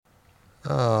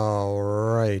All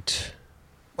right.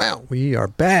 Wow, we are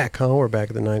back, huh? We're back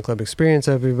at the Nine Club Experience,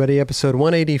 everybody. Episode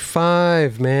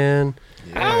 185, man.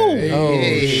 Yeah. Oh,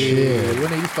 shit.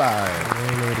 185.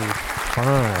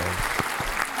 185.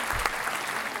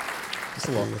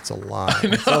 That's a lot.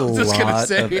 It's a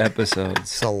lot of episodes.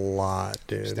 It's a lot,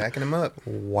 dude. Stacking them up.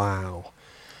 Wow.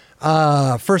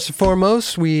 First and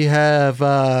foremost, we have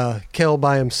Kel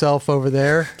by himself over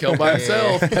there. Kel by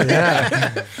himself.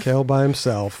 Yeah, Kel by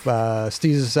himself.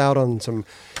 Steez us out on some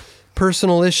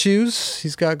personal issues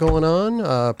he's got going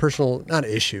on. Personal, not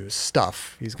issues,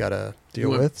 stuff he's got to deal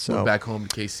with. So went back home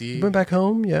to KC. Went back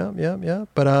home, yeah.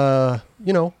 But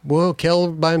well,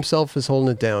 Kel by himself is holding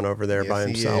it down over there by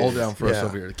himself. Hold down for us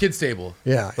over here. The kids' table.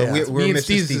 Yeah, but yeah. we're Me and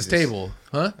missing Steez's table,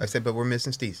 huh? I said, but we're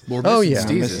missing Steez's. We're missing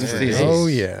Steez's. Oh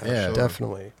yeah, Yeah,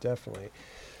 definitely.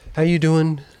 How you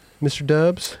doing, Mr.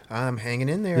 Dubs? I'm hanging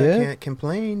in there. Yeah? I can't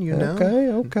complain, you know.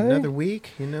 Okay. Another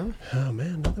week, you know. Oh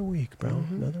man, another week, bro.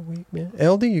 Another week, man.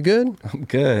 LD, you good? I'm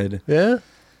good. Yeah.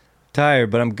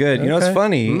 Tired, but I'm good. You know what's Okay.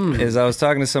 funny is I was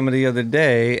talking to somebody the other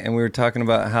day, and we were talking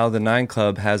about how the Nine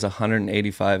Club has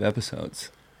 185 episodes,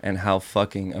 and how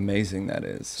fucking amazing that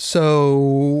is.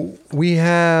 So we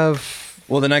have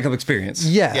Well, the Nine Club Experience.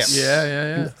 yes,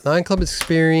 Yeah. Nine Club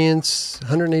Experience,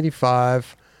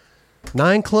 185.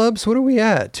 Nine Clubs. What are we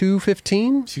at?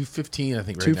 215. 215, I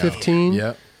think. Right 215? now.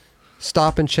 Yeah.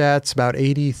 Stop and Chat's about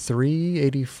 83,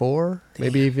 84,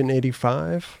 maybe even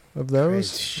 85 of those.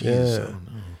 Crazy. Yeah.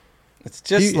 It's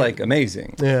just You- like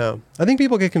amazing. Yeah. I think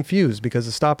people get confused because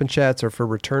the Stop and Chats are for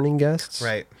returning guests.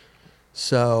 Right.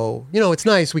 So, it's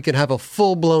nice. We can have a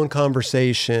full-blown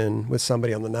conversation with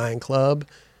somebody on the Nine Club.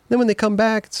 Then when they come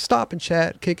back, stop and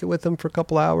chat, kick it with them for a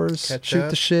couple hours, Catch shoot up.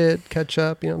 the shit, catch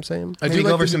up, you know what I'm saying? I do Maybe go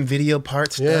like over the- some video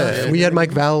part stuff. Yeah, we had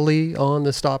Mike Valley on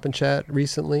the Stop and Chat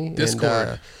recently. Discord.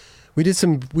 And,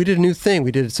 we did a new thing.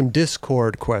 We did some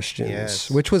Discord questions, Yes.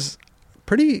 which was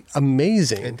pretty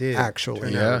amazing, It did. actually.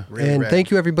 Turned Yeah. out really And rad. thank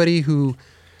you everybody who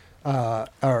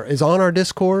is on our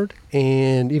Discord.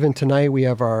 And even tonight we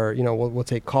have our, we'll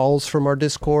take calls from our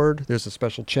Discord. There's a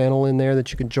special channel in there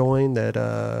that you can join that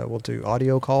we'll do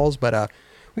audio calls. But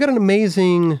we got an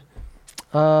amazing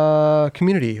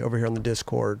community over here on the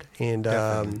Discord. And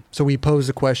so we posed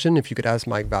a question, if you could ask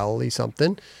Mike Valley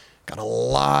something. Got a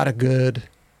lot of good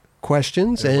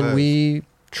questions, It and was. we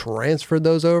transferred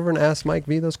those over and asked Mike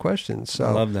V those questions. So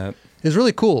I love that. it's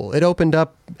really cool. It opened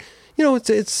up,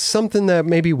 it's something that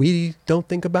maybe we don't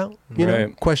think about,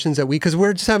 Right. questions that because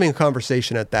we're just having a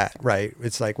conversation at that, right?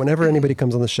 It's like whenever anybody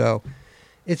comes on the show,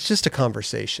 it's just a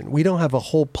conversation. We don't have a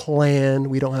whole plan.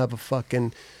 We don't have a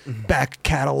fucking back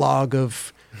catalog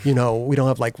of, we don't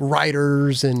have like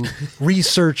writers and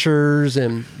researchers,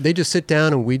 and they just sit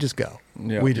down and we just go.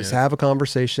 Yeah. We just have a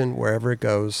conversation wherever it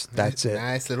goes. That's it.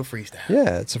 Nice little freestyle.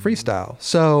 Yeah, it's a freestyle.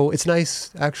 So it's nice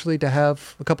actually to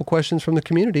have a couple questions from the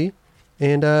community,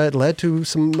 and it led to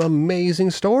some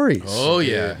amazing stories. Oh,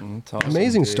 yeah. It's awesome.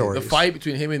 Amazing The stories. fight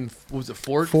between him and, what was it,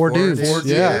 Ford? Four dudes. Ford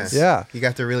Yeah, yeah. You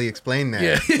got to really explain that.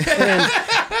 Yeah.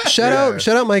 Shout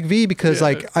out Mike V, because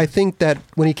I think that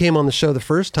when he came on the show the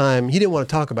first time, he didn't want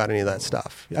to talk about any of that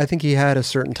stuff. I think he had a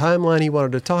certain timeline he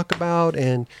wanted to talk about,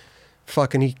 and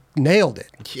fucking he nailed it.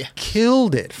 Yeah.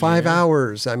 Killed it. 5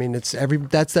 hours. I mean, that's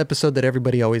the episode that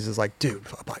everybody always is like, dude,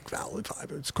 Mike Valley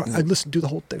 5 hours. I listened to the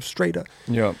whole thing straight up.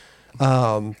 Yeah.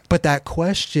 But that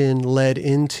question led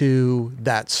into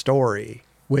that story,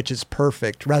 which is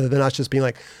perfect, rather than us just being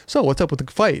like, so what's up with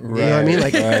the fight? You know what I mean?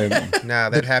 Like, Right. No,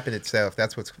 that happened itself.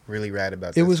 That's what's really rad about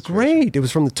it this was situation. great. It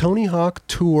was from the Tony Hawk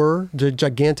tour, the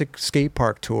gigantic skate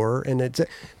park tour, and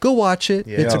go watch it.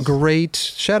 Yeah. It's a great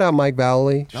shout out, Mike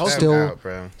Valley. That was Shout out,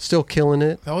 bro. Still killing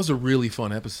it. That was a really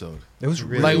fun episode. It was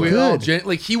really Like, we all, good.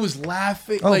 like, he was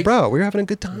laughing. Oh, like, bro, we were having a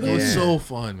good time. It was Yeah. so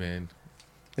fun, man.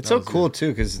 It's That so was Oh, cool, too,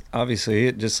 because obviously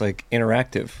it just, like,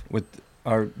 interactive with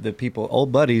the people,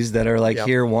 old buddies that are, like, Yep.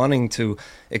 here wanting to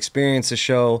experience a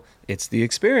show. It's the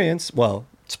experience. Well,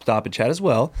 Stop and Chat as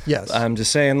well. Yes. I'm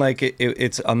just saying, like,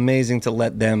 it's amazing to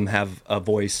let them have a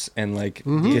voice and, like, get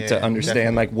Yeah, to understand,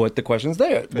 definitely. like, what the questions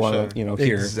they want to, sure.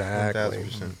 hear. Exactly.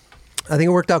 1000%. I think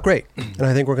it worked out great. And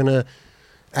I think we're going to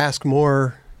ask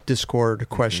more Discord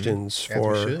questions As we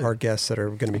for should. our guests that are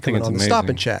going to be think coming it's on the Stop amazing.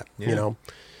 and Chat, Yeah.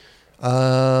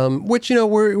 Which,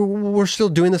 we're still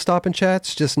doing the Stop and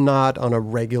Chats, just not on a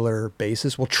regular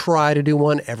basis. We'll try to do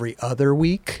one every other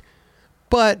week.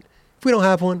 But if we don't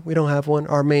have one, we don't have one.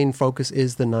 Our main focus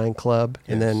is the Nine Club,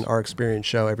 and then our experience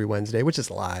show every Wednesday, which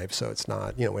is live. So it's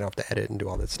not, we don't have to edit and do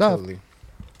all that stuff. Totally.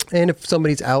 And if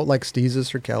somebody's out like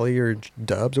Steezus or Kelly or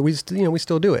Dubs, we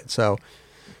still do it. So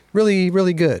really,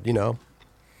 really good,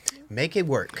 Make it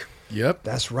work. Yep.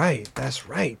 That's right. That's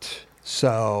right.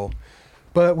 So,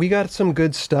 but we got some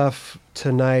good stuff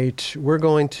tonight. We're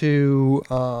going to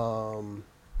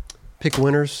pick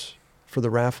winners for the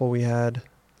raffle we had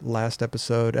last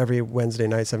episode. Every Wednesday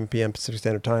night, 7 p.m. Pacific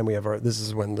Standard Time, we have this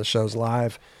is when the show's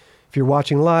live. If you're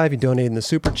watching live, you donate in the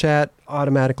super chat,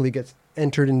 automatically gets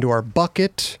entered into our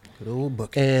bucket. Good old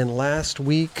bucket. And last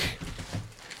week,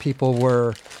 people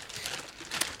were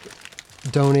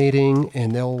donating,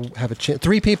 and they'll have a chance.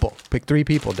 Pick 3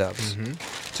 people, Dubs,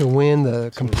 to win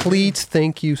the complete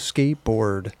Thank You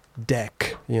Skateboard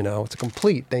deck. You know, it's a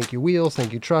complete Thank You Wheels,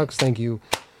 Thank You Trucks, Thank You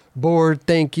Board,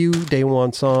 Thank You Day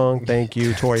One Song, Thank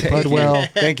You Tori Pudwell.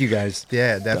 Thank you guys.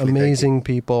 Yeah, definitely. Amazing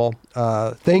people.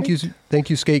 Thank you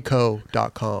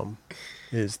skateco.com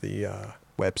is the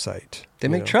website. They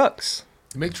make trucks.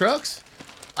 You make trucks?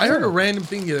 I heard a random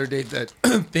thing the other day that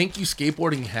 "Thank You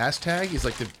Skateboarding" hashtag is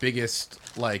like the biggest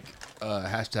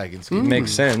hashtag in skateboarding.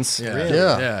 Makes sense. Yeah, Really?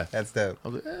 yeah. That's dope. I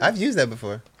was like, I've used that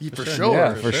before. for sure.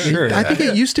 Yeah, for sure. I think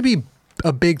it used to be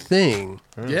a big thing.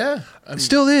 Yeah, I mean,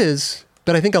 Still is,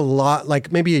 but I think a lot,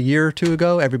 like maybe a year or 2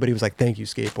 ago, everybody was like, "Thank you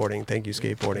skateboarding, thank you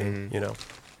skateboarding." You know,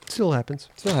 still happens.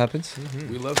 Still happens.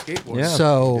 we love skateboarding. Yeah.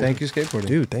 So Thank you, skateboarding.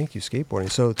 dude. Thank you skateboarding.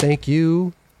 So thank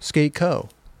you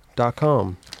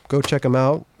skateco.com. Go check them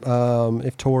out.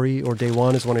 If Tori or Day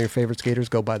One is one of your favorite skaters,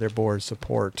 go buy their boards.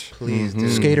 Support. Please do.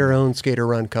 Skater-owned,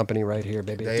 skater-run company right here,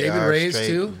 baby. They David are Reyes straight.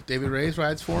 too. David Reyes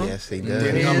rides for him. Yes, he does.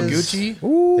 Danny Hamaguchi.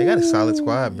 Ooh. They got a solid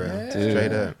squad, bro. Yeah.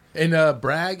 Straight up. And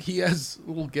Bragg, he has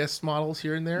little guest models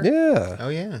here and there. Yeah. Oh,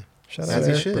 yeah. Shout As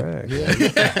out he to Eric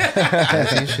should. Bragg.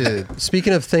 As he should.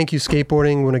 Speaking of thank you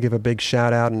skateboarding, I want to give a big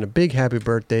shout out and a big happy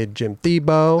birthday to Jim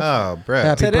Thebo. Oh, bro.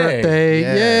 Happy Today. birthday.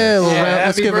 Yes. Yeah, a little Yeah, round, let's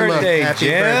happy give birthday, him Happy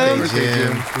Jim. birthday,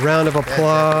 Jim. a round of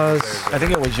applause. I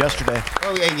think it was yesterday.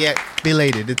 Oh, yeah.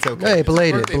 Belated. It's okay. Hey,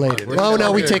 belated, Birthday belated. month. Oh,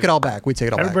 no, we Birthday. take it all back. We take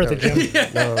it all Happy back. birthday,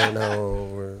 Jim.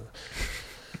 No.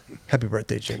 Happy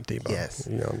birthday, Jim Thebo. Yes.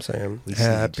 You know what I'm saying? We see you,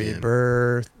 Happy Jim.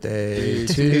 birthday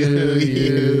to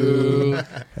you.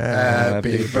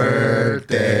 Happy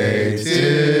birthday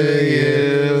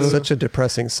to you. Such a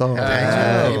depressing song.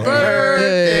 Happy Oh.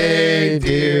 birthday,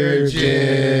 dear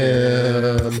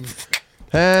Jim.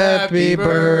 Happy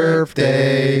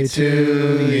birthday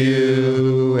to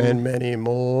you and many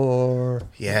more.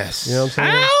 Yes. You know what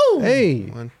I'm saying? Hey.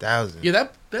 1,000. Yeah,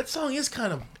 that song is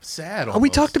kind of sad. Oh, we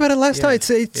almost. taled about it last Yeah, time. It's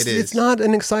it is. it's not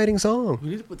an exciting song. We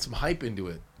need to put some hype into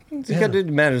it. It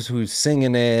matters who's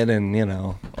singing it, and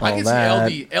all I can that.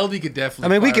 see LD could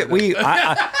definitely. I mean, we fire could.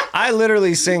 that. I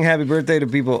literally sing "Happy Birthday" to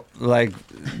people like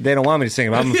they don't want me to sing it.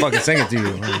 But I'm gonna fucking sing it to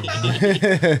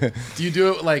you. Do you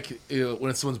do it like when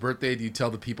it's someone's birthday? Do you tell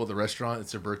the people at the restaurant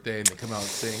it's their birthday and they come out and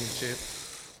sing and shit?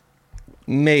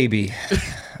 Maybe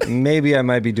I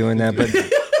might be doing that, but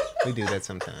We do that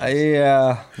sometimes.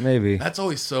 yeah, maybe. That's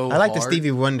always so. I like the hard.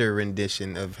 Stevie Wonder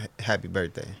rendition of Happy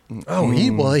Birthday. Oh,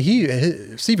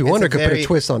 Stevie Wonder could put a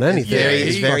twist on anything.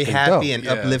 It's very fucking happy dope. and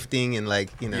Yeah. uplifting and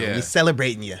like, Yeah. he's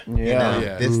celebrating you. Yeah. You know?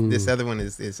 Yeah. This other one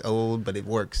is old, but it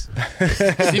works.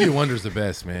 Stevie Wonder's the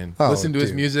best, man. Oh, Listen to his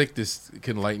dude. music. This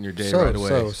can lighten your day so right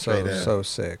away. Straight up. so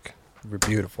sick.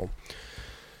 Beautiful.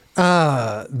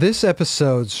 This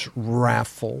episode's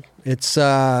raffle. It's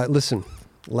listen.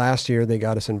 Last year they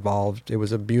got us involved. It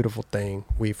was a beautiful thing.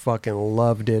 We fucking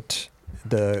loved it.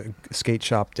 The skate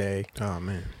shop day, Oh,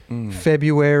 man.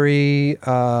 February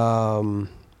 19th.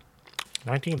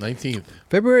 19th.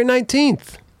 February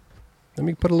 19th. Let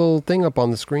me put a little thing up on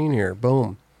the screen here.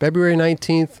 Boom. February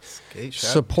 19th. Skate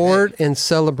shop Support day. and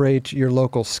celebrate your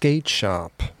local skate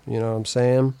shop. You know what I'm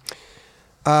saying?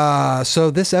 So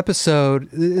this episode,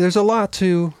 there's a lot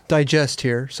to digest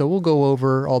here. So we'll go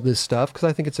over all this stuff because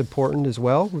I think it's important as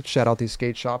well. We'll shout out these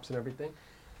skate shops and everything.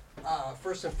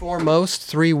 First and foremost,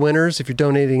 3 winners. If you're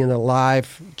donating in the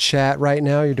live chat right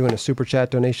now, you're doing a super chat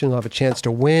donation, you'll have a chance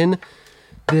to win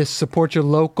this Support Your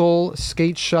Local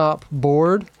Skate Shop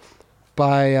board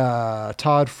by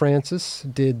Todd Francis.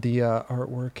 Did the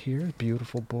artwork here.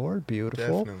 Beautiful board.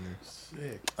 Beautiful.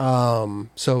 Definitely.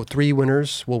 So 3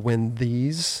 winners will win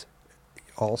these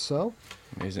also.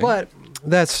 Amazing. But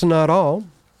that's not all.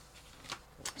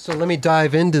 So let me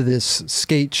dive into this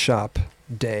skate shop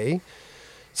day.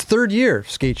 It's 3rd year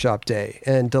skate shop day,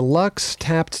 and Deluxe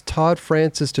tapped Todd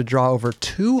Francis to draw over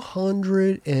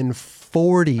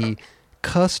 240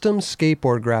 custom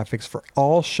skateboard graphics for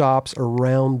all shops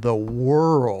around the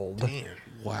world. Damn.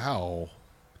 Wow.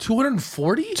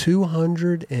 240?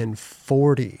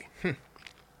 240.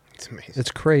 It's amazing.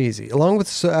 It's crazy. Along with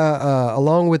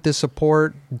this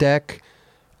support deck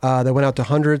that went out to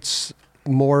hundreds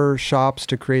more shops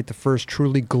to create the first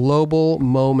truly global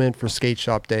moment for Skate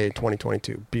Shop Day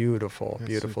 2022. Beautiful, That's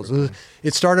beautiful. super So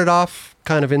it started off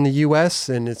kind of in the U.S.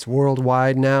 and it's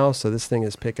worldwide now, so this thing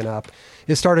is picking up.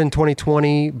 It started in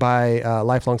 2020 by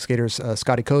lifelong skaters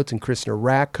Scotty Coates and Chris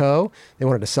Naracco. They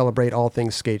wanted to celebrate all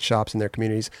things skate shops in their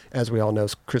communities. As we all know,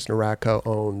 Chris Naracco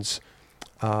owns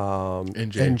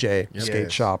NJ Yep. Skate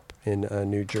Yes. Shop in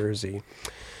New Jersey.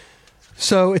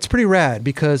 So it's pretty rad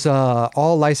because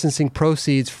all licensing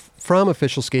proceeds from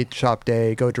Official Skate Shop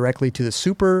Day go directly to the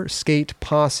Super Skate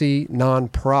Posse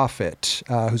nonprofit,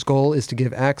 whose goal is to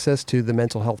give access to the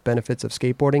mental health benefits of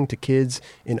skateboarding to kids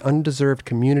in undeserved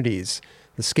communities.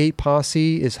 The Skate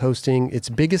Posse is hosting its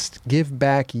biggest give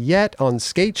back yet on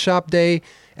Skate Shop Day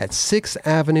at 6th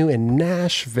Avenue in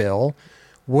Nashville,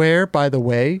 where, by the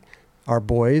way, our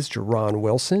boys, Jerron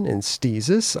Wilson and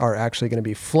Steezus, are actually going to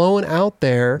be flown out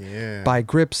there Yeah. by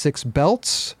Grip 6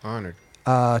 Belts Honored.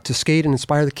 to skate and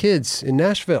inspire the kids in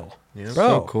Nashville. Yep. Bro,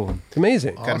 So cool. it's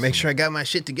amazing. Gotta make sure I got my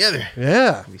shit together.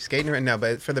 Yeah. Be skating right now,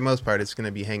 but for the most part, it's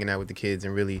gonna be hanging out with the kids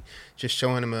and really just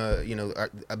showing them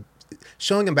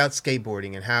showing them about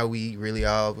skateboarding and how we really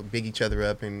all big each other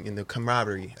up and in the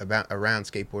camaraderie around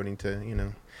skateboarding to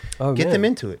Oh, get man. them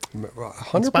into it.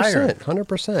 100%.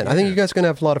 100%. I think you guys are going to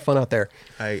have a lot of fun out there.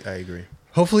 I agree.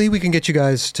 Hopefully we can get you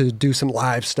guys to do some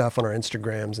live stuff on our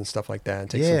Instagrams and stuff like that and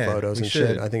take Yeah, some photos we and should.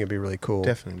 shit. I think it'd be really cool.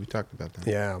 Definitely, we talked about that.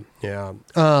 Yeah.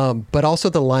 But also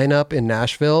the lineup in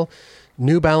Nashville.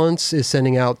 New Balance is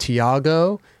sending out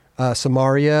Tiago,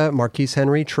 Samaria, Marquise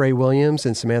Henry, Trey Williams,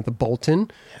 and Samantha Bolton.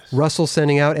 Yes. Russell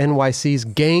sending out NYC's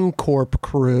Gang Corp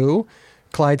crew.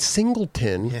 Clyde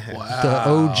Singleton, Yeah. Wow. the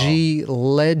OG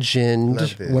legend,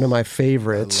 Love this. one of my I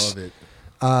favorites. love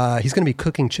it. He's going to be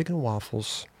cooking chicken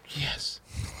waffles. Yes.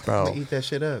 Bro, Eat that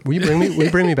shit up. will you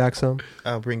bring me back some?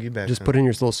 I'll bring you back. Just some. put it in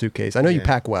your little suitcase. I know you Yeah.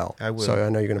 pack well, I will. so I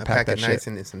know you're going to I pack that it shit. nice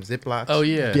in some Ziplocs. Oh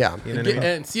yeah. Yeah. You know what I mean?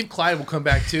 And see if Clyde will come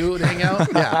back too and hang out.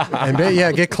 Yeah,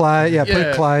 and get Clyde. Yeah, put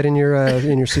Yeah. Clyde in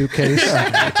your suitcase.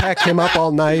 Pack him up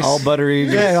all nice. All buttery.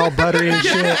 Yeah, all buttery and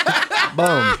shit.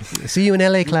 Boom. See you in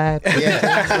LA, Clyde.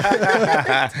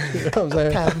 Yeah. You know what I'm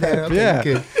saying? Okay, Yeah.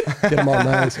 good. Get them all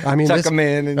nice. I mean, Tuck 'em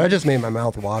in and- that just made my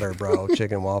mouth water, bro.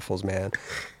 Chicken waffles, man.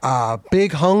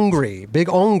 Big Hungry,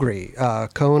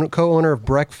 co-owner of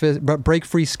Break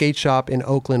Free Skate Shop in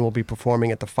Oakland, will be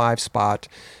performing at the 5 spot.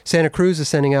 Santa Cruz is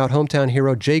sending out hometown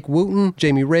hero Jake Wooten,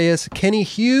 Jamie Reyes, Kenny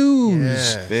Hughes.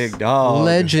 Yes. Big dog.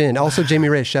 Legend. Also, Jamie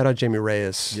Reyes. Shout out Jamie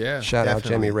Reyes. Yeah, Shout out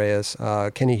definitely. Jamie Reyes.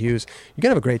 Kenny Hughes. You're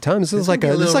gonna have a great time. This is This like will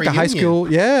be a a little high reunion.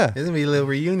 school. Yeah. It's gonna be a little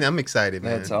reunion. I'm excited,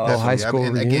 man. That's awesome. Little high Definitely. school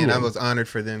And again, I reunion. was honored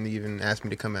for them to even ask me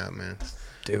to come out, man.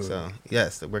 Dude. So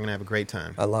yes, we're gonna have a great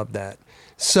time. I love that.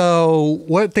 So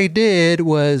what they did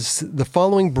was the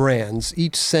following brands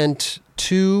each sent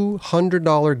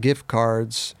 $200 gift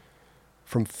cards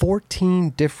from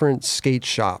 14 different skate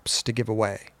shops to give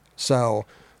away. So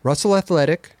Russell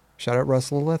Athletic, shout out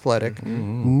Russell Athletic,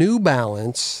 New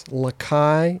Balance,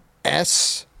 Lakai,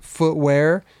 S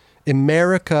Footwear,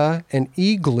 America, and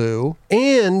Igloo,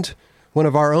 and one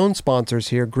of our own sponsors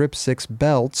here, Grip 6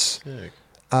 Belts. Sick.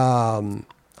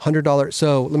 $100.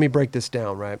 So let me break this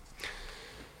down, right?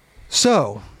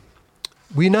 So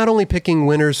we not only picking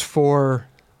winners for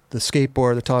the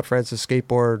Todd Francis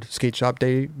Skateboard Skate Shop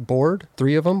Day board,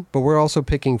 3 of them, but we're also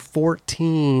picking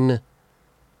 14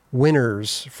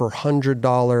 winners for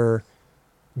 $100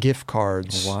 gift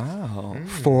cards Wow.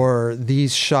 for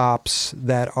these shops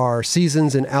that are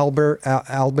Seasons in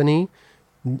Albany,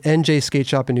 NJ Skate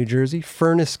Shop in New Jersey,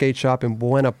 Furnace Skate Shop in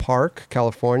Buena Park,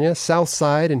 California,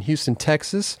 Southside in Houston,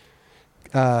 Texas,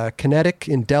 Kinetic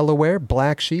in Delaware,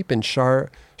 Black Sheep in Charlotte,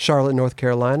 North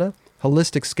Carolina,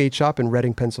 Holistic Skate Shop in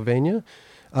Reading, Pennsylvania,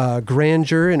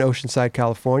 Grandeur in Oceanside,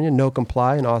 California, No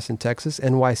Comply in Austin, Texas,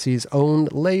 NYC's own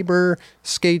labor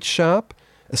skate shop,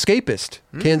 Escapist,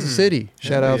 Kansas City.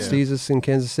 Shout out yeah. Steezus in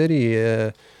Kansas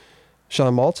City.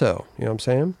 Sean Malto, you know what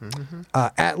I'm saying?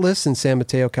 Atlas in San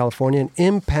Mateo, California, and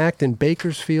Impact in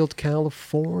Bakersfield,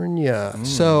 California.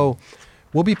 So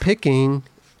we'll be picking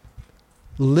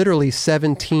literally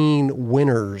 17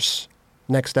 winners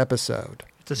next episode.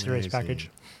 It's a serious Amazing. package.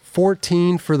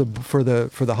 14 for the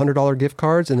 $100 gift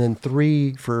cards, and then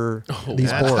 3 for these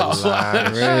That's boards. a lot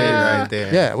of shit right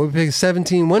there. Yeah, we'll be picking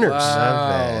 17 winners. Wow,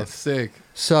 that. sick.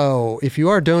 So if you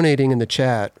are donating in the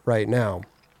chat right now,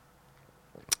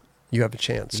 you have a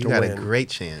chance You to got win. a great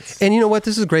chance. And you know what?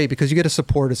 This is great because you get to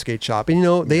support a skate shop. And you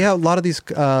know they have a lot of these.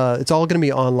 It's all going to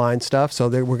be online stuff. So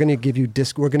we're going to give you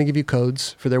We're going to give you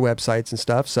codes for their websites and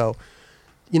stuff. So,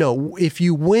 you know, if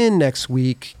you win next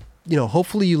week, you know,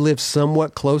 hopefully you live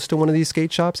somewhat close to one of these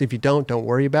skate shops. If you don't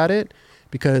worry about it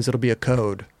because it'll be a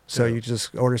code. So you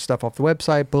just order stuff off the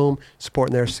website, boom,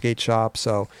 supporting their skate shop.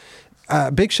 So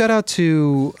big shout out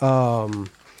to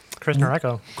Chris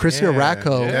Nareko. Chris Yeah, Nareko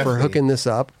for definitely. hooking this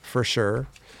up for sure.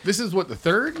 This is what, the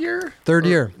third year? Third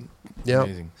year. Yeah.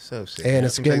 Amazing. So sick. And Yeah,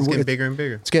 it's seems like getting- bigger and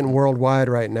bigger. It's getting worldwide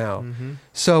right now. Mm-hmm.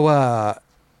 So,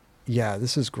 yeah,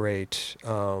 this is great.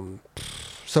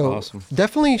 So Awesome.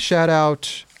 definitely shout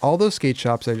out all those skate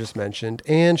shops I just mentioned,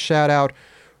 and shout out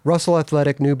Russell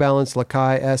Athletic, New Balance,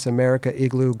 Lakai, S, America,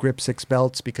 Igloo, Grip 6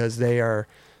 belts, because they are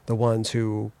the ones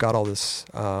who got all this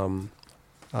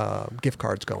gift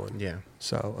cards going. Yeah.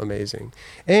 So amazing.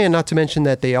 And not to mention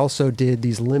that they also did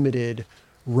these limited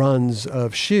runs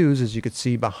of shoes, as you could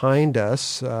see behind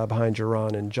us, behind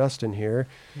Jaron and Justin here.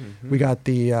 We got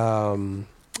the,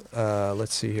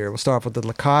 let's see here. We'll start off with the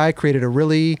Lakai. Created a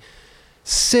really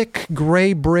sick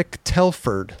gray brick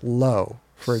Telford low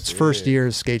for its first Sick. year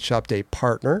as Skate Shop Day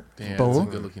partner. Damn, Boom. that's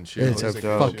a good looking shoe. It's a It's a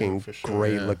good fucking shoe, for sure,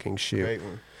 great yeah. looking shoe. Great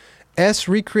one. S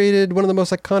recreated one of the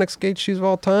most iconic skate shoes of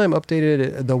all time, updated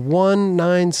it, the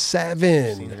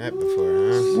 197. Seen that before,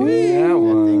 huh? Seen that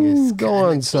one. thing is Go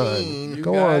on, kinda son. clean. You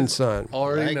Go on, guys son.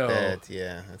 Already Like know. that,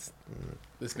 yeah. That's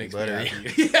This makes me Buttery.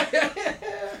 happy.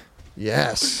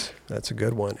 Yes, that's a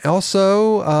good one.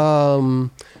 Also,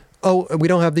 we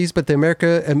don't have these, but the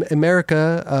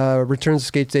America returns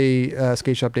to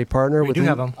Skate Shop Day partner. We do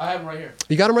have them. I have them right here.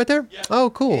 You got them right there? Yeah. Oh,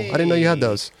 cool. I didn't know you had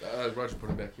those. Roger put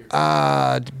them back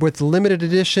here. With limited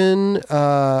edition,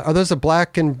 are those the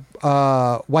black and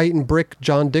white and brick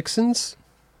John Dixons?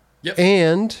 Yep.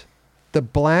 And the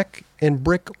black and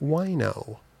brick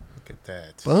wino. look at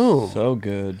that. Boom. So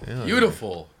good. Hell yeah.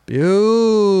 Beautiful.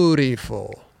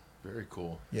 Beautiful. Very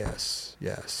cool. Yes,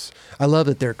 yes. I love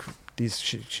that these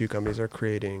shoe companies are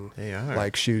creating They are.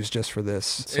 like shoes just for this.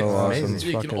 So It's awesome. amazing.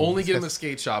 You can Fucking- only get them at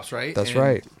skate shops, right? That's And-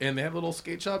 right. And they have a little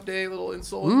skate shop day, little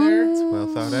insole in there. well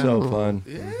thought out. So fun.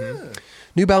 Yeah.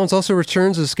 New Balance also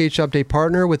returns as a Skate Shop Day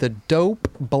partner with a dope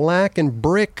black and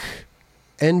brick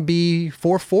NB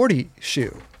 440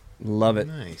 shoe. Love it.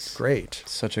 Nice. Great.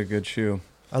 Such a good shoe.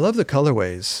 I love the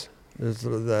colorways. There's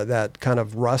that kind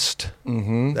of rust,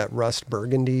 Mm-hmm. that rust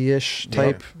burgundy-ish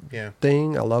type Yeah,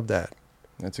 thing. I love that.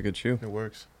 That's a good shoe. it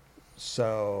works.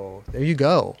 So there you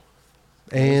go.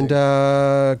 And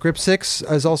Grip 6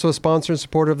 is also a sponsor and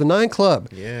supporter of the 9 Club.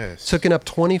 Yes. Hooking up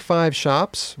 25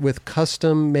 shops with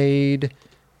custom-made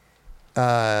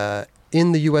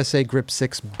in the USA Grip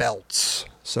 6 belts.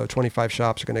 So 25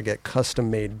 shops are going to get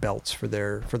custom-made belts for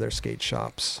their skate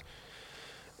shops.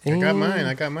 I got And- mine.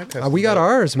 I got my custom. we got belt.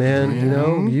 ours, man. You know,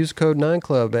 Mhm. use code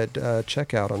 9Club at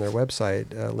checkout on their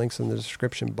website. Links in the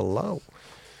description below.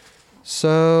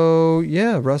 So,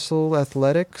 yeah, Russell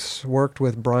Athletics worked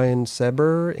with Brian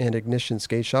Seber and Ignition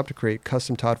Skate Shop to create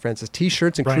custom Todd Francis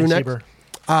t-shirts and Brian crew necks.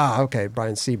 Sieber. Okay,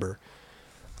 Brian Sieber.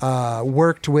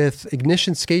 Worked with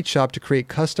Ignition Skate Shop to create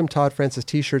custom Todd Francis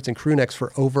t-shirts and crew necks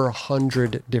for over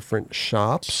 100 different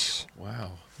shops.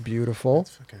 Wow. Beautiful.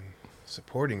 That's fucking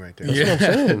supporting right there. what I'm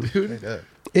saying. dude. Straight up.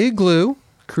 Igloo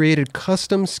created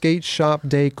custom Skate Shop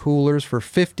Day coolers for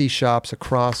 50 shops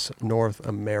across North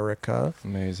America.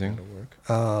 Amazing.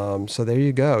 So there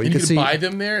you go. And you can can see buy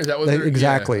them there? Is that what they're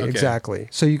exactly, yeah, okay. exactly.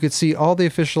 So you could see all the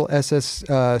official SS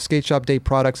Skate Shop Day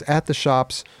products at the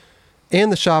shops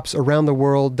and the shops around the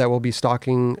world that will be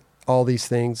stocking all these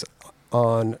things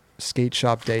on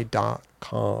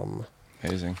skateshopday.com.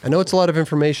 Amazing. I know it's a lot of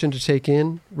information to take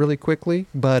in really quickly,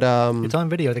 but It's on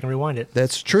video. They can rewind it.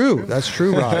 that's true. That's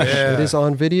true, Raj. Yeah. It is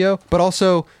on video. But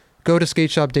also go to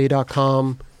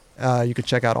skateshopday.com. You could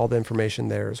check out all the information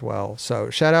there as well.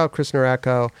 So shout out Chris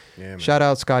Nareko. Yeah, man. Shout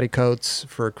out Scotty Coates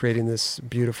for creating this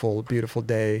beautiful, beautiful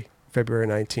day, February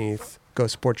 19th. Go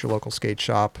support your local skate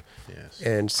shop Yes.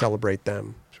 and celebrate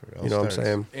them. That's where it all You know what I'm starts.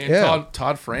 saying? And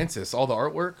Todd Francis, all the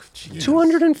artwork. Jeez.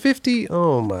 250.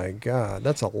 Oh my God.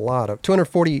 That's a lot of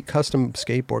 240 custom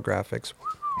skateboard graphics.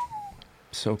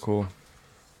 So cool.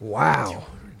 Wow.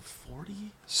 40?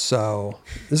 So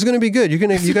this is going to be good. You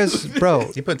guys,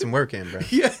 bro. You put some work in, bro.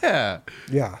 Yeah.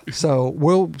 Yeah. So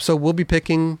we'll be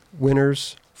picking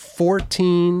winners.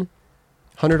 14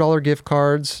 $100 gift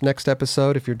cards next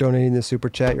episode. If you're donating the super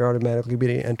chat, you're automatically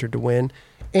being entered to win,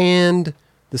 and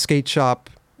the skate shop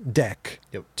deck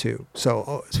too.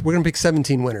 So we're gonna pick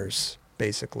 17 winners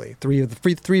basically. Three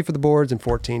for the boards and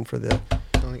 14 for the.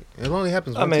 It only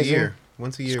happens once Amazing. a year.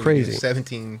 Once a year, we crazy. do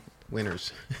 17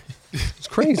 winners. It's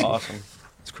crazy. Awesome.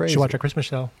 It's crazy. Should watch our Christmas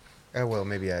show. Oh well,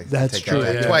 maybe I That's take true.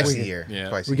 that back. Yeah. Twice We- a year. yeah.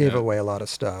 Twice We a year. gave away a lot of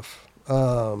stuff.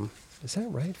 Is that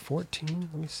right? 14?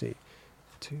 Let me see.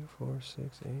 2, 4, 6,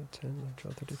 8, 10, 11,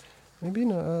 12, 13. Maybe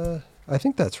no. I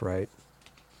think that's right.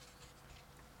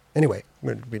 Anyway,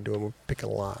 we're picking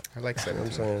a lot. I like You know what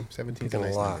I'm 17. saying? 17 is a Picking a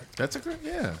nice lot. number. That's a great,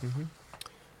 yeah.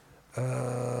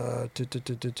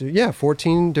 Yeah,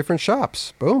 14 different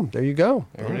shops. Boom, there you go.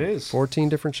 There it is. 14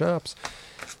 different shops.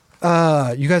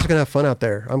 You guys are gonna have fun out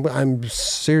there. I'm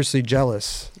seriously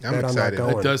jealous I'm that excited. I'm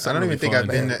not going. It does I don't sound even really think fun. I've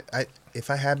been. If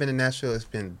I have been to Nashville, it's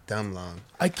been dumb long.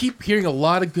 I keep hearing a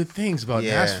lot of good things about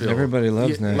Yeah. Nashville. Everybody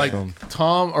loves Nashville. Like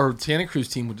Tom or Santa Cruz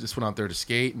team just went out there to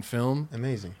skate and film.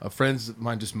 Amazing. Friends of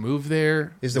mine just moved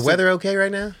there. Is the weather okay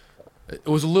right now? It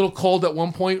was a little cold at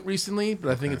one point recently,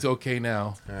 but I think it's okay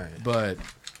now. All right. But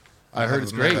I heard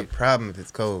it's I have great. a problem if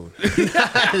it's cold. Better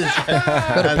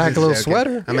pack a little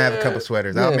sweater. I'm gonna have a couple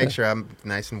sweaters. I'll Yeah. make sure I'm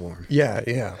nice and warm. Yeah.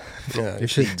 You It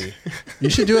should be. You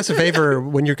should do us a favor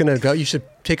when you're gonna go. You should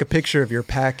take a picture of your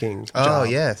packing. Oh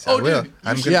job. yes, Oh, I will. dude,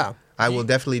 I'm you gonna. should- I will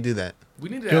definitely do that. We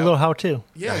need to Do a little how-to.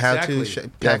 yeah, How exactly. to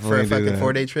pack for Definitely a do fucking that.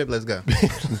 4-day trip? Let's go. This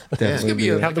Definitely could be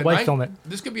do a, it. Have the like a wife nine- film it.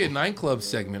 This could be a 9 Club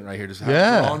segment right here. Just how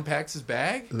Yeah. Ron packs his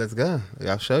bag. Let's go.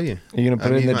 I'll show you. Are you gonna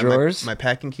put it in the my- drawers? My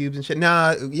packing cubes and shit.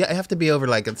 Nah, yeah, it have to be over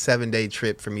like a 7-day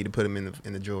trip for me to put them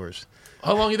in the drawers.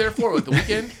 How long are you there for? What, the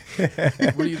weekend?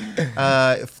 What do you?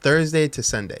 Thursday to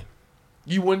Sunday.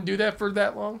 You wouldn't do that for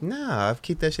that long? Nah, I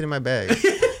keep that shit in my bag.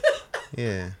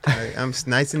 Yeah, I'm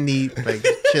nice and neat, like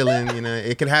chilling. You know,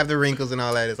 it could have the wrinkles and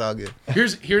all that. It's all good.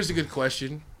 Here's a good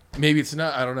question. Maybe it's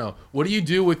not. I don't know. What do you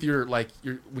do with your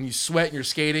when you sweat and you're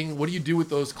skating? What do you do with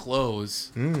those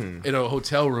clothes in a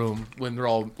hotel room when they're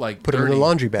all like Put it in dirty? the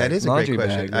laundry bag. That is a Laundry great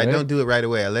question. bag, I right? don't do it right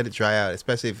away. I let it dry out,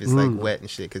 especially if it's like wet and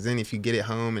shit. Because then if you get it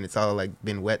home and it's all like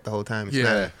been wet the whole time,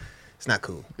 it's not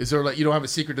cool. Is there like you don't have a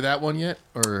secret to that one yet,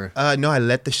 or No, I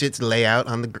let the shits lay out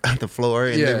on the floor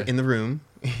in the room,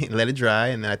 let it dry,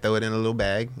 and then I throw it in a little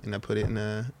bag and I put it in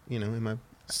in my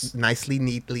nicely,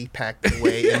 neatly packed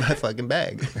away in my fucking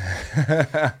bag.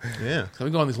 Yeah. So we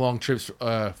go on these long trips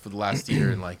for the last year,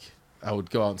 and like I would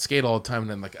go out and skate all the time,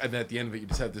 and then and at the end of it, you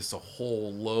just have a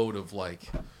whole load of like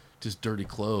just dirty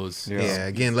clothes. Yeah.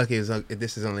 Again, lucky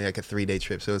this is only like a 3-day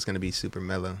trip, so it's gonna be super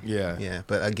mellow. Yeah. Yeah.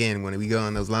 But again, when we go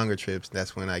on those longer trips,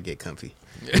 that's when I get comfy.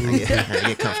 I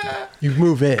get comfortable. You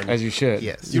move in. As you should.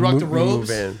 Yes. You rock the move robes?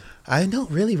 in. I don't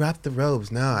really rock the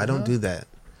robes. No, I don't do that.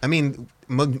 I mean,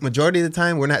 majority of the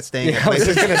time, we're not staying at I was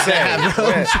places just gonna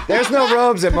say, there's no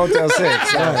robes at Motel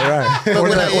 6. Right. But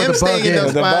when I am staying in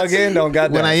those The spots, bug in don't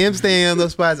got when that. I am staying in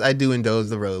those spots, I do indulge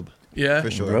the robe Yeah. for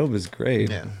The sure. robe is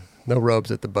great. Yeah, No robes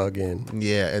at the bug in.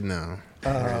 yeah, no.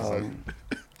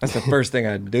 That's the first thing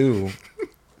I do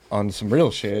on some real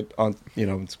shit. On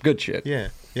it's good shit. Yeah,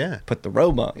 yeah. Put the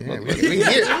robe on. Yeah,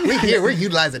 we're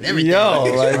utilizing everything. Yo,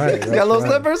 like right, you that's got those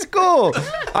right. slippers, cool.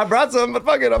 I brought some, but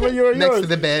fuck it, I'm yours. Next to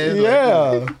the bed, like,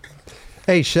 Yeah.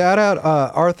 Hey, shout out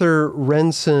Arthur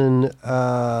Renson,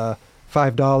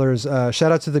 $5.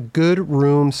 Shout out to the Good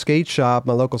Room Skate Shop,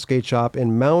 my local skate shop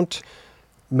in Mount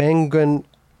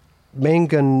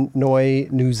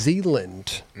Manganoi, New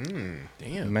Zealand.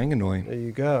 Damn. Manganoy. There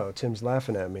you go. Tim's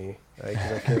laughing at me. 'Cause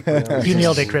I can't pronounce You it.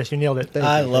 nailed it, Chris. You nailed it. Thank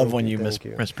I you, love thank when you thank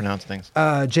you. mispronounce things.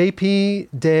 JP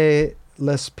de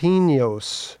Les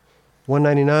Pinos,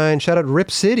 $1.99. Shout out Rip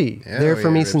City. Hell They're for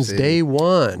yeah, me Rip since City. day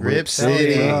one. Rip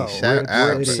City. Wow. Shout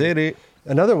out. Rip City.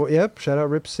 Another one. Yep. Shout out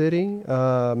Rip City.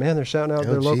 Man, they're shouting out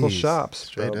Oh, their local geez. shops.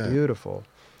 Straight Bro. up. Beautiful.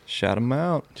 Shout them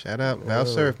out. Shout out Val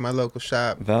Surf, my local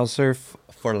shop. Valsurf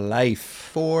for life.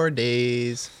 4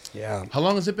 days. Yeah. How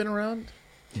long has it been around?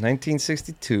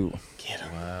 1962.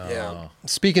 Wow. Yeah.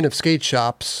 Speaking of skate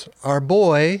shops, our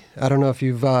boy, I don't know if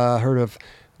you've heard of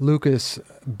Lucas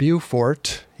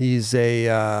Beaufort. He's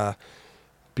a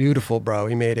beautiful bro.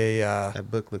 He made That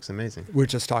book looks amazing. we're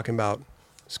just talking about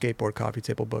skateboard coffee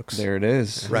table books. There it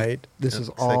is. Right? This is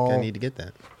Looks all like I need to get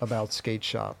that. about skate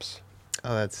shops.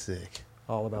 Oh, that's sick.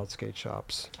 All about skate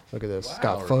shops. Look at this. It's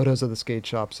Wow. got photos of the skate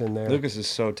shops in there. Lucas is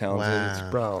so talented. Wow. It's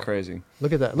Bro. crazy.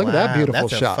 Look at that. Look at that Wow, beautiful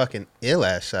that's shop. a fucking ill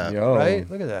ass shop. Yo. Right?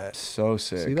 Look at that. So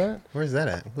sick. See that? Where's that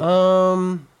at?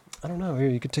 I don't know. Here,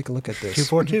 you could take a look at this.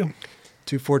 242.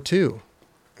 242.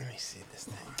 Let me see this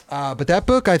thing. But that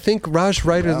book, I think Raj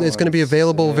Wright That is going to be one's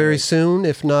available very sick. soon,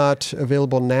 if not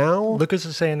available now. Lucas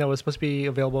is saying that was supposed to be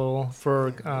available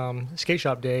for Skate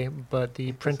Shop Day, but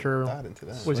the printer Thought into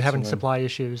that. was having Switzerland. supply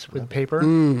issues with paper,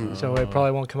 Mm. so it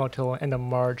probably won't come out till end of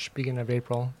March, beginning of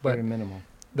April. But Very minimal.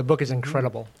 the book is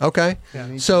incredible. Okay.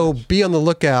 Yeah. So be on the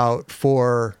lookout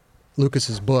for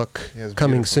Lucas's book Yeah, it's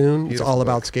coming beautiful. soon. It's Beautiful all book.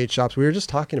 about skate shops. We were just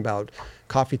talking about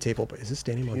coffee table, but is this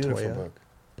Danny Beautiful Montoya? book.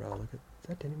 Bro, look at is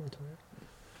that Danny Montoya?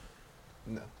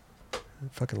 No.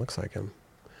 It fucking looks like him.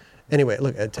 Anyway,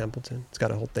 look, Ed Templeton. It's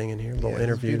got a whole thing in here, little Yeah, it's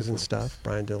interviews and beautiful. stuff.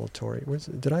 Brian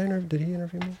Dilatori. Did he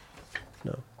interview me?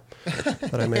 No.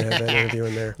 But I may have that interview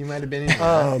in there. You might have been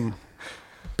in.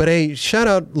 But hey, shout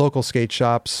out local skate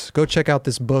shops. Go check out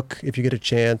this book if you get a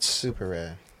chance. Super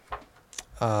rad.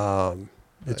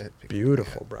 It's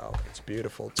beautiful, bro. It's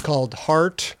beautiful. It's called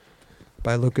Heart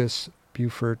by Lucas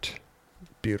Beaufort.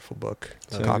 Beautiful book.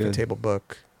 It's a So coffee good. table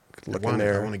book. Look in I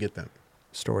there. want to get that.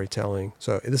 Storytelling.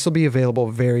 So this will be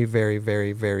available very, very,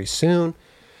 very, very soon.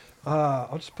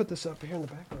 I'll just put this up here in the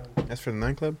background. That's for the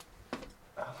 9 Club?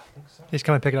 He's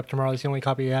coming to pick it up tomorrow. It's the only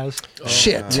copy he has.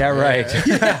 Shit. Yeah,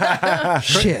 right.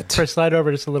 Shit. Chris, slide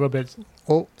over just a little bit so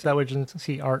Oh, that way you can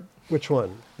see art. which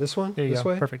one? This one? There you this go.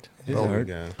 way? Perfect. There Art. we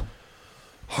go.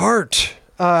 Heart.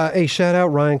 Hey, shout out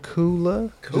Ryan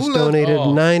Kula. Just Kula? donated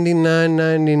Oh.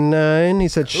 $99.99. He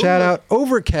said, shout out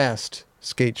Overcast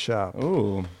Skate Shop.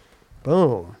 Ooh.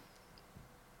 Boom.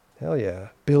 Hell yeah.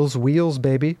 Bill's Wheels,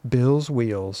 baby. Bill's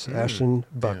Wheels. Ashton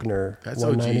Buckner. That's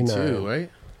OG $199. too, right?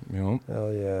 Yep.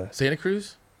 Hell yeah. Santa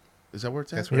Cruz? Is that where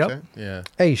it's at? That's what Yep. it's at? Yeah.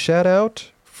 Hey, shout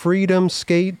out Freedom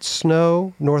Skate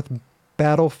Snow, North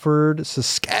Battleford,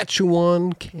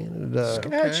 Saskatchewan, Canada.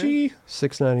 Sketchy.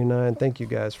 $6.99. Thank you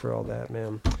guys for all that,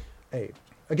 man. Hey,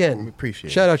 We again,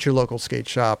 appreciate shout out your local skate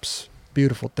shops.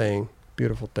 Beautiful thing.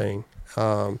 Beautiful thing.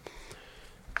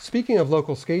 Speaking of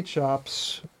local skate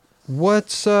shops,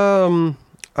 what's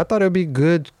I thought it would be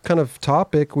good kind of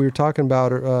topic. We were talking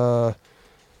about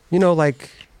like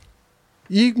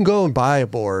you can go and buy a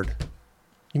board.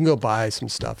 You can go buy some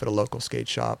stuff at a local skate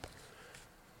shop.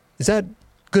 Is that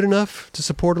good enough to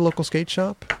support a local skate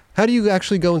shop? How do you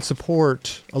actually go and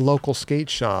support a local skate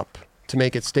shop to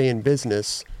make it stay in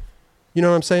business? You know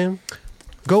what I'm saying?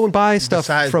 Go and buy stuff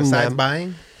from besides them.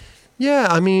 buying? Yeah,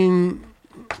 I mean,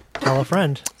 Tell a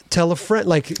friend. tell a friend.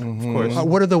 Like, Of course.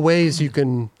 what are the ways you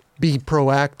can be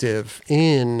proactive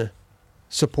in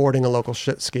supporting a local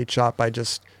skate shop by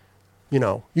just, you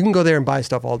can go there and buy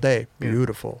stuff all day. Yeah.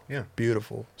 Beautiful. Yeah.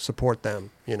 Beautiful. Support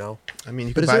them, I mean,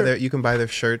 you But can is buy there- you can buy their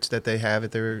shirts that they have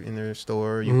in their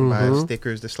store. You can buy Mhm.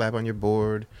 stickers to slap on your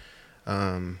board.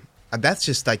 That's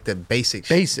just like the basic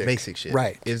shit.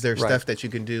 Right. Is there Right. stuff that you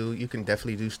can do? You can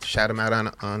definitely shout them out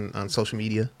on social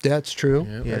media. That's true.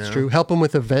 Yeah. That's Yeah. true. Help them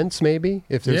with events, maybe.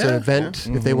 If there's an Yeah. event,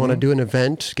 Yeah. if they want to Mhm. do an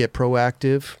event, get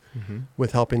proactive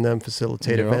with helping them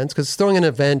facilitate Yeah. events. Because throwing an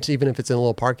event, even if it's in a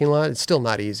little parking lot, it's still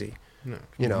not easy.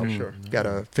 No, Sure. Got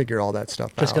to figure all that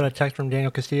stuff Just out. got a text from Daniel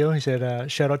Castillo. He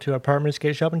said, shout out to Apartment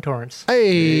Skate Shop in Torrance.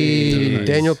 Hey, Nice.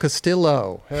 Daniel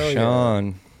Castillo. Hell yeah.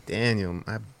 Sean. Daniel,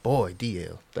 my boy,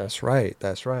 DL. That's right.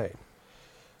 That's right.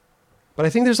 But I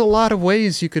think there's a lot of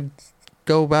ways you could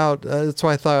go about. That's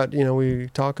why I thought we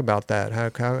talk about that. How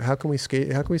can we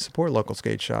skate? How can we support local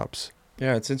skate shops?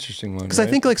 Yeah, it's an interesting one. Because I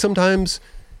think like sometimes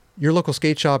your local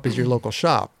skate shop is your local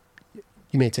shop.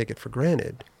 You may take it for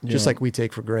granted, just Yeah. like we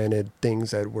take for granted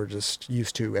things that we're just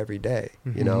used to every day.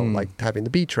 Mhm. Like having the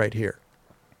beach right here.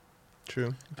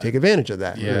 True. Take advantage of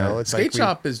that. Yeah. It's Skate like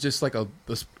shop is just like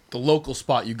the local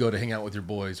spot you go to hang out with your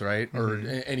boys, right? Or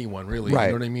anyone really. Right.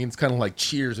 You know what I mean? It's kind of like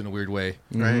Cheers in a weird way.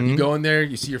 Right. You go in there,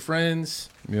 you see your friends,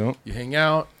 Yep. you hang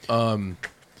out.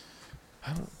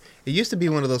 It used to be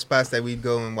one of those spots that we'd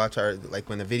go and watch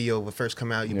when the video would first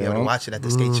come out, you'd be able to Yeah. watch it at the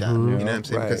skate shop. Mhm. You know what I'm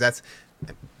saying? Right. Because that's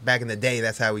back in the day,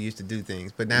 that's how we used to do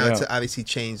things. But now Yeah. it's obviously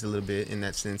changed a little bit in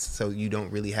that sense. So you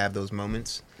don't really have those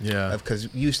moments Yeah. because you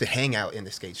used to hang out in the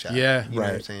skate shop. Yeah. You know what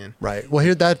I'm Right. saying? Right. Well,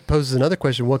 here that poses another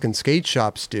question: what can skate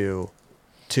shops do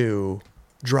to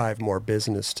drive more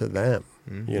business to them?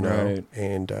 Right.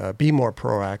 And be more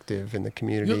proactive in the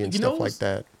community You- and you know stuff like what's-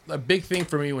 that. A big thing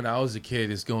for me when I was a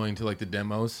kid is going to like the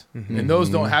demos, and those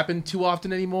don't happen too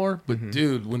often anymore. But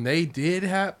dude, when they did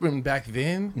happen back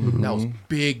then, that was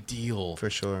big deal For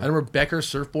sure. I remember Becker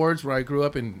Surfboards where I grew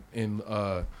up in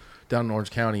down in Orange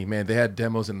County. Man, they had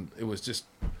demos, and it was just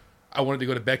I wanted to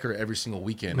go to Becker every single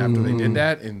weekend after they did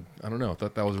that, and I don't know, I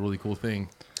thought that was a really cool thing.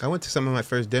 I went to some of my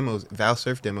first demos, Val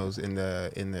Surf demos in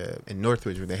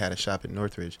Northridge, where they had a shop in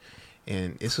Northridge,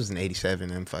 and this was in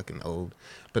 '87. I'm fucking old,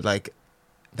 but like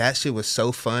that shit was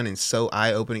so fun and so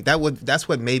eye opening. That's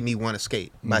what made me want to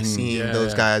skate by seeing Yeah.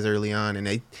 those guys early on, and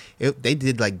they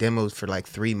did like demos for like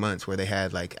 3 months where they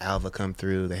had like Alva come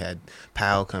through, they had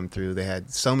Powell come through, they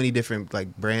had so many different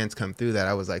like brands come through that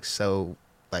I was like so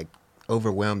like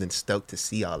overwhelmed and stoked to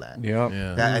see all that. Yep.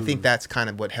 Yeah. I think that's kind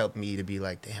of what helped me to be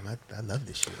like, damn, I love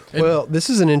this shit. And- Well, this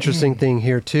is an interesting thing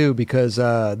here too, because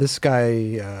this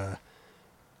guy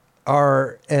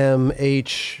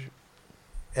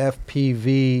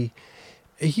RMHFPV,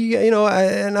 he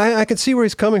I could see where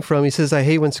he's coming from. He says, I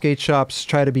hate when skate shops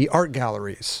try to be art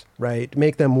galleries, right?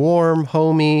 Make them warm,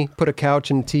 homey, put a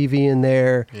couch and TV in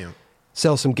there, Yeah.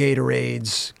 sell some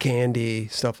Gatorades, candy,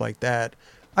 stuff like that.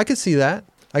 I could see that.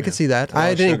 I could see that. A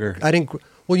lot of sugar.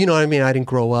 Well, you know what I mean? I didn't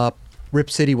grow up Rip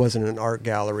City wasn't an art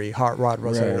gallery. Hot Rod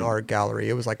wasn't an Right. art gallery.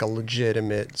 It was like a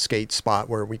legitimate skate spot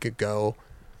where we could go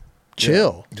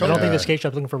chill. I don't think the skate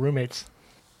shop's looking for roommates.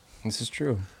 This is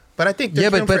true. But I think there's Yeah,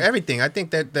 but- room for but- everything. I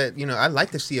think that I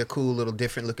like to see a cool little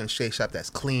different looking skate shop that's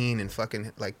clean and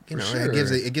fucking like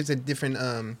it gives a different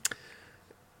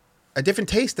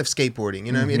taste of skateboarding.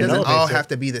 You know what I mean? It It doesn't all elevates it. have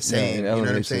to be the same. it You know what I'm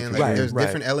elevates it saying? for Like sure. there's Right.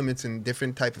 different elements and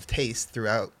different type of taste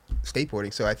throughout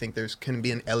skateboarding. So I think there's can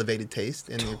be an elevated taste,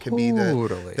 and there could be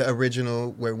Totally. the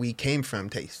original where we came from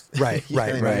taste. Right, You know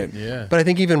right, what I mean? Right. Yeah. But I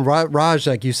think even Raj,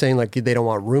 like you saying, like they don't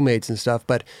want roommates and stuff.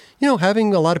 But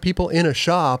having a lot of people in a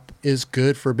shop is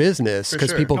good for business For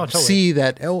because sure. people Oh, totally. see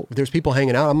that there's people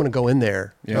hanging out. I'm going to go in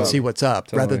there Yeah. and see what's up,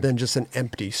 rather Totally. than just an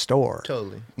empty store.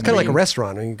 Totally. It's kind of like a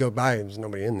restaurant, and you go by and there's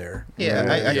nobody in there. Yeah,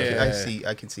 Yeah.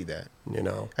 I can see that. You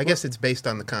know, I guess it's based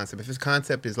on the concept. If his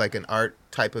concept is like an art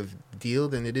type of deal,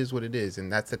 then it is what it is,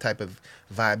 and that's the type of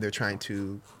vibe they're trying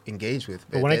to engage with.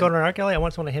 But when I go to an art gallery, I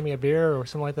want someone to hand me a beer or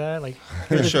something like that. Like,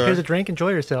 Sure. here's a drink,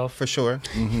 enjoy yourself. for sure,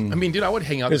 I mean, dude, I would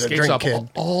hang out at Here's the a skate drink, shop kid.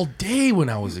 all day when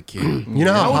I was a kid. You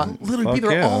know how I would literally be Fuck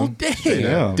there yeah. all day.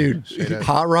 Yeah. dude, Straight up.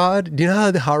 Hot Rod. Do you know how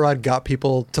the Hot Rod got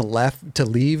people to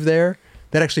leave there?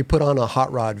 That actually put on a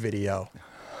Hot Rod video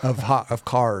of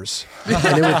cars,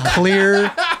 and it would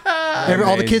clear.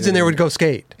 All the kids in there would go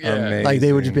skate. Yeah. Amazing. Like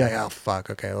they would just be like, "Oh fuck,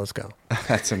 okay, let's go."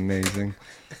 That's amazing.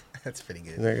 that's pretty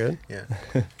good. Is that good?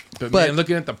 Yeah, But, But- man,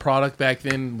 looking at the product back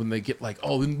then, when they get like,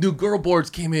 oh, the new girl boards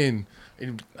came in,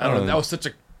 and I don't know, that was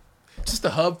just a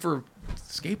hub for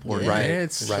skateboarding. Yeah, man.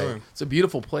 It's right. it's a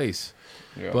beautiful place.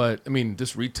 Yeah. But I mean,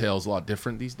 this retail's a lot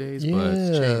different these days. Yeah, But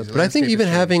changed. but I think Landscape even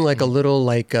has having like a little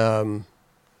like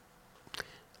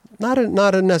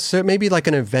not a necessary, maybe like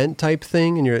an event type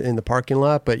thing in the parking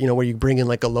lot, but where you bring in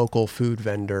like a local food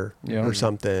vendor Yeah. or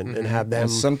something and have them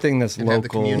And something that's And have the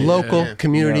local. community. local Yeah.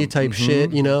 community Yeah. type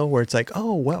shit, where it's like,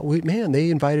 oh well, man, they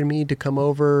invited me to come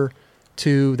over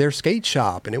to their skate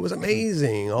shop and it was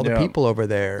amazing. All the Yeah. people over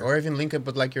there. or even link up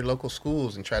with like your local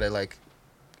schools and try to like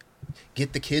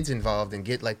get the kids involved and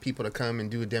get like people to come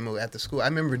and do a demo at the school. I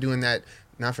remember doing that,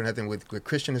 not for nothing, with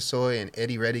Christian Asoy and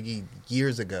Eddie Redige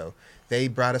years ago. They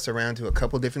brought us around to a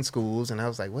couple different schools, and I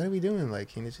was like, "What are we doing?" Like,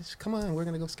 just come on, we're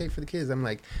gonna go skate for the kids. I'm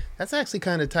like, that's actually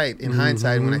kind of tight in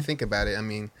hindsight when I think about it. I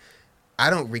mean, I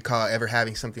don't recall ever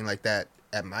having something like that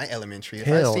at my elementary. If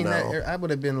Hell I'd seen no. that, I would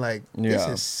have been like, "This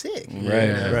Yeah. is sick." Right.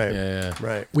 yeah, Right. yeah.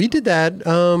 Right. We did that.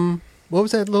 What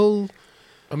was that little?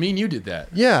 I mean, you did that.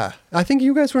 Yeah, I think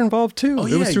you guys were involved too. Oh,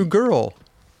 It was yeah. through Girl.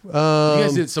 You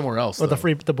guys did it somewhere else. Or though.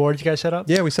 the boards you guys set up?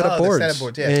 Yeah, we set up Oh, the boards. setup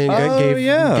boards, yeah. And Oh,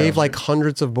 yeah. gave like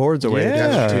hundreds of boards away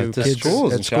Yeah, to to kids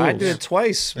schools at and shit. I did schools. it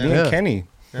twice. Me Yeah. and Kenny.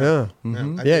 Yeah, I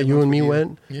yeah. did You once and me with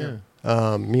went.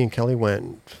 Yeah. Me and Kelly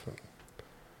went.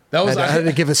 That was I had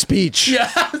to give a speech.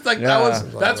 yeah. It's like Yeah.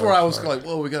 that's where I was like,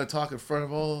 whoa, we got to talk in front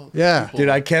of all. Yeah. people. Dude,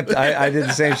 I did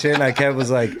the same shit, and I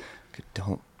was like,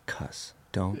 don't cuss.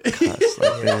 Don't cuss.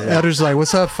 Like, Elder's like,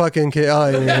 "What's up, fucking kid?" Oh,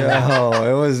 yeah. oh,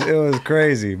 it was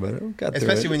crazy, but I got through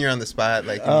Especially it. when you're on the spot,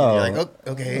 like Oh. you're like,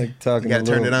 "Oh, okay, Like talking you gotta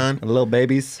to turn little- it on." Little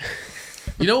babies.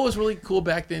 You know what was really cool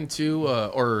back then too,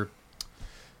 or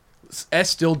S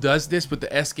still does this, but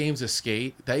the S Games of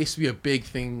Skate that used to be a big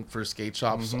thing for skate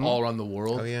shops all around the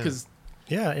world. Oh, yeah. because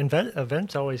Yeah,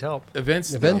 events always help. events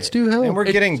Do help, And we're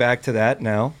getting back to that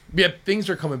now. yeah, things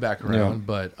are coming back around,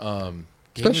 Yeah. but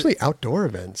especially outdoor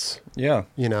events. Yeah.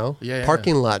 Yeah.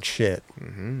 Parking lot shit.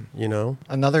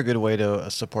 Another good way to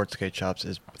support skate shops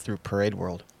is through Parade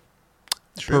World.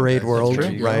 Parade World, true.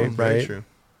 right, Very right. true.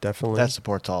 Definitely. That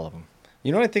supports all of them.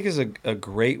 You know what I think is a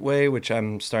great way, which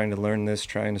I'm starting to learn this,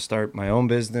 trying to start my own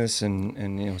business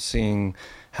and seeing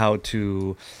how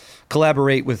to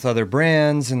collaborate with other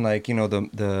brands and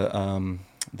the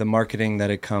marketing that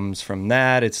it comes from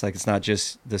that. It's like it's not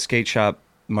just the skate shop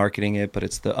marketing it, but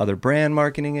it's the other brand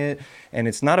marketing it. And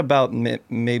it's not about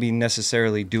maybe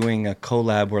necessarily doing a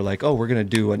collab where like, oh, we're going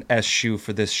to do an S shoe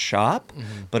for this shop,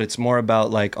 but it's more about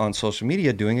like on social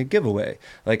media doing a giveaway.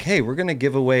 Like, hey, we're going to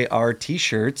give away our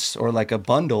t-shirts or like a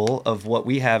bundle of what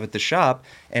we have at the shop,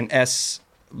 and S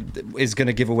is going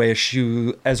to give away a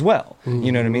shoe as well.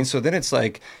 You know what I mean? So then it's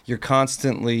like you're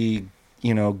constantly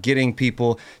getting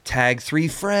people tag 3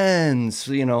 friends,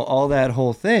 all that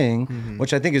whole thing,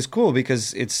 which I think is cool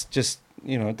because it's just,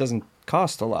 it doesn't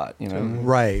cost a lot,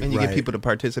 right. And you right. get people to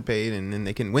participate, and then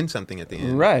they can win something at the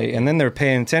end. Right. And then they're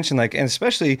paying attention, and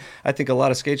especially I think a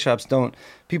lot of skate shops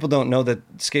people don't know that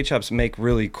skate shops make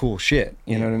really cool shit.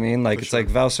 You know what I mean? Like it's like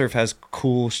Valsurf has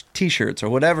cool t-shirts or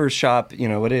whatever shop,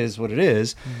 it is what it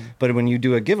is. But when you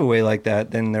do a giveaway like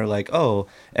that, then they're like, oh,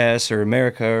 S or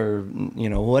America or,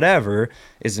 whatever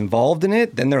is involved in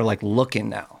it. Then they're like looking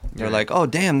now. They're Right. like, oh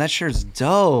damn, that shirt's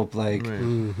dope. Like, Right.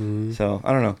 Mm-hmm. so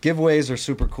I don't know. Giveaways are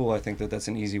super cool. I think that's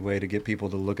an easy way to get people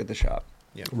to look at the shop.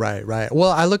 Right, right.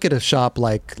 Well, I look at a shop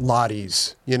like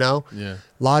Lottie's, you know? Yeah.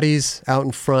 Lottie's out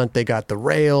in front, they got the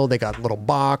rail, they got a little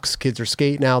box, kids are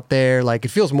skating out there. Like, it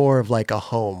feels more of like a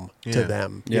home to Yeah.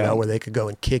 them, you Yeah. know, where they could go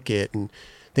and kick it, and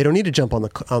they don't need to jump on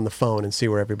the phone and see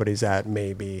where everybody's at,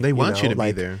 maybe. They want you to be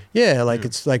like, there. Yeah, like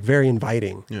it's like very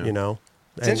inviting, Yeah. you know?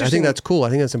 It's And I interesting- think that's cool. I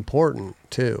think that's important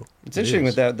too. It's interesting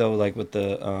with that though, like with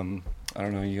the I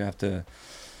don't know, you have to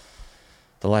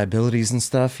the liabilities and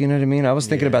stuff, you know what I mean? I was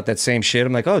thinking Yeah. about that same shit.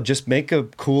 I'm like, oh, just make a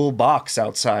cool box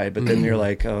outside, but then you're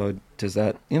like, oh, does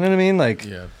that, you know what I mean? Like,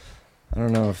 Yeah. I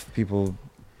don't know if people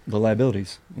the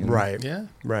liabilities, you know? Right, Yeah.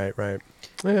 right.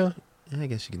 Yeah. I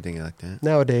guess you can think it like that.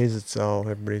 Nowadays, it's all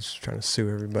everybody's trying to sue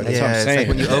everybody. That's what I'm it's saying. like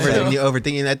when you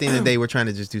overthink it. At the end of the day, we're trying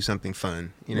to just do something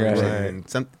fun. You know what I'm Right. saying? And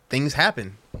some things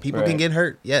happen. People Right. can get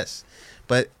hurt, yes,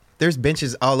 but there's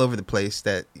benches all over the place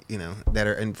that that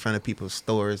are in front of people's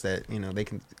stores that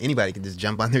anybody can just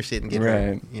jump on their shit and get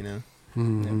hurt. Right. You know,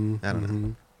 Mhm, I don't know.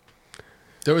 mhm.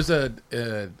 There was a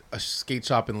skate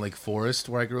shop in Lake Forest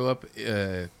where I grew up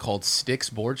called Sticks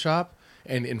Board Shop,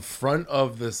 and in front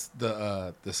of the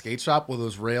skate shop were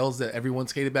those rails that everyone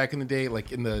skated back in the day,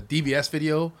 like in the DVS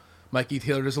video. Mikey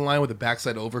Taylor does a line with the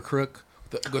backside over crook.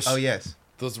 Oh yes.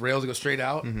 Those rails that go straight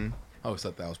out. Mm-hmm. I always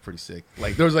thought that was pretty sick.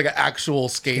 Like there was like an actual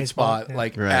skate Skate spot, spot, yeah.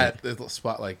 like Right. at the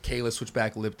spot, like Kayla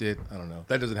switchback lipped it. I don't know.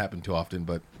 That doesn't happen too often,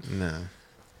 but No.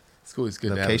 it's cool. It's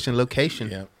good. Location.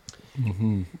 To have.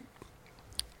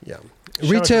 Yeah. Shout out to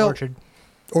Retail Orchard.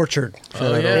 Orchard. Oh, Shout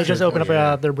out yeah. They Orchard. just opened up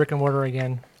yeah. their brick and mortar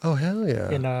again Oh hell yeah.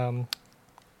 in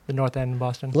the North End in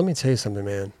Boston. Let me tell you something,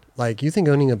 man. Like, you think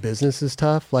owning a business is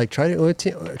tough? Like, try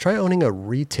owning a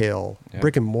retail Yeah.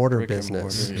 brick and mortar Brick and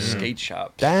business. mortar skate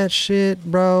shop. That shit,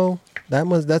 bro.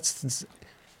 That's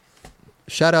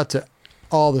shout out to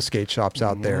all the skate shops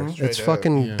out there. Mhm. It's Straight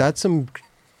fucking up. Yeah. that's some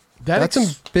some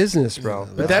business, bro.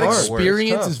 But That's that hard.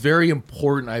 experience It's is tough. very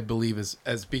important, I believe,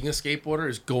 as being a skateboarder,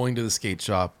 is going to the skate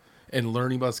shop and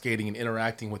learning about skating and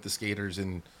interacting with the skaters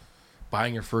and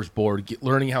buying your first board,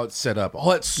 learning how it's set up. All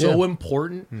that's so Yeah.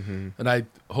 important, Mm-hmm. and I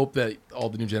hope that all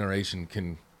the new generation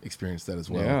can experience that as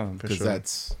well. Yeah, for because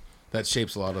sure. that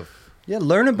shapes a lot of. Yeah,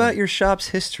 learn about your shop's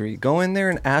history. Go in there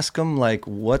and ask them like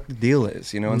what the deal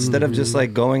is, you know, instead of just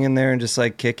like going in there and just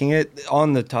like kicking it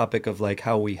on the topic of like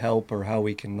how we help or how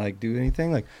we can like do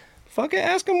anything. Like, fucking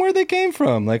ask them where they came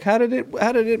from. Like, how did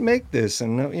it make this,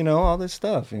 and you know all this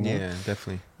stuff. You know? Yeah,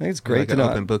 definitely. I think it's great Like to an know.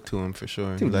 open book to them for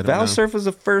sure. Dude, Let 'em know. Valsurf was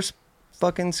the first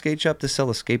fucking skate shop to sell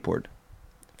a skateboard.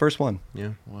 First one. Yeah.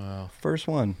 Wow. First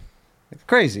one. It's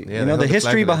crazy. Yeah, you they know, the hold the flag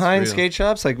history of that's behind real. skate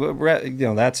shops, like,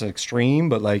 that's extreme,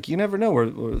 but like, you never know where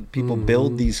people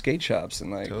build these skate shops,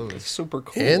 and like, Totally. it's super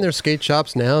cool. And there's skate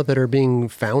shops now that are being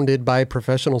founded by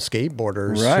professional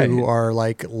skateboarders Right. who are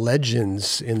like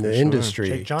legends in the sure. industry.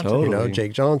 Jake Johnson. Totally. You know,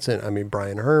 Jake Johnson. I mean,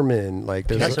 Brian Herman. Like,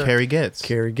 there's Yes, sir. Carrie Getz.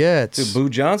 Carrie Getz. Dude, Boo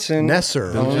Johnson.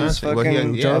 Nesser. Boo owns Johnson. Well,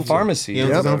 fucking he- yeah, pharmacy. He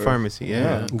owns his Yep. own pharmacy.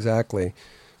 Yeah. Exactly.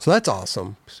 So that's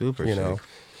awesome. Super. You sick. know,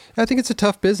 I think it's a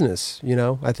tough business. You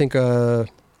know, I think, I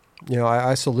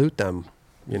salute them.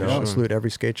 You know, I Sure. salute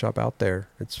every skate shop out there.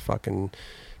 It's fucking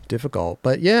difficult.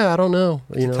 But yeah, I don't know.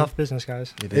 It's You a know, tough business,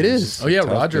 guys. it is. Oh yeah,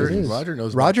 Tough Roger. business. Roger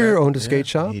knows. Roger about that. owned a Yeah. skate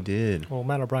shop. He did. Well,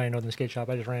 Matt O'Brien owned the skate shop.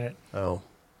 I just ran it. Oh,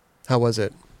 how was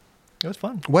it? It was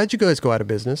fun. Why did you guys go out of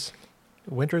business?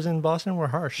 Winters in Boston were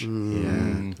harsh. Yeah.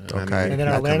 Okay. And then Not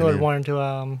our coming landlord in. wanted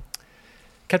to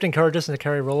kept encouraging us to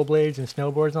carry rollerblades and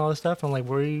snowboards and all this stuff. I'm like,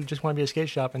 we just want to be a skate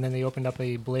shop. And then they opened up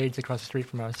a Blades across the street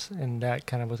from us, and that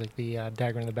kind of was like the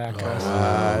dagger in the back to us.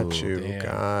 Got you. damn.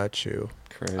 Got you.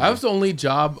 Crazy. I was the only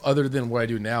job other than what I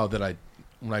do now that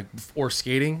before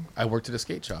skating, I worked at a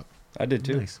skate shop. I did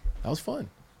too. Nice. That was fun.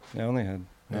 I only had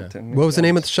Yeah. 10 What was the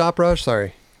name of the shop, Rush?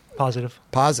 Sorry. Positive.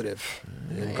 Positive.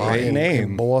 Great in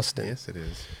name. Boston. Yes, it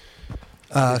is.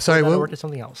 Sorry, I what? worked at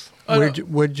something else.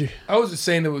 Would you? I was just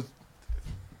saying that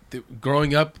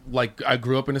growing up, like I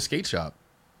grew up in a skate shop.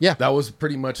 Yeah. That was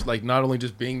pretty much like not only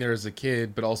just being there as a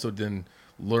kid, but also then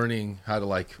learning how to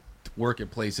like work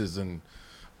at places and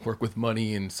work with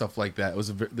money and stuff like that. It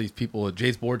was these people at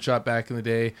Jay's Board Shop back in the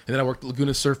day, and then I worked at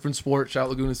Laguna Surf and Sport. Shout out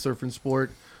Laguna Surf and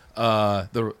Sport.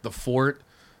 The fort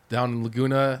down in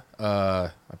Laguna.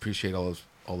 I appreciate all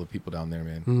the people down there,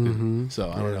 man. Mhm. So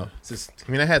I don't know. It's just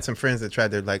I mean, I had some friends that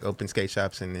tried to like open skate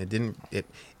shops, and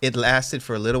it lasted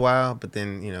for a little while, but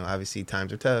then obviously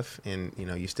times are tough, and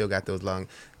you still got those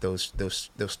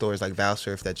stores like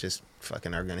Valsurf that just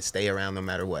fucking are gonna stay around no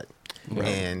matter what. Yeah.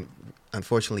 And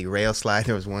unfortunately, Rail Slide,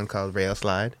 there was one called Rail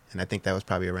Slide, and I think that was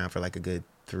probably around for like a good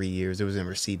 3 years. It was in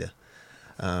Reseda.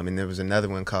 And there was another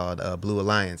one called Blue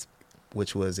Alliance,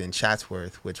 which was in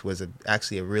Chatsworth, which was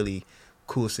actually a really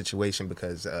cool situation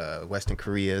because Western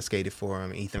Korea skated for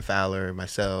him, Ethan Fowler,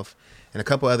 myself, and a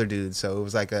couple other dudes. So it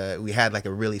was like we had like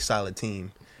a really solid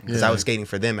team because I was skating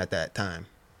for them at that time.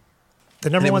 The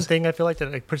number one thing I feel like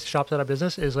that like puts shops out of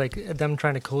business is like them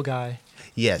trying to cool guy.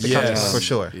 Yes, Yes. for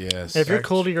sure. Yes. If you're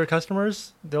cool to your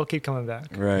customers, they'll keep coming back.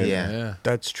 Right. Yeah.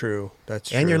 That's true. That's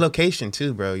true. And your location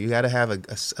too, bro. You got to have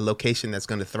a location that's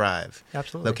going to thrive.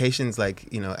 Absolutely. Locations like,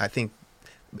 I think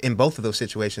in both of those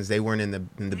situations, they weren't in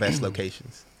the best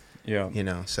locations. Yeah.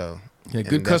 So. Yeah,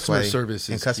 good and that's customer why- service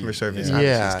And is customer key. service. Yeah. obviously,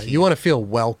 Yeah, is key. you want to feel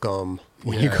welcome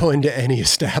when you Yeah. go into any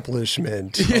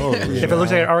establishment. If it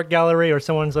looks like an art gallery or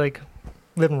someone's like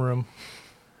living room.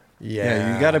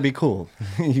 Yeah, you got to be cool.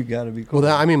 You got to be cool.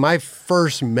 Well, I mean, my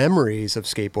first memories of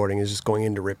skateboarding is just going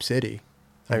into Rip City.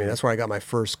 I mean, that's where I got my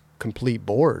first complete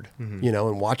board,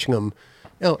 and watching them.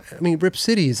 I mean, Rip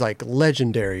City is like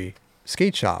legendary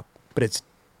skate shop, but it's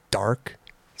dark,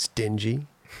 it's dingy,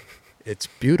 it's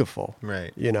beautiful.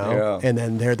 Right. Yeah. And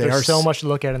then they There's are so much to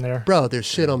look at in there. Bro, there's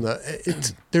shit on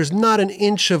there's not an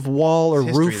inch of wall or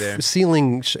There's history roof, there.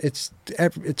 ceiling.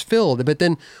 It's filled. But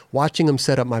then watching them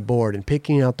set up my board and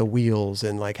picking out the wheels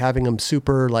and like having them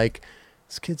super like,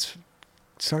 this kid's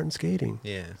starting skating.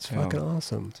 Yeah. It's fucking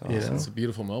awesome. awesome. It's a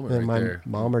beautiful moment And right my there.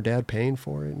 mom or dad paying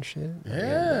for it and shit.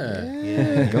 Yeah.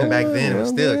 Yeah. Going back then, it was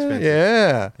still expensive.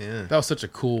 Yeah. Yeah. That was such a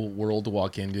cool world to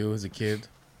walk into as a kid.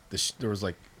 There was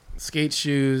like skate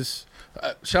shoes.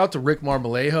 Shout out to Rick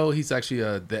Marmolejo. He's actually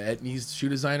the Etnies shoe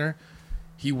designer.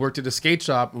 He worked at a skate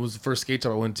shop. It was the first skate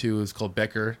shop I went to. It was called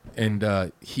Becker.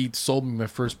 And he sold me my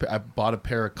first I bought a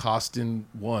pair of Costin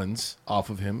ones off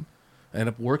of him. I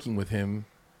ended up working with him.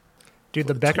 Dude,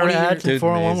 the Becker 20 ads in Dude,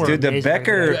 401 were Dude, the amazing.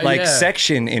 Becker Yeah, like yeah.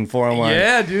 section in 401.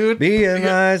 Yeah, dude. Be a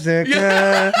nice guy.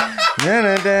 Yeah.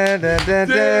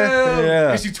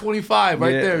 Issue 25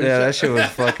 right yeah, there. Yeah, that shit was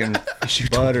fucking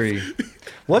buttery.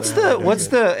 What's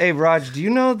the hey Raj, do you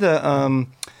know the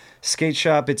skate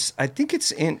shop? I think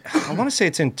it's in I want to say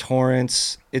it's in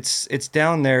Torrance. It's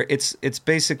down there. It's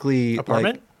basically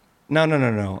Apartment? like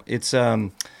No.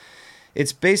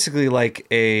 It's basically like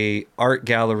a art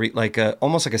gallery, like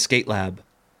almost like a skate lab.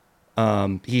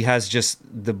 He has just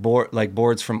the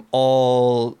boards from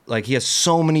all, like he has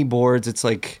so many boards. It's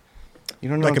like, you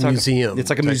don't know, Like what a I'm talking- museum It's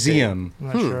like a type museum. I'm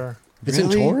not sure. It's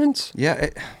Really? in Torrance? Yeah.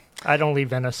 I don't leave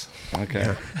Venice.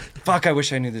 Okay. Fuck, I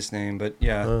wish I knew this name, but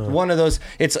yeah, one of those.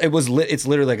 It's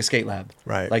literally like a skate lab.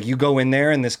 Right. Like you go in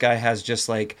there and this guy has just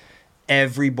like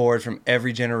every board from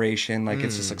every generation. Like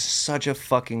it's just like such a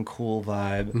fucking cool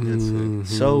vibe.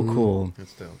 So cool.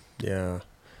 That's dope. Yeah.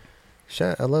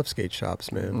 I love skate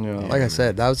shops, man. Yeah. Like I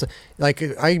said, that was like,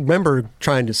 I remember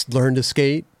trying to learn to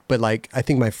skate, but like, I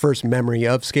think my first memory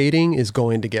of skating is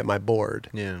going to get my board.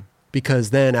 Yeah. Because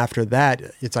then after that,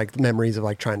 it's like memories of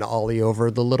like trying to ollie over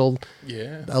a little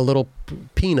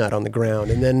peanut on the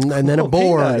ground, and then a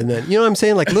board, peanut. and then you know what I'm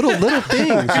saying, like little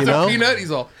things, you know. Peanut,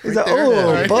 he's all. He's like,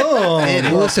 oh, boom.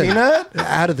 And listen, Peanut?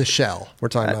 out of the shell. We're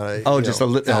talking about. oh, you just know, a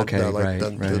li- that- okay, the, like, right, the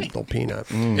right. little peanut.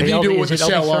 And Hey, you do LD, it with the is it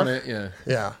shell LD on surf? it, yeah.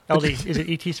 Yeah. LD, is it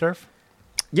ET Surf?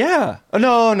 Yeah. Oh,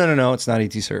 no. It's not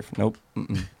ET Surf. Nope.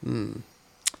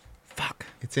 Fuck.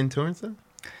 It's in Torrance, though?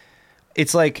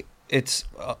 It's like it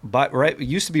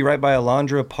used to be right by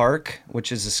Alondra Park, which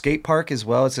is a skate park as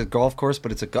well. It's a golf course,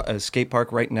 but it's a skate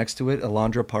park right next to it,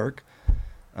 Alondra Park.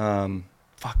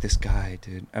 Fuck this guy,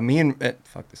 dude.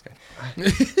 Fuck this guy.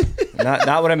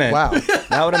 not what I meant. Wow.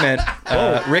 Not what I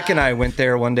meant. Rick and I went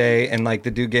there one day, and like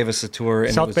the dude gave us a tour.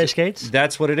 And South Bay Skates?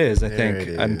 That's what it is. I There think.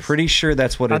 it I'm is. pretty sure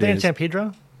that's what Are it they in is. San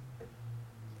Pedro?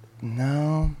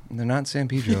 No, they're not in San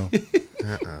Pedro.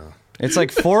 Uh-oh. It's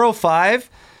like 405,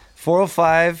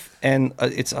 and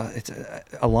it's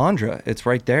Alondra. It's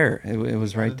right there. It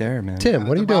was right there, man. Tim,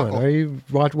 what are you doing? What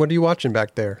are you watching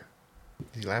back there?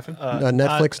 Is he laughing? A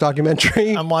Netflix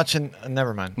documentary? I'm watching.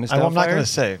 Never mind. Missed I'm not Outfire? going to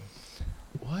say.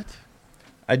 What?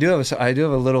 I do have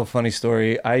a little funny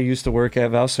story. I used to work at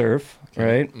Valsurf,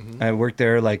 right? Mhm. I worked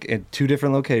there like at 2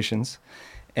 different locations,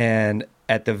 and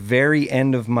at the very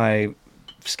end of my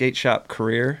skate shop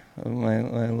career,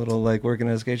 my little like working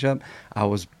at a skate shop, I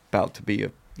was about to be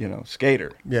a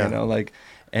skater. Yeah.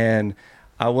 And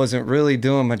I wasn't really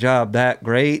doing my job that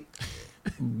great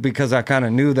because I kind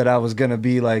of knew that I was gonna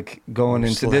be like going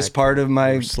into this part of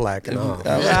my slacking off.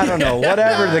 I don't know,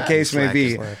 whatever the case may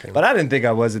be. slacking. But I didn't think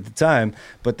I was at the time.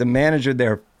 But the manager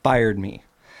there fired me.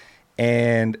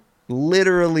 And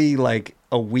literally like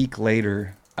a week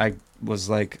later, I was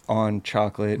like on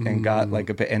chocolate and got like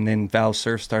and then Val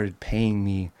Surf started paying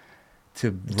me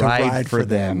to ride for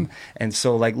them. And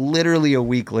so like literally a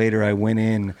week later I went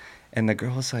in And the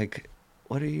girl was like,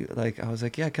 "What are you like?" I was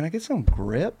like, "Yeah, can I get some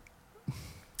grip?"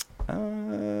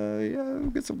 Yeah,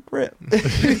 get some grip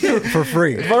For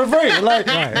free. for free. Like,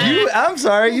 I'm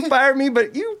sorry, you fired me,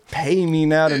 but you pay me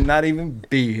now to not even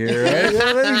be here. Right?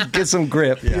 Let me get some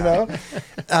grip, you know?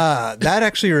 That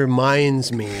actually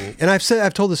reminds me, and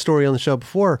I've told the story on the show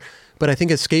before, but I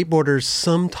think as skateboarders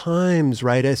sometimes,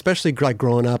 right, especially like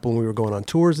growing up when we were going on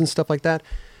tours and stuff like that,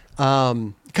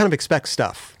 kind of expect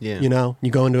stuff. Yeah. You know,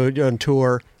 you go into on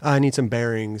tour, I need some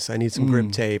bearings, I need some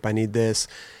grip tape, I need this.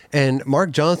 And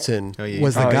Mark Johnson was the he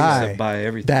used guy to buy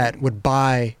everything. that would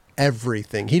buy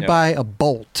everything. He'd buy a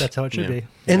bolt. That's how it should be.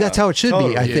 And that's how it should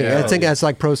be, I think. Yeah. I think as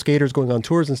like pro skaters going on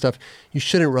tours and stuff, you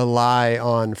shouldn't rely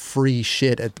on free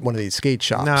shit at one of these skate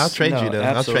shops. No, I'll trade you though.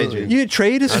 absolutely. I'll trade you.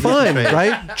 Trade is I'll fine, trade.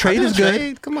 right? Trade I'll is do a good.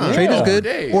 trade. Come on. Trade is Yeah. good.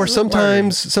 Hey, Or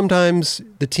don't sometimes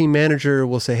the team manager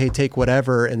will say, "Hey, take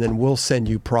whatever, and then we'll send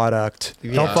you product."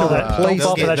 Don't fall for that. Don't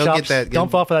fall for that shops. Don't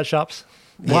fall for that shops.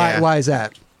 Why? Yeah. Why is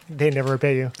that? They never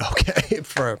repay you. Okay,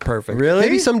 for perfect. Really?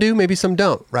 Maybe some do, maybe some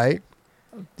don't. Right?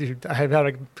 Dude, I have had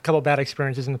a couple bad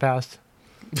experiences in the past.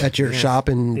 At your shop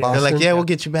in Yeah. Boston. They're like, yeah, we'll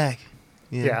get you back.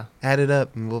 Yeah. Add it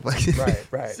up and we'll.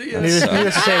 right. See ya. Needless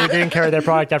to say, we didn't carry their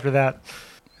product after that.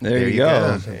 There you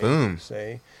go. Boom.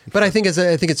 Say. But I think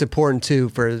it's important too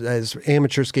for as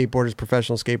amateur skateboarders,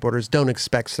 professional skateboarders, don't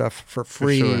expect stuff for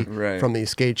free sure. Right. from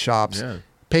these skate shops. Yeah.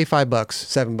 Pay $5,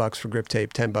 $7 for grip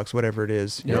tape, $10, whatever it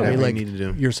is. You know what I mean? Whatever Like you need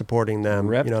to do. you're supporting them.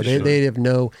 Rep You know, for they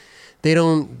sure. they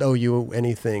don't owe you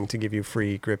anything to give you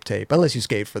free grip tape unless you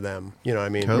skate for them. You know what I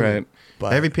mean? Totally. Right.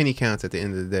 But Every penny counts at the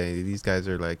end of the day. These guys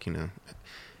are like,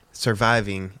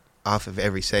 surviving off of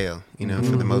every sale, for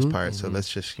the most part. So let's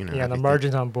just, Yeah, I the think that-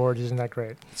 margins on boards isn't that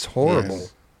great. it's horrible.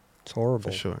 Yes. It's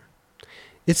horrible. for sure.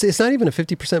 It's not even a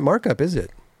 50% markup, is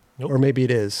it? Nope. Or maybe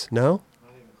it is. No?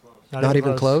 Not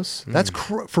even close. Mm. That's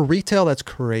for retail. That's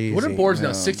crazy. What are boards now?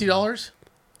 No. $60?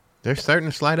 They're starting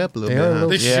to slide up a little They are a bit. Huh? little-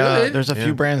 They Yeah, should. there's a Yeah.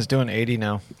 few brands doing 80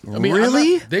 now. I mean,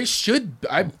 Really? they should.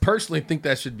 I personally think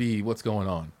that should be what's going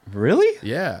on. Really?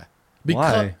 Yeah.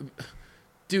 Why?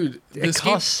 Dude, It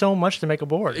costs so much to make a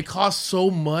board. It costs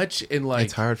so much, and like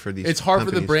It's hard for these. It's hard for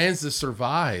the companies. brands to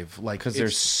survive, like Because it's-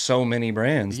 there's so many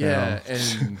brands yeah, now.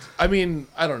 and I mean,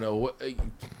 I don't know.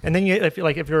 And then if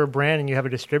you're a brand and you have a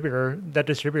distributor, that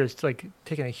distributor is like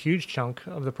taking a huge chunk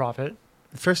of the profit.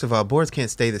 First of all, boards can't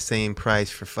stay the same price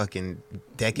for fucking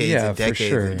decades Yeah, and for decades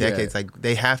sure. and decades. Yeah. Like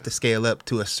they have to scale up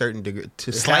to a certain degree,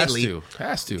 to It slightly.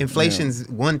 has to. Inflation's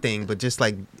one thing, but just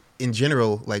like in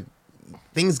general, like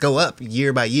things go up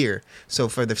year by year. So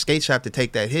for the skate shop to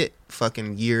take that hit,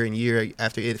 fucking year and year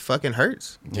after, it fucking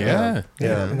hurts. Yeah.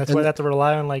 Yeah. And that's why they have to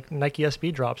rely on like Nike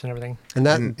SB drops and everything. And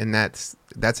that And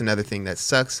that's another thing that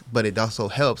sucks, but it also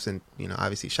helps. And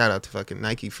obviously, shout out to fucking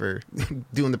Nike for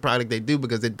doing the product they do,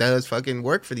 because it does fucking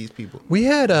work for these people. we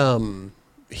had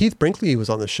Heath Brinkley was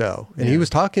on the show, and he Yeah. was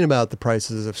talking about the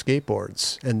prices of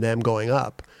skateboards and them going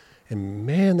up. And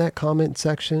man, that comment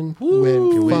section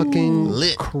went fucking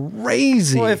Lit.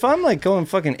 crazy. Well, if I'm like going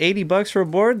fucking $80 for a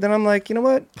board, then I'm like, you know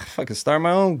what? I fucking start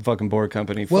my own fucking board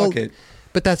company. Fuck it.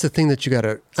 But that's the thing that you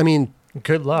gotta. I mean,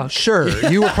 Good luck. sure,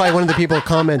 you were probably one of the people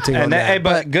commenting on And that. hey,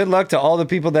 but good luck to all the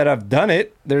people that have done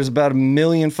it. There's about 1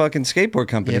 million fucking skateboard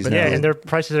companies but now. Yeah, and their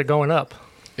prices are going up.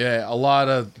 Yeah, a lot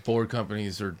of board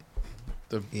companies are.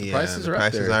 The prices the are up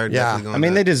prices there. are Yeah. definitely going I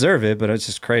mean, up. they deserve it, but it's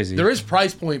just crazy. There is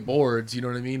price point boards, you know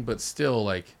what I mean? But still,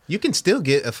 like, You can still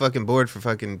get a fucking board for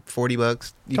fucking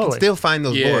 $40. You Totally. can still find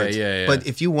those Yeah, boards. yeah. But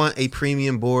if you want a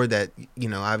premium board that,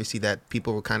 obviously that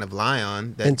people will kind of rely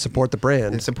on, that and support the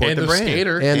brand. and support And the the brand.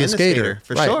 skater. And the skater.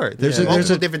 for Right. sure. There's There's a- multiple there's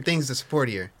a- different things to support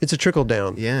here. It's a trickle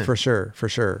down, Yeah. for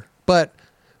sure. But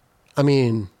I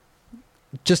mean,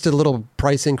 just a little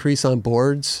price increase on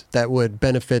boards that would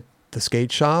benefit the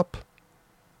skate shop.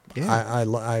 Yeah,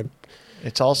 I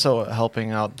It's also helping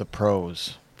out the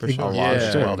pros for a sure. lot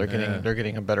as Yeah. well. They're Yeah.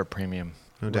 getting a better premium.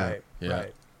 No doubt. right, Yeah.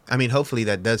 right. I mean, hopefully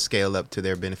that does scale up to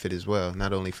their benefit as well,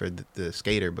 not only for the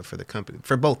skater but for the company,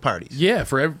 for both parties. yeah,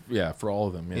 for all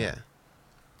of them. Yeah. Yeah.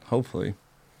 Hopefully.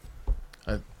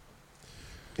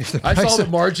 If the I price saw the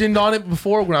of- margin on it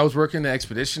before when I was working the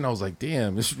expedition. I was like,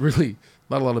 damn, this is really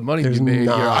not a lot of money to There's be made here.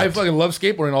 not. I fucking love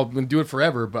skateboarding. I've been doing it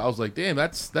forever, but I was like, damn,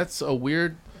 that's a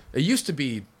weird. It used to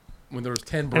be when there was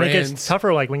 10 And brands. it gets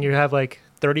tougher like when you have like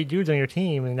 30 dudes on your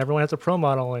team and everyone has a pro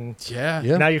model and Yeah.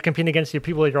 Yeah. now you're competing against your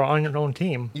people that are on your own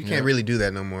team. You can't really do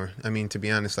that no more. I mean, to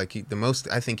be honest, like the most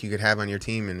I think you could have on your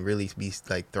team and really be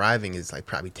like thriving is like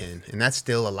probably 10, and that's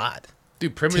still a lot.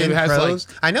 Dude, Primitive 10 has pros.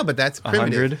 like. I know, but that's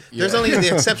primitive. 100? There's Yeah. only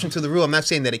the exception to the rule. I'm not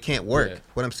saying that it can't work. Yeah.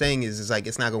 What I'm saying is like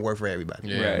it's not gonna work for everybody.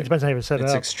 Yeah. Right. It depends on how you set it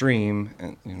It's up. extreme.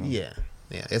 And, Yeah,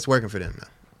 it's working for them now.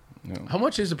 How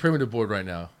much is a primitive board right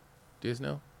now? Do you guys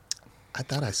know? I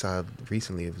thought I saw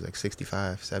recently it was like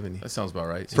 65, 70. That sounds about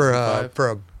right. For 65?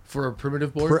 a For a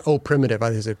primitive board? primitive,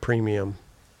 I think it's premium.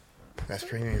 That's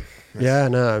premium. Yeah,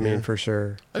 no, I mean for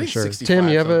sure. I think for sure. 65 Tim,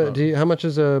 you have sounds about- how much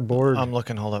is a board? I'm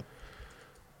looking. Hold up.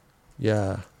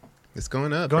 Yeah. It's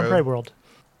going up, Going bro. Pride World.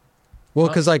 Well,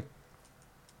 because like,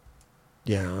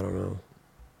 yeah, I don't know.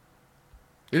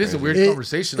 It is a weird It-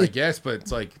 conversation, I it- guess, but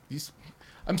it's like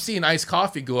I'm seeing iced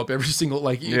coffee go up every single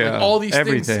like Yeah, all these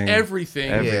everything. things,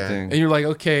 everything, Everything. and you're like,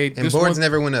 okay, And this boards one,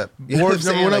 never went up. You know Boards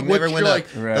what I'm never saying? went up, Like, never which went you're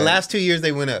up. like- Right. The last 2 years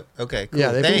they went up. Okay, cool.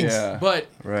 Yeah, they've been- Thanks. Yeah. but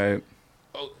Right.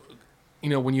 you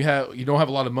know when you don't have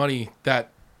a lot of money, that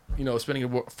spending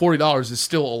 $40 is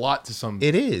still a lot to some.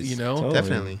 It is. you know, Totally.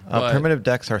 Definitely. But- Primitive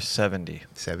decks are 70.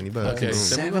 $70. Okay. Boom.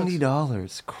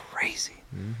 $70. Crazy.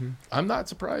 I'm not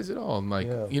surprised at all. I'm like,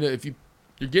 Yeah. if you're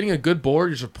getting a good board,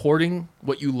 you're supporting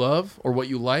what you love or what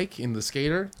you like in the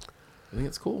skater. I think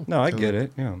it's cool. No, I get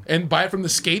it. Yeah. And buy it from the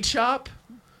skate shop.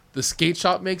 The skate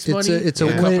shop makes It's money. a the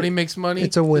win- company makes money.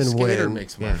 It's a The skater win-win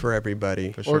makes money. for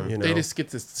everybody. For Or sure. you they know. just get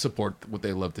to support what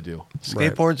they love to do.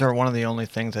 Right. Skateboards are one of the only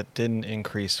things that didn't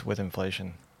increase with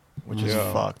inflation, which is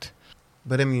Yeah. fucked.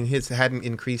 But I mean, his hadn't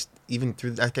increased even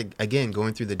through. Again,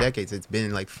 going through the decades, it's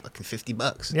been like fucking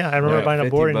 $50. Yeah, I remember Yeah, buying a 50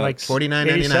 board in like bucks. $49.99.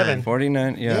 87.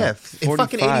 49. Yeah. Yeah, in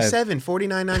fucking 87,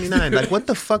 $49.99. Like, what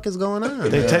the fuck is going on?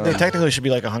 They technically should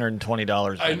be like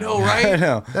 $120. I right know, now. I right?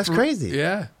 know. That's crazy.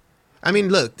 Yeah. I mean,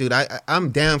 look, dude, I'm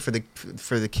down for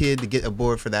the kid to get a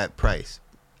board for that price,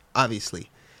 obviously,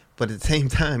 but at the same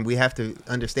time, we have to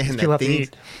understand People that have to things.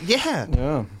 eat. Yeah,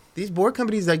 Yeah. these board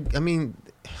companies, like, I mean,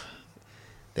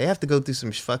 they have to go through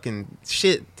some fucking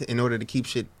shit in order to keep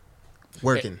shit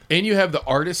working. And you have the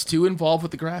artist too involved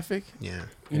with the graphic. Yeah,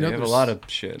 You have a there's- lot of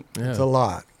shit. Yeah. It's a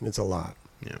lot. It's a lot.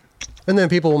 yeah. And then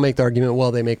people will make the argument,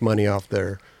 well, they make money off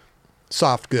their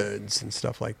soft goods and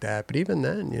stuff like that. But even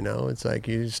then, it's like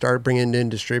you start bringing in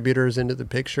distributors into the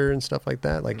picture and stuff like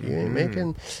that. Like you ain't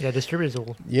making Yeah, distributors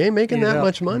will. that Eat it up.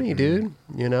 much money, dude.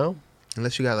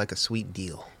 Unless you got like a sweet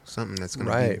deal, something that's going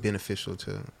to be Right. beneficial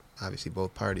to obviously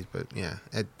both parties. But yeah,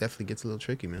 it definitely gets a little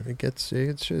tricky, man. It's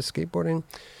just skateboarding.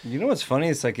 You know what's funny?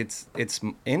 It's like it's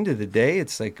end of the day.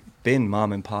 It's like been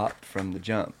mom and pop from the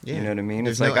jump. Yeah. You know what I mean?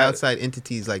 There's It's no like outside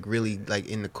entities like really like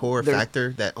in the core There-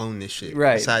 factor that own this shit.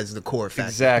 Right. Besides the core factor.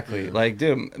 Exactly. Like,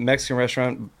 dude, Mexican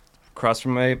restaurant across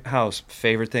from my house,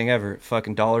 favorite thing ever.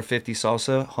 Fucking $1.50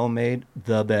 salsa, homemade,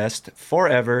 the best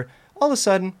forever. All of a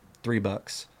sudden,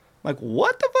 $3. Like,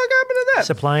 what the fuck happened to that?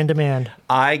 Supply and demand.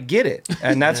 I get it,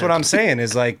 and that's what I'm saying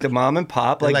is like the mom and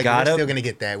pop They're like we're gotta. still gonna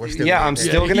get that. We're still Yeah, gonna I'm get that.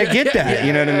 still gonna get that. yeah,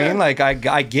 You know what I yeah. mean? Like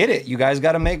I get it. You guys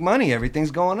got to make money.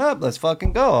 Everything's going up. Let's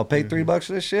fucking go. I'll pay $3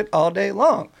 for this shit all day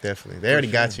long. Definitely. They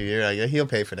already got you. You're like, yeah, he'll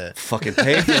pay for that. Fucking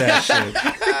pay for that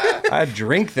shit. I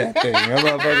drink that thing. You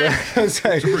know, motherfucker? It's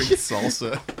like, Bring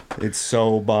salsa. it's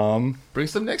so bomb. Bring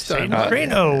some next time.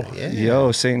 Drano. Yeah.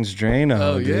 Yo, Satan's Drano,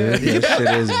 Oh, yeah. dude. This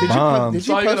shit is bomb. Did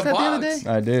you Saw you post got a that the other box. day?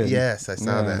 I did. Yes, I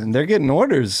saw that. And they're getting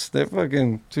orders. They're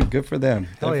fucking too good for them.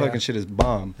 That Hell yeah. fucking shit is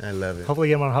bomb. I love it. Hopefully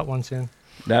get them on a hot one soon.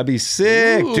 That'd be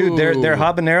sick, dude. They're Ooh.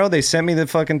 habanero. They sent me the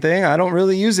fucking thing. I don't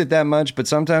really use it that much, but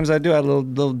sometimes I do. I have a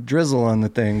little drizzle on the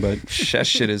thing, but that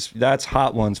shit that's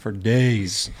hot ones for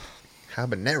days.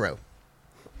 Habanero.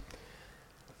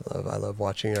 I love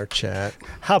watching our chat.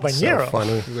 Habanero. So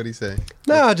funny. What'd he say?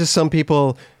 No, just some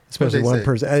people, especially they one say?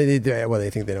 person. They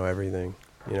think they know everything,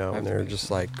 and they're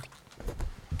just like,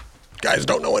 guys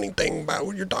don't know anything about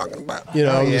what you're talking about.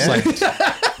 I'm just like,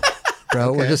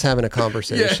 bro, we're just having a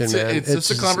conversation, Yeah, man. it's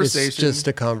just a conversation. It's just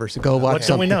a conversation. Go watch What don't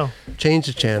something. we know? Change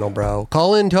the channel, bro.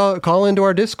 Call into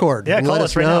our Discord. Yeah, and call let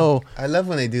us us right know. I love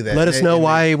when they do that. Let us know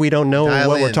why we don't know dial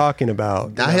what we're in. talking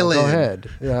about. Dial Go in. ahead.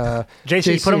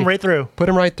 JC, put them right through. Put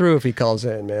him right through if he calls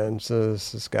in, man. So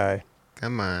this guy.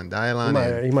 Come on, dial He on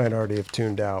might, in. he might already have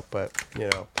tuned out, but He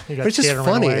got But it's just scared and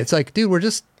ran funny. away. It's like, dude, we're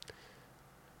just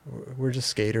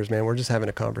skaters, man. We're just having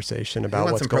a conversation He about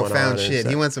wants what's some going on. profound and shit. stuff.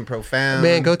 He wants some profound.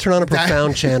 Man, go turn on a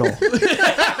profound channel.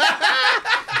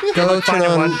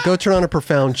 Find one. Go turn on a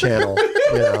profound channel.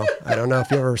 I don't know if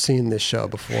you've ever seen this show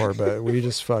before, but we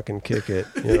just fucking kick it.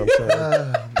 You know what I'm saying?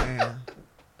 Oh, man.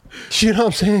 You know what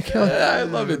I'm saying? I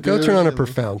love it. Go dude. turn on a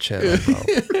profound channel,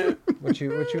 bro. What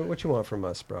you want from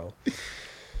us, bro?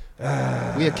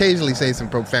 We occasionally say some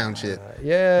profound shit.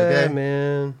 Yeah, Okay.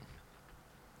 man.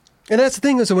 And that's the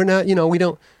thing is, we're not. We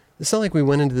don't. It's not like we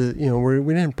went into the.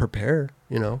 We didn't prepare.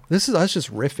 This is us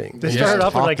just riffing. They Just started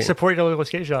off with like talking. support your local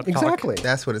skate shop. talk. Exactly.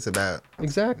 That's what it's about.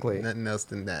 Exactly. Nothing else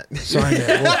than that. Sorry,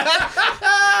 man. Well,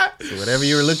 That's the way Whatever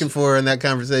you were looking for in that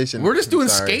conversation. We're just doing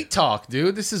Sorry. skate talk,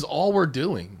 dude. This is all we're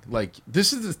doing. Like,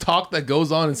 this is the talk that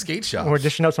goes on in skate shops. We're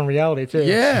dishing out some reality too.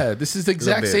 Yeah, this is the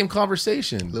exact bit. same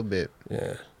conversation. A little bit.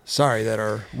 Yeah. Sorry that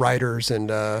our writers and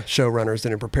showrunners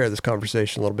didn't prepare this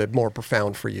conversation a little bit more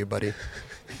profound for you, buddy.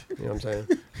 You know what I'm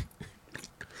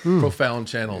saying? Profound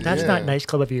channel. That's not nice,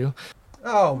 club of you.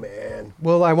 Oh man.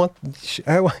 Well, well,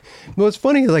 it's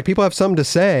funny. Like people have something to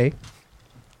say.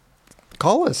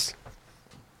 Call us.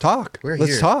 Talk. We're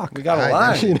Let's here. talk. We got a I-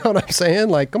 line. You know what I'm saying?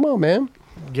 Like, come on, man.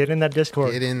 Get in that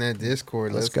Discord. Get in that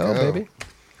Discord. Let's go, baby.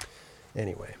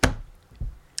 Anyway,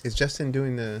 Is Justin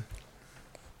doing the...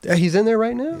 yeah, he's in there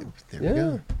right now. There we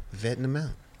go. Vetting them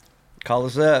out. Call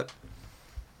us up.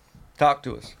 Talk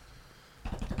to us.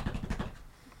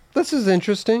 This is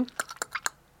interesting.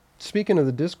 Speaking of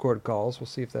the Discord calls, we'll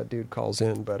see if that dude calls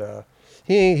in. But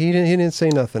he didn't say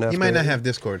nothing after. He might not have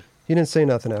Discord. He didn't say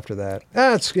nothing after that.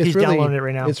 It's He's really downloading it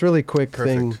right now. It's really quick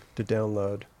thing Perfect. to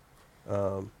download.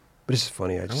 But it's just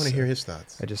funny. I want to hear his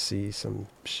thoughts. I just see some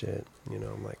shit. You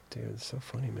know, I'm like, dude, it's so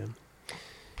funny, man.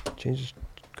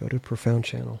 Go to Profound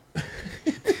Channel.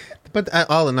 But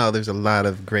all in all, there's a lot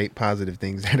of great positive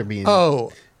things that are being...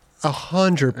 Oh,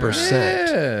 100%.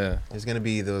 Yeah. There's going to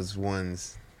be those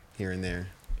ones here and there.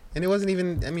 And it wasn't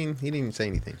even... I mean, he didn't even say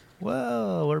anything.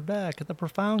 Well, we're back at the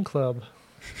Profound Club.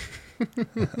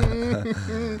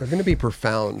 We're gonna be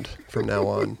profound from now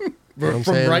on. You know what I'm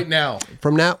From saying? right now.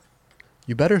 From now,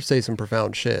 you better say some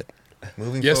profound shit.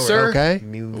 Moving Yes, forward. sir. Okay.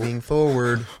 Moving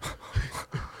forward.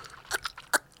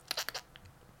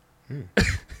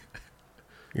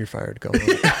 You're fired. Go on.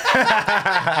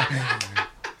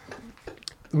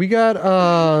 We got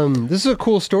this is a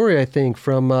cool story, I think,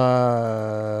 from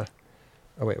oh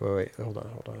wait. Hold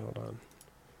on.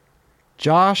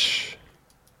 Josh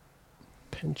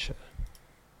Pencha.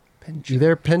 You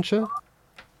there, Pencha?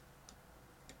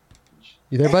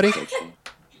 You there, buddy?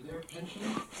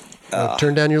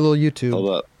 Turn down your little YouTube. Hold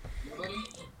up.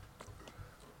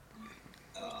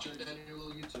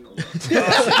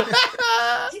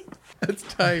 That's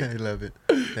tight. I love it.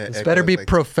 This better be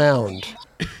profound.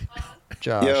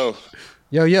 Josh.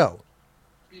 Yo,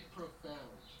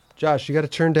 Josh, you got to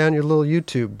turn down your little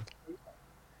YouTube.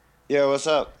 yo, what's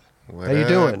up? How you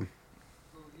doing?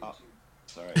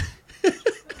 Sorry.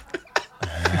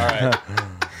 All right.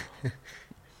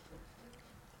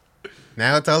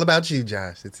 Now it's all about you,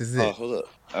 Josh. This is it. Oh, hold up.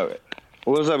 All right.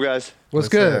 What's up, guys? What's What's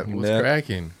good? up? What's Yeah.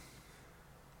 cracking?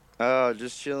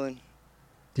 Just chilling.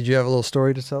 Did you have a little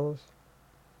story to tell us?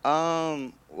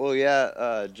 Well,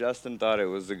 yeah. Justin thought it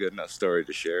was a good enough story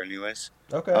to share, anyways.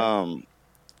 Okay.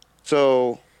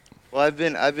 So, well,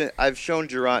 I've shown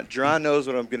Duran. Duran knows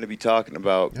what I'm going to be talking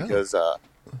about because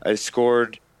I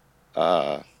scored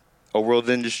a World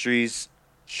Industries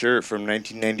shirt from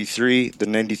 1993, the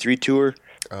 '93 tour.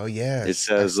 Oh, yeah. It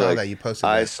says I saw like that. You posted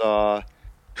I that. saw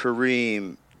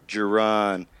Kareem,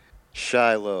 Duran,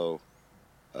 Shiloh,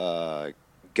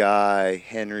 Guy,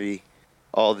 Henry,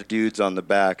 all the dudes on the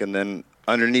back, and then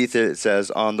underneath it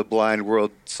says on the Blind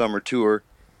World Summer Tour,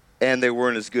 and they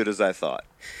weren't as good as I thought.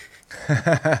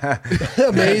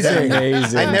 Amazing.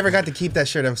 I never got to keep that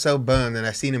shirt. I'm so bummed. And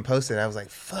I seen him post it. I was like,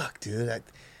 fuck, dude.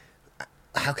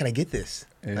 How can I get this?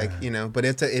 Yeah. Like, you know, but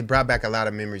it brought back a lot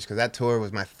of memories because that tour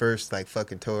was my first, like,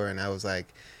 fucking tour. And I was like,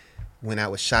 went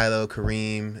out with Shiloh,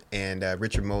 Kareem, and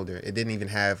Richard Mulder. It didn't even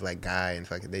have, like, Guy and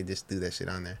fucking, they just threw that shit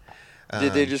on there.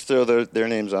 Did they just throw their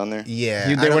names on there?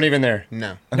 Yeah. They weren't even there.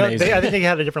 No. No, Amazing. I think they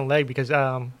had a different leg because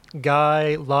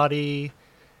Guy, Lottie,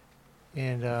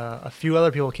 and a few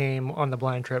other people came on the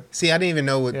blind trip. See, I didn't even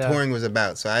know what Yeah. touring was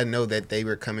about, so I know that they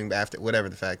were coming after whatever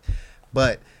the fact.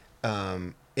 But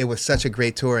it was such a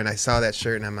great tour, and I saw that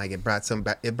shirt, and I'm like, it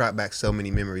brought back so many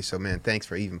memories. So man, thanks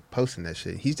for even posting that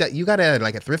shit. You got it at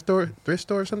like a thrift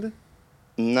store or something?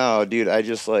 No, dude. I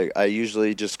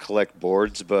usually just collect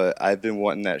boards, but I've been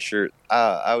wanting that shirt.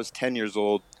 I was 10 years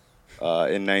old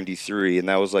in '93, and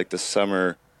that was like the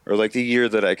summer or like the year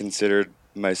that I considered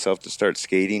myself to start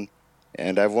skating.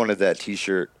 And I've wanted that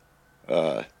T-shirt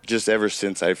just ever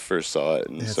since I first saw it,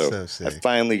 and That's so so sick. I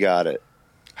finally got it.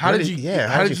 How did you? Yeah,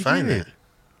 how did you find get that? it?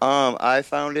 I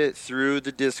found it through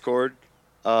the Discord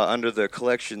under the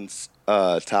collections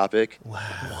topic. Wow.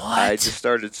 I just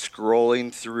started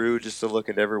scrolling through just to look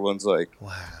at everyone's like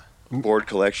Wow. board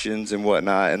collections and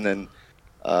whatnot, and then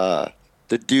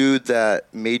the dude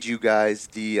that made you guys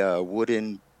the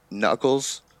wooden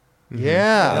knuckles,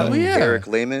 Yeah. Oh, yeah. Eric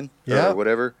Lehman Yeah. or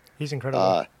whatever. He's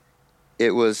incredible.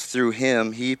 It was through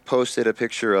him. He posted a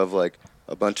picture of like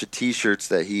a bunch of T-shirts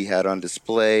that he had on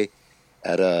display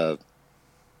at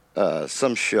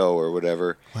some show or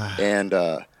whatever, Wow. and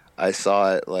I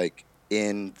saw it like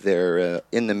in their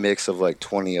in the mix of like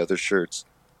 20 other shirts,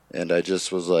 and I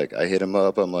just was like, I hit him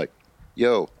up. I'm like,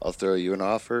 "Yo, I'll throw you an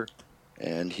offer,"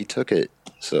 and he took it.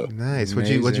 So Nice. What'd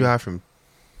you Amazing. offer him?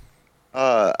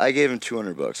 I gave him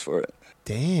 $200 for it.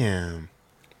 Damn.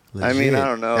 I mean, I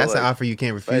don't know, That's an like, offer you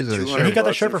can't If I had refuse. On the 200 He got the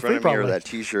bucks shirt in for front free, of me or probably. that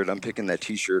T-shirt, I'm picking that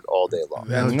T-shirt all day long.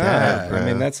 No Nah, doubt, bro. I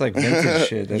mean that's like vintage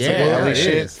shit. That's Yeah, like it early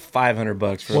shit. is.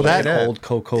 $500 for Well, like that- an old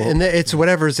Coco. And it's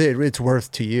whatever's it's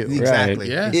worth to you.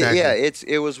 Exactly. Yeah. Exactly. Yeah,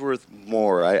 it was worth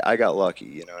more. I got lucky.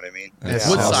 You know what I mean? That's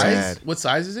What so size? sad. What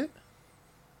size is it?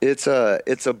 It's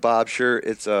a Bob shirt.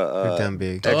 It's You're a dumb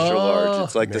big. extra Oh, large.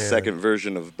 It's like the man. second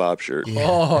version of Bob shirt.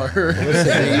 Oh,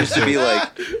 It used to be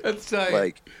that's tight.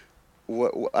 like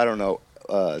what I don't know,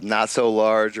 not so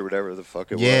large or whatever the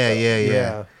fuck it was. Yeah, yeah,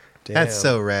 yeah. Damn. That's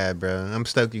so rad, bro. I'm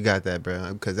stoked you got that,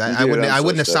 bro. Because I Dude, wouldn't, I'm I so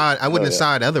wouldn't have saw it. stoked. I wouldn't Oh, have yeah.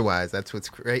 saw it otherwise. That's what's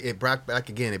great. It brought back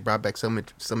again. It brought back so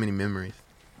many memories.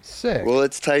 sick. Well,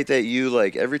 it's tight that you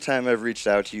like every time I've reached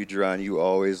out to you, Duran, you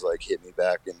always like hit me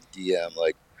back in DM.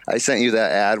 Like I sent you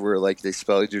that ad where like they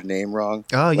spelled your name wrong.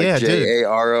 Oh like yeah, dude.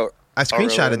 J-A-R-O. I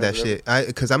screenshotted that whatever. shit.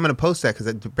 Because I'm gonna post that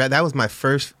because that was my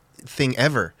first thing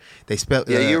ever. They spelled.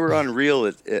 Yeah, you were on Real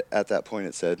at that point.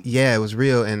 It said. Yeah, it was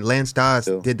real. And Lance Dawes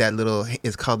So- did that little.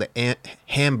 It's called the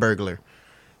Hamburglar,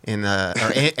 and or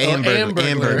Hamburglar.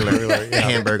 Hamburglar,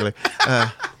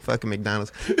 Hamburglar. Fucking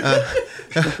McDonald's.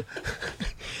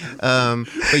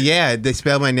 But yeah, they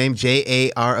spelled my name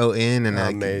Jaron, and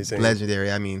Amazing.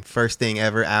 legendary. I mean, first thing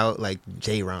ever out, like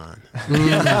J-Ron.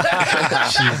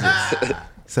 Jesus.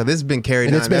 So this has been carried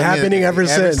And on. it's been happening ever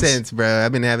since. Bro.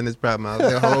 I've been having this problem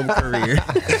my whole career.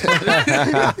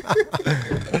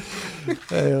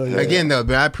 Hell yeah. Again, though,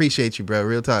 but I appreciate you, bro.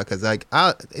 Real talk, because like,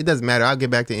 it doesn't matter. I'll get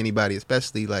back to anybody,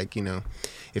 especially like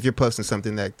if you're posting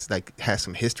something that's like has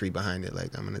some history behind it.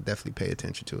 Like, I'm gonna definitely pay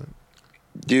attention to it.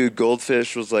 Dude,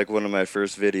 Goldfish was like one of my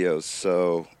first videos.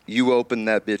 So you opened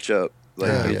that bitch up like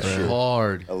Yeah, good bro. shit.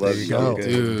 hard. I love you go. guys.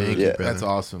 Dude, Thank you, brother. that's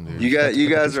awesome, dude. You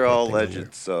guys are all Thing on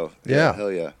legends. So Yeah.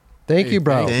 hell yeah. Thank Hey, you,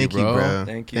 bro. thank Thank you, bro.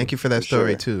 Thank you. Thank you for that For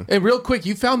story sure. too. Hey, real quick,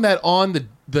 you found that on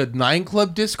the Nine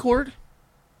Club Discord?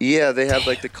 Yeah, they have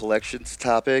like the collections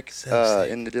topic So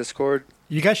sick. in the Discord.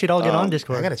 You guys should all get on I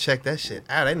Discord. gotta check that shit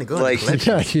out. I didn't go Like- to the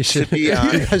collection. Yeah, you should. To be You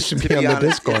honest, guys should to be on the honest,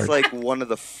 Discord. it's like one of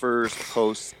the first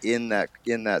posts in that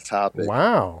topic.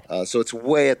 Wow. So it's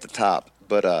way at the top.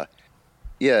 But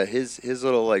yeah, his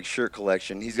little like shirt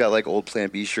collection. He's got like old Plan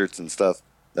B shirts and stuff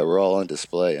that were all on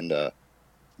display. And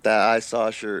that I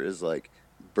Saw shirt is like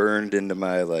burned into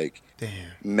my like Damn.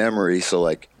 memory. So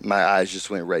like my eyes just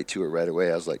went right to it right away.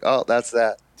 I was like, oh, that's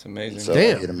that. It's amazing. So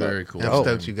Damn. I hit him up. Very cool. I'm Oh.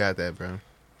 stoked you got that, bro.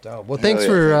 Well, Hell thanks yeah,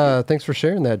 for thanks for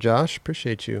sharing that, Josh.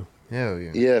 Appreciate you. Hell yeah.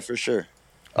 Yeah, for sure.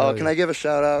 Hell Oh, can yeah. I give a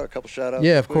shout out? A couple shout outs?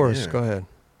 Yeah, of course. yeah. Go ahead.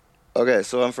 Okay,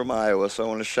 so I'm from Iowa, so I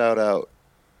want to shout out,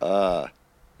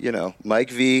 Mike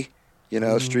V,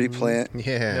 Street Plant.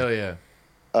 Yeah. Hell yeah.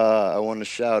 I want to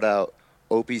shout out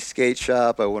Opie Skate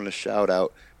Shop. I want to shout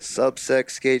out Subsec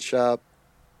Skate Shop,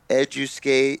 Edu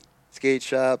Skate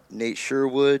Shop, Nate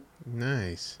Sherwood.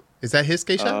 Nice. Is that his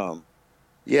skate shop?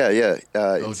 Yeah.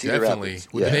 Oh, in Cedar definitely.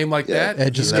 Rapids. With a Yeah, name like yeah. that?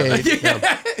 Edge of Love it.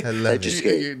 skate. I love Edge of it.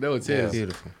 skate. You know it's his.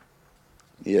 Beautiful.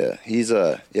 Yeah, he's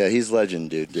legend,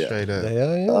 dude. Yeah. Straight up.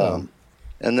 Yeah.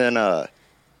 And then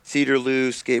Cedar Lou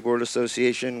Skateboard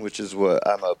Association, which is what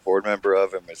I'm a board member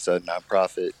of, and it's a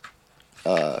nonprofit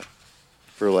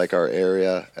for like our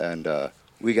area. And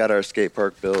we got our skate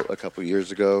park built a couple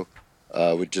years ago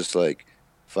with just like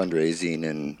fundraising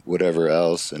and whatever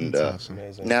else. And That's awesome.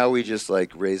 Amazing. now we just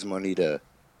like raise money to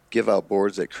give out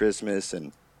boards at Christmas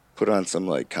and put on some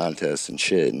like contests and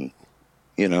shit, and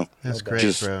That's great,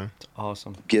 Just- bro. It's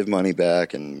awesome. give money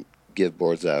back and give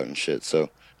boards out and shit. So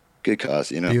good cause,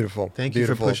 Beautiful. Thank you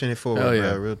Beautiful. for pushing it forward, Hell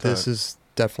yeah. bro. Real talk. This is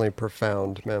definitely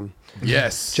profound, man.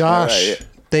 Yes. Josh, All right, yeah. thank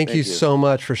Thank you you. so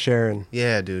much for sharing.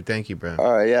 Yeah, dude. Thank you, bro.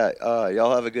 All right, yeah.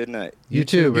 Y'all have a good night. You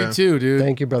too, bro. You too, dude.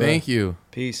 Thank you, brother. Thank you.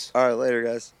 Peace. All right, later,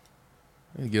 guys.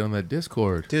 Get on that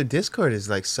Discord. Dude, Discord is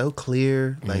like so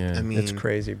clear. Like, Yeah. I mean, It's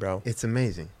crazy, bro. It's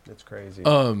amazing. It's crazy.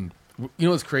 You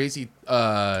know what's crazy?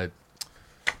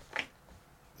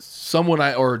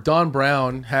 Don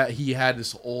Brown he had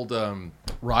this old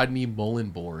Rodney Mullen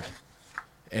board,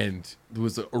 and it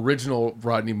was the original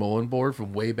Rodney Mullen board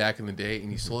from way back in the day,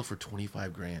 and he sold it for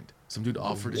 $25,000. Some dude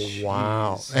offered it.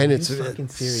 Wow. And it's fucking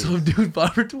serious. Some dude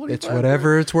bought it for 25. it's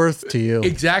whatever it's worth to you.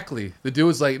 Exactly. The dude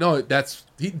was like, no,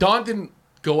 Don didn't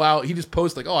go out. He just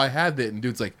posted like, oh, I had it, and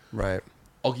dude's like, Right.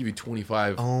 I'll give you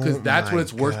 25 Oh because that's my what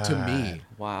it's worth to God. me.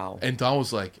 Wow. And Don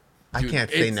was like, I Dude,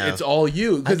 can't say no. It's all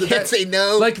you. I can't say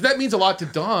no. Like that means a lot to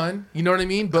Don. You know what I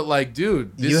mean? But like,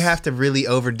 dude, You have to really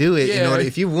overdo it in Yeah. order.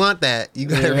 If you want that, you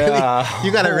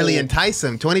gotta really entice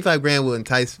them. 25 grand will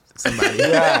entice somebody.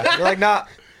 Yeah, you're like, nah.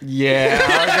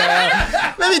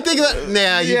 Yeah. Let me think about.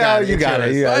 Nah, you Yeah, got it. you It's got it.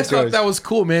 yours. Yeah, I it's thought yours. that was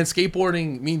cool, man.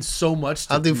 Skateboarding means so much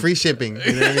to I'll do me. free shipping.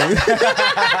 You know what I mean?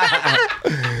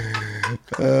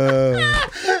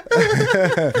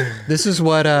 This is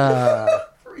what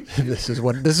this is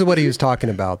what he was talking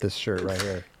about. This shirt right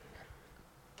here.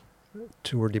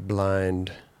 Tour de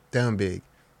Blind. Dumb big.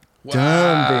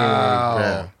 Wow.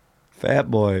 Bro.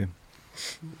 Fat boy.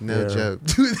 No Yeah. joke.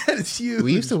 Dude, that is huge.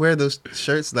 We used to wear those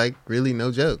shirts like really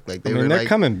no joke. Like they I mean, were they're like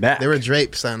coming back. They were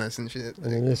drapes on us and shit.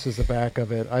 And then this is the back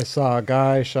of it. I saw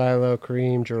Guy, Shiloh,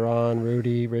 Kareem, Jerron,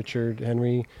 Rudy, Richard,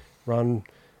 Henry, Ron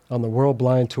on the World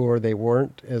Blind Tour. They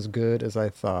weren't as good as I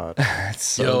thought. That's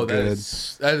so Yo, good.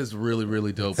 that is really,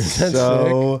 really dope.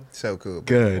 So So cool. Bro.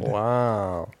 good.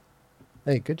 Wow.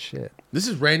 Hey, good shit. This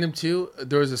is random too.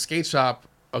 There was a skate shop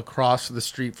across the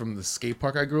street from the skate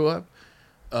park I grew up.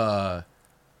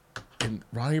 And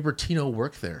Ronnie Bertino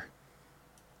worked there.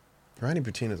 Ronnie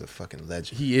Bertino's a fucking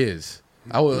legend. He is.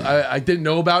 I didn't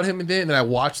know about him then, and then I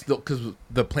watched because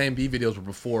the Plan B videos were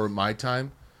before my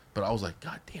time. But I was like,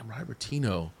 God damn, Ronnie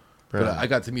Bertino. Bro. But I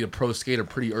got to meet a pro skater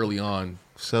pretty early on.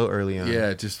 So early on.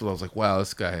 Yeah, just I was like, wow,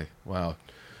 this guy, wow.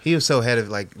 He was so ahead of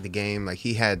like the game. Like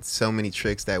he had so many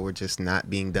tricks that were just not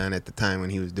being done at the time when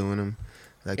he was doing them.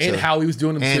 Like And how he was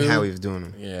doing them and too. how he was doing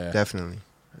them. Yeah. Definitely.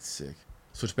 That's sick.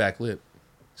 Switchback lip.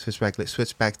 Switchback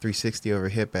 360 over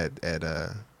hip at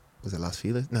was it Las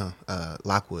Feliz? No,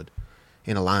 Lockwood,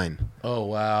 in a line. Oh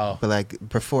wow. But like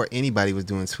before anybody was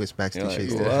doing switchbacks You're like,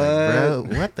 360, like,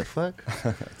 bro, what the fuck?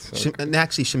 So And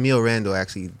actually, Shamil Randall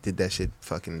actually did that shit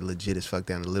fucking legit as fuck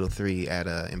down the Little 3 at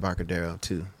Embarcadero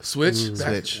too. Switch.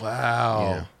 Switch.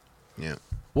 Wow. Yeah.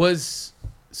 Was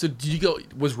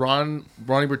Ronnie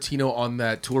Bertino on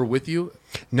that tour with you?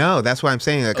 No, that's why I'm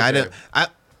saying like Okay.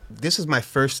 this is my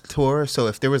first tour, so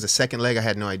if there was a second leg, I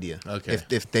had no idea. Okay.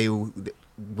 If they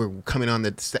were coming on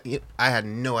I had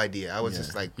no idea. I was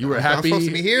just like, You were I'm happy? supposed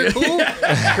to be here, cool.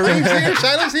 Kareem's here,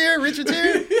 Shiloh's here, Richard's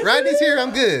here, Rodney's here.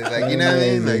 I'm good. Like you know what I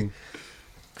mean? Like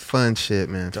fun shit,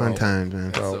 man. Fun Dope. times,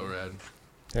 man. That's so rad.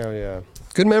 Hell yeah.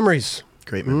 Good memories.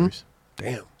 Great memories.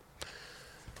 Damn.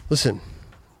 Listen,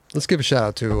 let's give a shout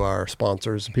out to our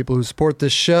sponsors and people who support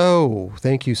this show.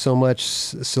 Thank you so much.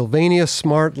 Sylvania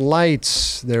Smart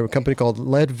Lights. They're a company called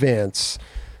LED Vents.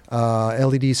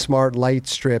 LED smart light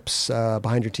strips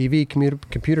behind your TV,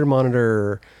 computer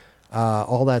monitor,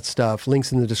 all that stuff.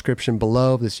 Links in the description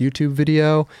below this YouTube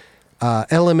video.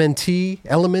 Element is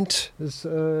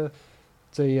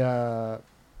it's a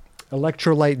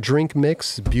electrolyte drink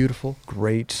mix. Beautiful,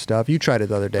 great stuff. You tried it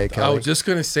the other day, I Kelly. was just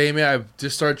gonna say, man, I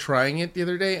just started trying it the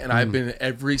other day, and I've been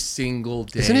every single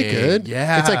day. Isn't it good?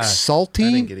 Yeah, It's like I salty,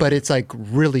 didn't get it but yet. it's like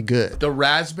really good. the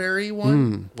raspberry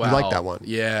one. you like that one?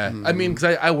 Yeah, I mean,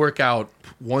 because I work out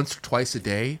once or twice a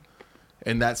day,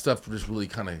 and that stuff just really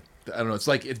kind of, I don't know. It's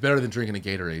like it's better than drinking a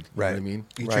Gatorade. You know what I Right. mean?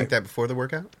 You Right. drink that before the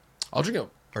workout I'll drink it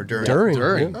or during? During.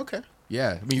 Yeah. Okay.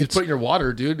 Yeah, I mean, you just put it in your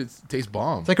water, dude. It tastes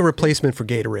bomb. It's like a replacement for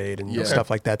Gatorade and Yeah. stuff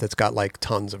like that that's got like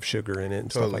tons of sugar in it and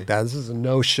stuff Totally. like that. This is a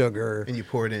no sugar. And you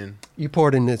pour it in. You pour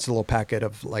it in its little packet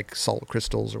of like salt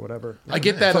crystals or whatever. I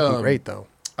get that. Fucking great though.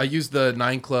 I use the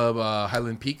 9 Club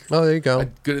Highland Peak. Oh, there you go. I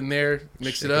get in there,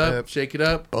 mix Shake it it up, up. shake it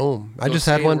up. Boom. I Go just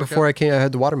had skate, one work before out. I came. I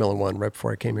had the watermelon one right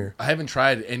before I came here. I haven't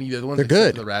tried any of the other ones. They're except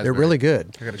good. for the They're raspberry. really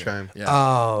good. I gotta try them.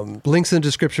 Yeah. Links in the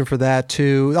description for that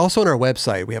too. Also on our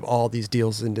website, we have all these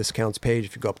deals and discounts page.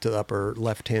 If you go up to the upper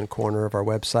left-hand corner of our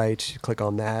website, you click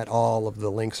on that. All of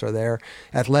the links are there.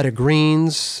 Athletic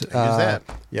Greens. use that.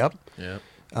 Yep. Yeah.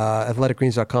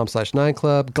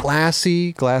 athleticgreens.com/9club.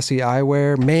 Glassy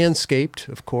eyewear. Manscaped,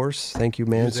 of course. Thank you,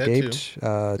 Use that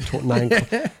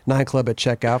Manscaped. 9 Club at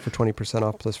checkout for 20%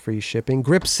 off plus free shipping.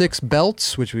 Grip 6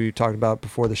 belts, which we talked about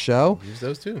before the show. Use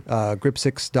those too.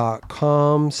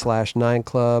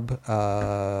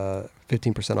 grip6.com/9club.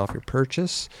 15% off your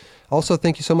purchase. Also,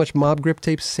 thank you so much, Mob Grip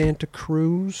Tape Santa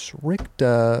Cruz,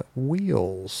 Ricta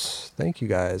Wheels. Thank you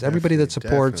guys. Everybody that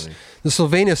supports. Definitely. The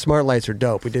Sylvania Smart Lights are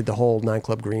dope. We did the whole 9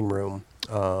 Club green room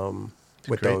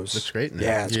with great. those. Looks great in there.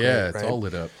 Yeah, it's yeah, great, it's right? all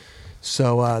lit up.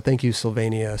 So thank you,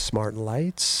 Sylvania Smart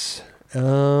Lights.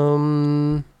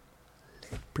 Appreciate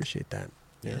that.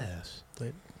 Yeah. Yes.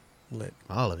 Lit.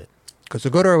 All of it. So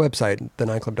go to our website,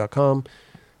 the9club.com.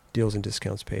 Deals and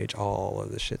discounts page. All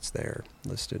of the shit's there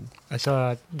listed. I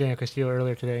saw Daniel Castillo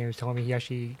earlier today, and he was telling me he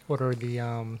actually ordered the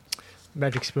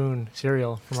Magic Spoon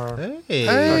cereal from our. Hey, Hey,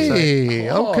 And he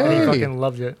okay. fucking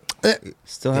loved it.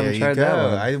 Still there haven't you tried that go.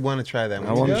 one. I want to try that one.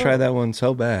 I want too. to try that one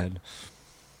so bad.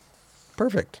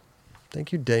 Perfect.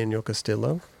 Thank you, Daniel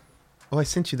Castillo. Oh, I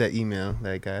sent you that email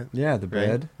that I got. Yeah, the Right?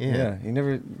 bread. Yeah. Yeah. He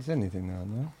never said anything now,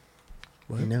 no?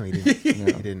 No, he didn't. No.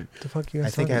 He didn't. The fuck you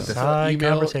guys I think I have talking to- Side email-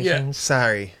 conversations.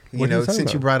 Sorry. You What are you know, talking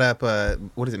since you about? brought up,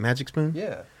 what is it, Magic Spoon? about?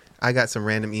 Yeah. I got some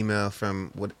random email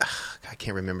from I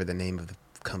can't remember the name of the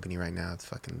company right now. It's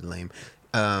fucking lame.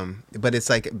 But it's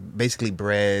like basically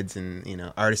breads and, you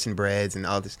know, artisan breads and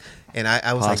all this. And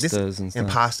I was like, this Pastas and stuff.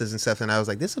 pastas and stuff. And I was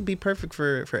like, this would be perfect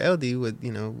for LD with,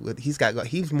 you know, with,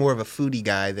 he's more of a foodie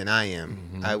guy than I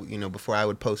am. Before I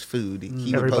would post food, he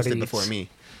would post Everybody it before eats. me.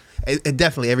 It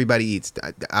definitely, everybody eats,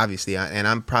 obviously, and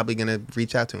I'm probably going to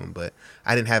reach out to him, but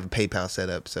I didn't have a PayPal set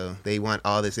up, so they want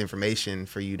all this information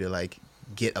for you to, like,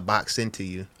 get a box sent to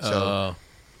you. So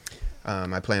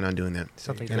I plan on doing that.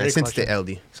 Something And I very sent it to clutch.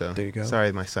 LD, so There you go.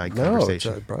 sorry my side No,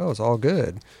 conversation. bro, it's all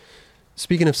good.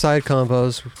 Speaking of side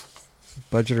combos,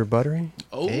 budget or buttery?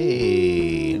 Oh,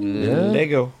 Hey, Yeah.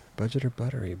 Lego. Budget or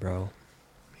buttery, bro?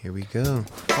 here we go.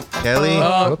 Kelly,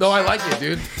 Whoops. no, I like it,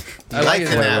 dude. he I like likes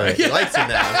it. it now. Wait. He likes it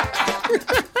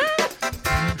now.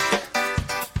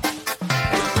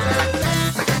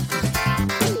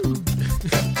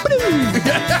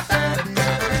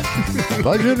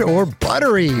 Budget or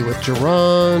buttery with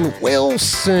Jerron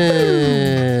Wilson.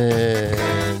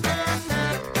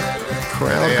 Crowd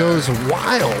There they goes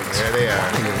wild. There they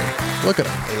are. Look at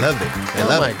them. They loved it. They Oh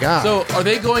love my it. god. So, are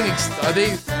they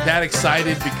that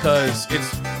excited because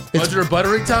it's budget or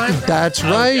buttery time? That's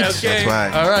right. Okay. That's why.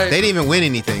 All right. They didn't even win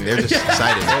anything. They're just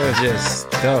excited. That was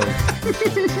just dope.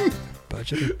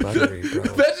 Budget or buttery,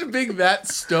 bro. Imagine being that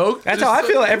stoked. That's Just how I so-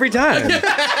 feel every time.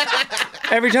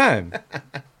 Every time.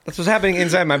 That's what's happening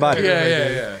inside my body.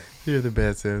 Yeah. You're the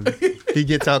best. He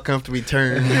gets all comfortably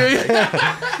turned.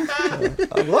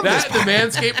 I love this. That the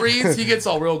Manscaped reads, he gets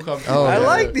all real comfortable. Oh, I yeah.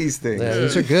 like these things. Yeah,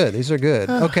 these are good. These are good.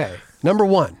 Okay. Number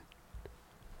one.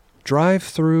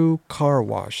 Drive-through car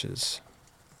washes.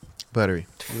 Buttery.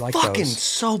 You like Fucking those?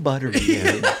 so buttery.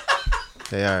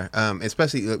 They are,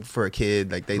 especially for a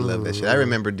kid. Like they love that shit. I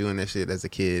remember doing that shit as a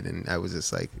kid, and I was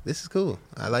just like, "This is cool.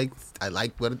 I like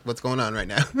what's going on right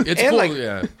now." It's And cool. like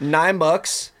Yeah.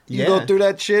 $9. You Yeah. go through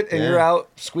that shit and Yeah. you're out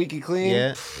squeaky clean.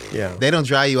 Yeah, Yeah. they don't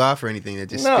dry you off or anything. They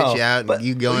just No, spit you out but and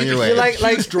you go on your you're way. like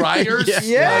Huge dryers.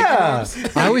 Yeah.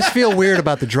 I always feel weird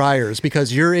about the dryers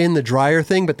because you're in the dryer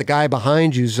thing, but the guy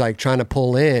behind you's like trying to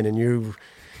pull in, and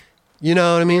you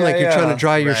know what I mean? Yeah, like you're trying yeah. to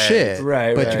dry your Right, shit,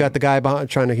 right, But you right. got the guy behind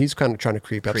he's kind of trying to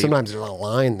creep up. Creep. Sometimes there's a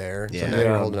line there. Yeah. So now you're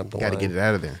Yeah. holding up the Got to line. get it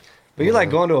out of there. But you're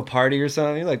like going to a party or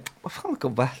something. You're like, I'm gonna go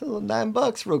buy a little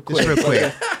 $9 real quick. Just real quick.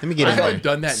 Let me get I in there. haven't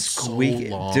done that in Squeak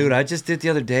so long. Dude, I just did the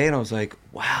other day and I was like,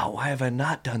 wow, why have I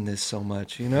not done this so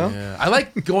much? You know? Yeah. I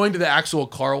like going to the actual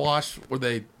car wash where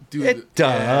they do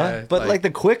But like the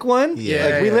quick one, Yeah.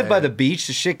 like we Yeah, live by yeah. the beach.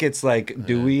 The shit gets like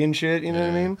dewy and shit. You know what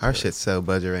I mean? Our shit's so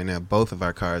budget right now. Both of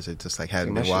our cars are just like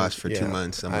hadn't my been washed for shit- 2 yeah.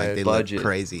 months. I'm I like, they budget. look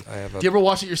crazy. I have a Do you ever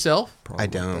wash it yourself? problem I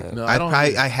with don't. that. No, I don't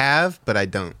either. I have, but I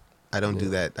don't. I don't do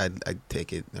that. I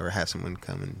take it or have someone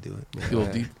come and do it. You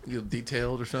little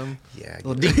detailed or something? Yeah. I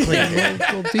Little get deep it. clean.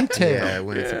 Little detail. Yeah,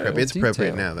 when it's appropriate. It's Little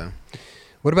appropriate detail. now though.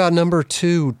 What about number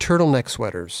 2, turtleneck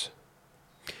sweaters?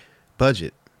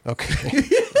 Budget. Okay.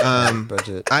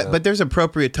 Budget. But there's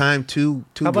appropriate time to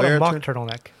How about wear a mock turn-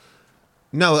 turtleneck?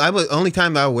 No, only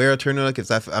time I wear a turtleneck is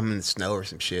if I'm in the snow or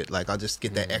some shit. Like I'll just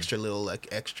get that extra little,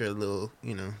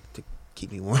 to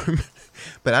keep me warm.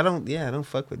 But I don't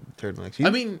fuck with turtlenecks. You?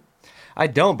 I mean, I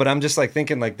don't, but I'm just like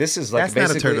thinking like this is like That's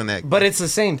not a basically, turtleneck. But it's the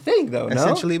same thing though, no?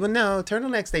 essentially, but no,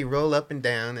 turtlenecks they roll up and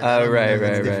down. And I Oh don't right, know what's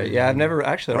right. different. Yeah, I've never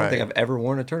actually. I don't Right. think I've ever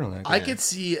worn a turtleneck. I could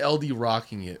see LD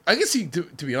rocking it. I could see, to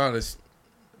be honest,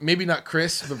 maybe not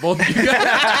Chris, but both of you guys.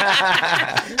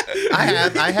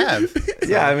 I have.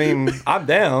 Yeah, I mean, I'm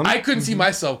down. I couldn't see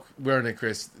myself wearing it,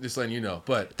 Chris, just letting you know.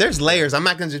 But There's layers. I'm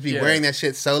not gonna just be Yeah. wearing that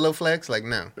shit solo flex. Like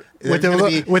no, with There's gonna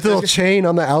be- the little chain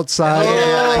on the outside, Yeah,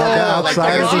 on the like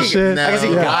outside that. of the shit. No. I can see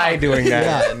a Yeah. guy doing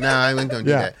that. Yeah, no, I ain't gonna do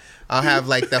Yeah. that. I'll have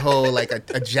like the whole like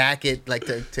a jacket like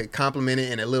to complement it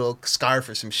and a little scarf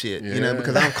or some shit, you know, Yeah.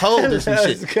 because I'm cold or some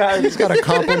shit. He's got to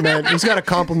compliment. He's got to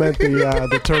compliment the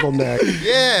turtleneck.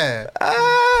 Yeah,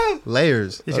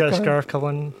 layers. He's got a scarf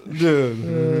covering.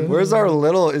 Dude, where's our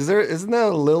little? Isn't that a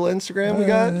little Instagram we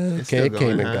got? It's still It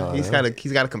came going, and huh? gone. He's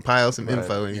got to compile some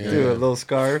info and Dude, a little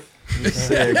scarf.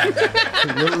 Sick.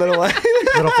 little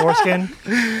Little foreskin.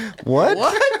 what?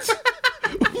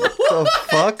 The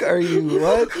fuck are you?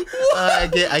 What?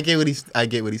 I get what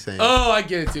he's saying. oh, I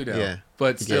get it too now. Yeah.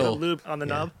 But You get still, Loop on the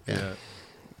knob. Yeah. yeah.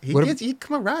 He What gets.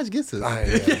 Come on, Raj gets it.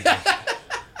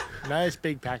 Nice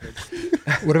big package.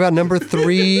 What about number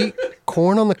 3,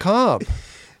 corn on the cob?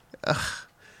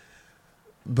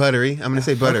 Buttery. I'm gonna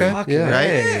say buttery. Okay, yeah.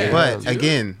 Right. Yeah. But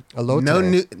again, Elote.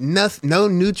 no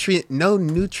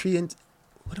nutrient.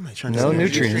 What am I trying to say? No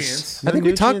nutrients. I think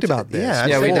we talked about this. Yeah,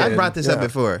 Yeah, we I did. brought this up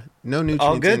before. No nutrients.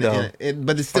 All good, in though. it,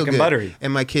 but it's still Fucking good. buttery.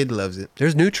 And my kid loves it.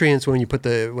 There's nutrients when it's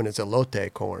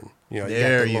elote corn. You know, you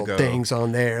There got the you little go. things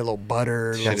on there, a little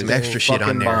butter. Got little some thing. extra shit on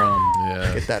Fucking there. bomb.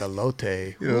 Yeah. Get that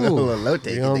elote. You know, a little elote,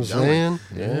 You get know what I'm it going. saying?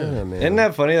 Yeah, man. Isn't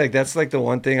that funny? Like that's like the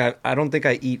one thing I don't think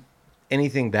I eat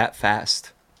anything that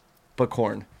fast, but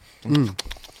corn.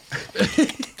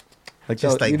 Like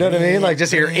Just you like, know what I mean? Like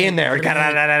just you're in there.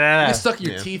 You stuck in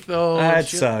your Yeah. teeth though. That and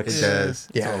shit. sucks. It does.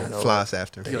 Yeah, So no. floss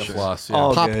after. You For gotta sure. floss. Yeah. Oh,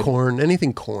 good. Popcorn,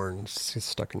 anything corn, it's just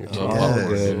stuck in your teeth. Oh, popcorn.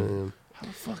 good.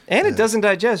 Yeah. And it doesn't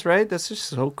digest, right? That's just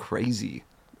so crazy.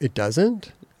 It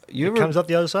doesn't? You ever Comes up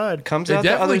the other side. comes It out the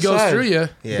definitely other goes side. through you. You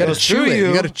Yeah. gotta Goes chew through it. You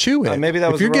you. gotta chew it. Maybe that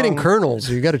if was you're getting wrong. kernels,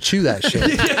 you gotta chew that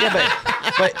shit.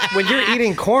 But when you're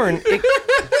eating corn, it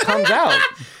comes out,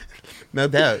 No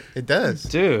doubt. It does.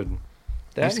 dude.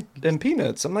 That and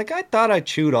peanuts. I'm like, I thought I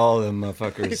chewed all of them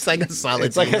motherfuckers. It's like a solid.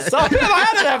 It's like a solid.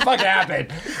 How did that fucking happen?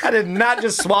 I did not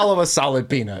just swallow a solid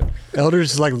peanut. Elders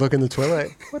just like look in the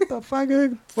toilet. What the fuck?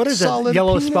 What is that Solid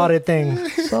yellow peanut? spotted thing?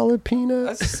 Solid peanut.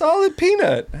 A solid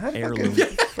peanut.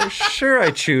 For sure,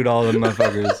 I chewed all of them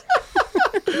motherfuckers.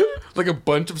 Like a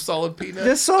bunch of solid peanuts.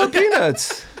 Just solid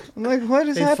peanuts. I'm like, what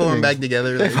is They happening? form back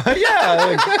together. Like, Yeah,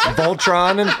 like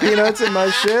Voltron and peanuts in my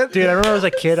shit. Dude, I remember as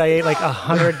a kid, I ate like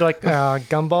 100 like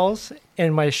gumballs,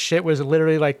 and my shit was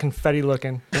literally like confetti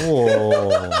looking.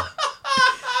 Whoa.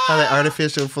 all that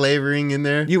artificial flavoring in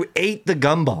there. You ate the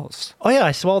gumballs. Oh yeah,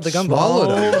 I swallowed the gumball.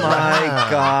 Swallowed Oh them. my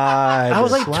god. I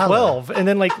was like Swallow. 12, and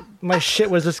then like my shit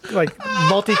was just like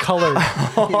multicolored.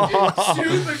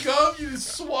 Chew the gum, you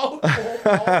just swallow the whole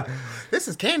ball. This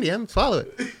is candy. I'm swallow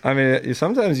it. I mean,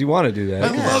 sometimes you want to do that. I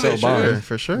It's love so it, bomb. sure.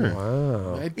 For sure.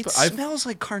 Wow. I smells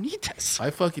like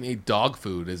carnitas. fucking ate dog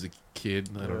food as a kid.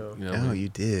 I don't, you know, Oh, you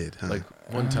did. Huh? like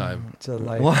one time. It's a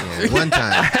like, Yeah, one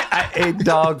time. I ate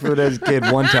dog food as a kid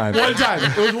one time. One time.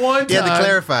 It was one time. You had to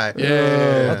clarify.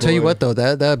 Yeah. I'll tell you what though,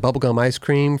 that bubblegum ice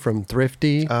cream from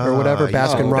Thrifty or whatever, yeah.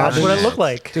 Baskin Oh, Robbins. That's what it looked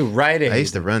like. Dude, Rite Aid. I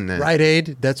used to run that. Rite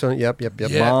Aid. That's one. Yep. Yeah.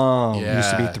 Bomb. Yeah. Used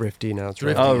to be Thrifty. Now it's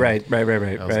Thrifty. Rite Oh, right. That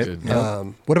was Right. good. Yeah.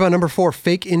 What about number 4?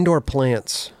 Fake indoor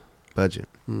plants. Budget.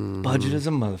 Budget is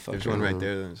a There's motherfucker. one right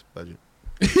there. That's budget.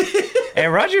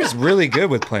 And Roger's really good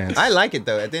with plants. I like it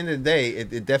though. At the end of the day,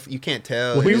 it you can't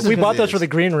tell. Well, We, here's we the- bought those for the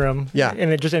green room. Yeah.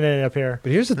 And it just ended up here.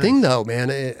 But here's the thing, though, man.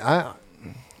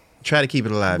 Try to keep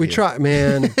it alive. We here. try,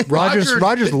 man.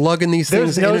 Roger's lugging these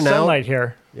There's things no in and out. sunlight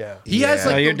here. Yeah. He has Yeah.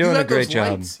 like No, you're you doing have a great those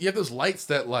job. lights- You have those lights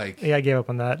that like. Yeah, I gave up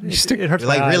on that. It stick- hurts You're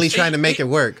my like eyes. really trying to make it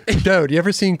work. Dude, you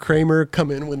ever seen Kramer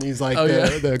come in when he's like Oh, yeah.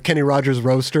 the Kenny Rogers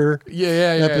roaster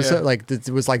Yeah. episode? Like it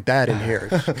was like that in here.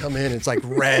 Come in, it's like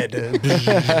red.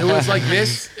 It was like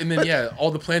this, and then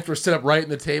all the plants were set up right in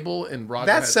the table, and Roger.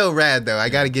 That's had- so rad though. I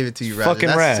got to give it to you, Roger. Fucking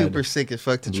That's rad. super sick as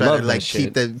fuck to try Love to that like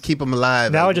shit. keep them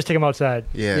alive. Now I Like, just take them outside.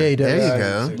 yeah. Yeah, he does. There you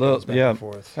Yeah, go. goes back yeah. and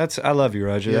forth. That's I love you,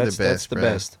 Roger. You're the That's best, the bro.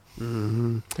 best.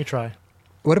 We try.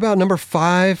 What about number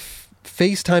 5?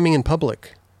 FaceTiming in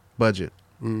public. Budget.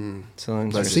 So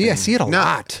See, I see it a No,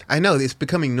 lot. I know it's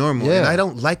becoming normal, Yeah. and I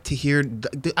don't like to hear.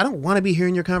 I don't want to be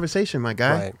hearing your conversation, my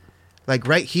guy. Right. Like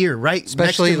right here, right.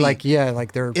 Especially next to me.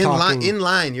 like they're in talking. line. In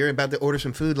line, you're about to order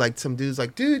some food. Like some dude's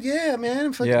like, dude, yeah,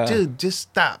 man, fucking, Yeah. dude, just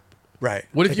stop. Right.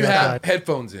 What if Take you it have outside.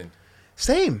 headphones in?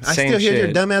 Same. I Same still hear your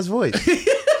shit. dumbass voice.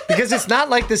 Because it's not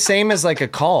like the same as like a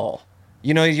call.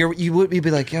 You know, you'd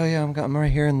be like, yeah, I'm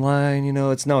right here in line. You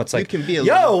know, it's like, can be a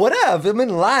yo, little- what up? I'm in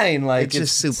line. Like It's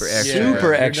just super extra. super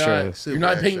bro. extra. Super You're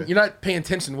not extra. paying. You're not paying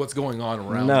attention to what's going on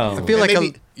around. No. you. I feel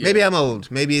like maybe I'm old.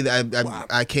 Maybe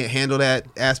I can't handle that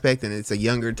aspect, and it's a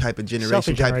younger type of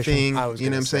generation Selfie type generation. thing. I was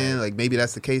You know what I'm gonna saying? say. Like maybe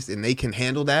that's the case, and they can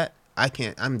handle that. I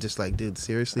can't. I'm just like, dude,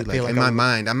 seriously. Like feel like in my I'm-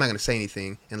 mind, I'm not gonna say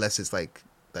anything unless it's like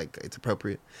it's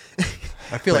appropriate.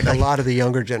 I feel like a lot of the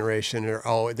younger generation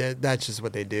are that's just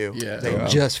what they do. Yeah. They Yeah.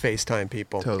 just FaceTime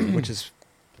people, Totally. which is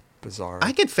bizarre.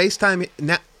 I can FaceTime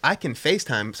I can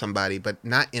FaceTime somebody, but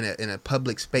not in a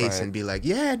public space Right. and be like,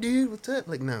 yeah, dude, what's up?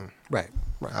 Like, no. right.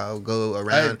 I'll go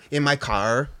around in my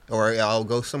car, or I'll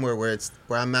go somewhere where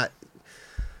I'm not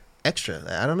extra.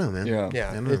 I don't know, man. Yeah. I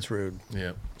Yeah, don't know. it's rude.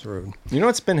 Yeah. It's rude. You know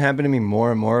what's been happening to me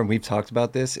more and more, and we've talked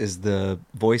about this, is the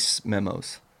voice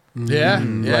memos. Yeah.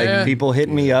 Yeah. Like yeah. people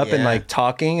hitting me up and Yeah. like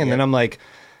talking, and then Yeah. I'm like,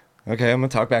 okay, I'm gonna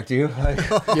talk back to you. Like,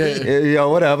 Yeah. yo,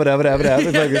 what up? It's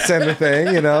like a send a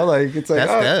thing, you know? Like it's like,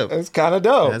 That's dope. It's kind of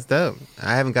dope. That's dope.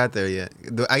 I haven't got there yet.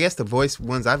 I guess the voice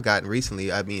ones I've gotten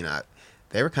recently, I mean,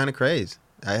 they were kind of crazy.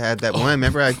 I had that one.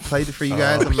 Remember, I played it for you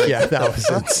guys. I'm like, yeah, that was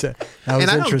insane. That was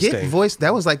and I don't interesting. get voice.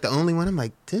 That was like the only one. I'm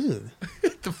like, dude.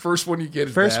 The first one you get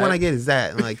is First that. one I get is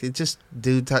that. And like, it's just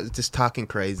dude just talking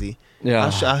crazy.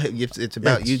 Yeah. It's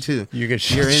about you too. You get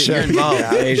You're shut. involved.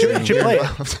 Yeah, Adrian, Should play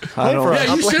it. I don't.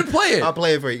 Yeah, you should play it. I'll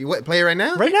play it for you. What? Play it right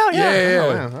now? Right now, yeah. Yeah. Oh,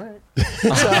 wow. All right.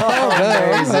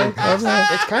 Amazing.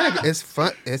 It's kind of it's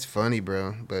fun. It's funny,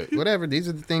 bro. But whatever. These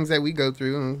are the things that we go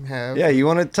through and have. Yeah, you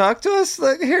want to talk to us?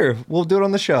 Like, here, we'll do it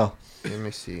on the show. Let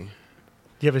me see. Do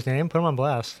you have his name? Put him on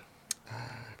blast.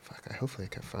 Fuck. Hopefully,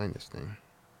 I can find this thing.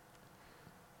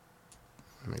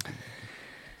 Maybe.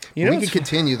 You know, we can it's-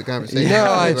 continue the conversation. No,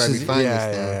 While it's we just, find yeah,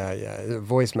 this thing. yeah. The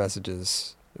voice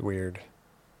messages weird.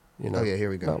 You know. Oh yeah, here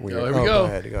we go. Not weird. Oh, here we Go go.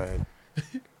 ahead. Go ahead.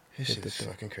 This shit is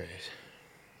fucking crazy.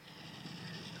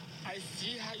 I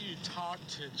see how you talk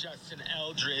to Justin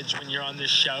Eldridge when you're on the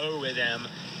show with him.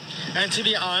 And to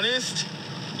be honest,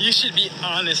 you should be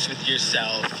honest with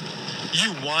yourself.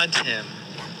 You want him.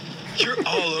 You're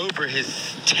all over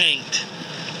his taint.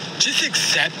 Just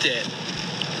accept it.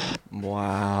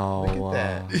 Wow. Look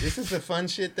at that. This is the fun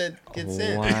shit that gets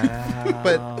sent. Wow.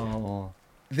 But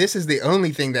this is the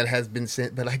only thing that has been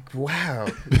sent. But like, wow.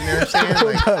 You know what I'm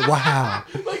saying? Like, Wow.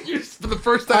 Like you're for the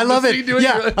first time. I love listening it. to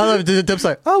Yeah, I love it. Dub's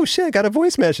like, oh shit, I got a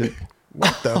voice message.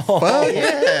 What the fuck?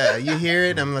 yeah, you hear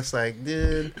it. I'm just like,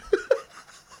 dude.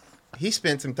 He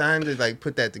spent some time to like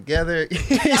put that together.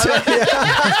 He's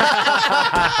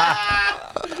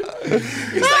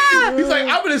like,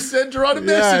 I'm gonna send her on a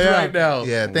message yeah. right now.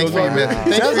 Yeah, thanks for your message.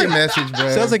 Thanks for your message, bro.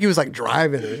 Sounds like he was like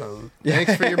driving or something.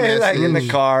 Thanks for your message. like in the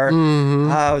car.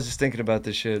 I was just thinking about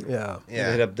this shit. Yeah.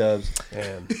 Yeah. Hit up Dubs.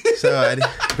 Man. So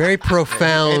I, Very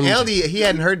profound. and LD, he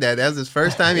hadn't heard that. That was his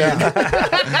first time. He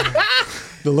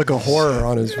The look of horror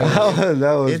on his face.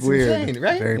 that was it's weird. insane,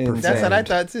 right? Very Insane. That's what I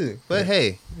thought too. But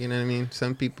hey, you know what I mean?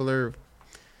 Some people are,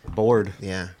 Bored.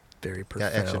 yeah, Very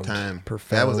profound. got extra time.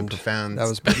 Profound. That was a profound. That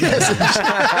was profound.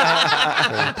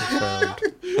 Very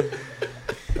profound.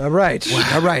 All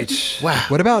right. All right. Wow.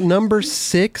 What about number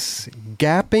 6?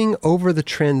 Gapping over the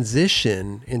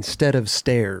transition instead of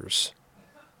stairs.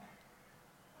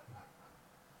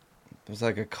 There's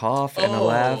like a cough and a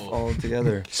laugh all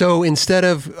together. So instead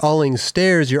of alling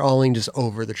stairs, you're alling just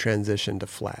over the transition to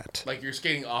flat. Like you're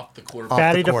skating off the quarter Off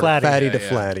Fatty the to quarter. flatty. Fatty Yeah, to yeah.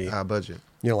 flatty. budget.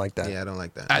 You don't like that. Yeah, I don't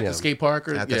like that. at Yeah. the skate park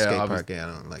or At the yeah, skate obviously, park, yeah,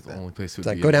 I don't like the that. only place It's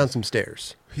like go down some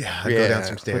stairs. Yeah, I go down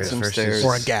some stairs some versus stairs.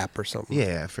 Or a gap or something.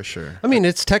 Yeah, for sure. I mean,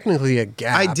 it's technically a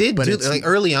gap. I did but do it's like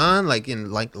early on, like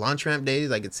in like launch ramp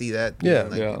days, I could see that. Yeah.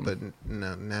 like, Yeah. But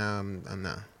no, now I'm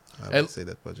not. I And- would say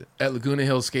that's budget. At Laguna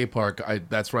Hills Skate Park,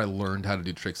 that's where I learned how to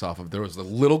do tricks off of. There was a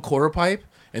little quarter pipe,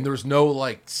 and there was no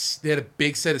like. They had a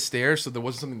big set of stairs, so there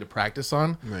wasn't something to practice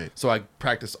on. Right. So I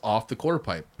practiced off the quarter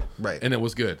pipe. Right. And it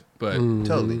was good, but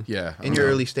Totally. yeah, I In don't your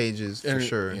know. early stages, for And-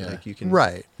 sure. yeah. Like you can.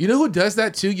 right. You know who does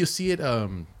that too? You see it,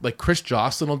 like Chris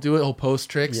Jocelyn will do it. He'll post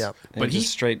tricks. Yep. And But just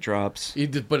straight drops.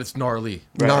 but it's gnarly.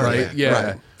 Gnarly. Right? Yeah.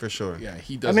 Right, for sure. Yeah.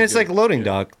 He does. I mean, it it's like good. loading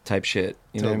dock type shit.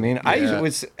 You know what I mean? I Yeah.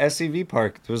 was SCV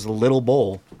Park. There was a little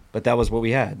bowl, but that was what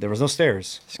we had. There was no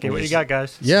stairs. Skate what you got,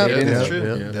 guys. Yeah, Yeah, That's yeah,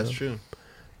 true. yeah. That's true.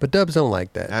 But Dubs don't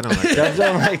like that. I don't like that. Dubs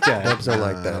don't like that. Dubs don't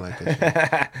like I that. don't like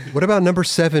that shit. What about number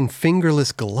 7,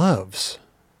 fingerless gloves?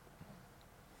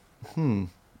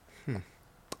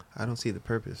 I don't see the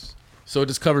purpose. So it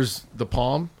just covers the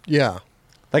palm. Yeah.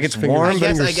 Like it's Fingers. warm. I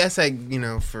Fingers. guess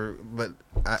but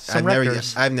Some I've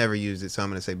Raptors. I've never used it, so I'm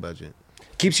gonna say budget.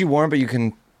 Keeps you warm, but you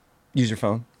can use your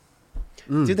phone.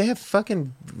 Dude, they have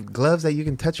fucking gloves that you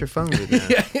can touch your phone with now.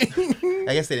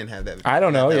 I guess they didn't have that. I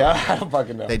don't know. That- Yeah, I don't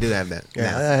fucking know. They do have that.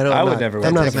 Yeah, now. don't, I would not- never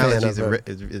I'm wear not a fan Technology of it.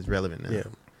 is relevant now. Yeah. Yeah,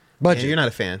 Budget. you're not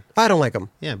a fan. I don't like them.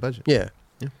 Yeah, budget. Yeah.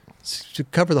 Yeah. To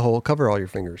cover all your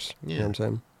fingers. You know Yeah. what I'm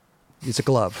saying? It's a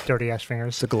glove. Dirty ass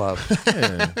fingers. It's a glove.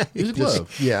 Yeah. Use a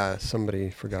glove. Yeah,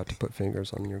 somebody forgot to put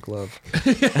fingers on your glove.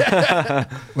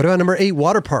 What about number 8,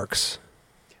 water parks?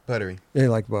 Buttery. They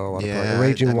like water Yeah, parks.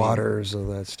 Raging I mean- waters, all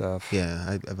that stuff.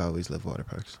 Yeah, I've always loved water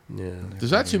parks. Yeah.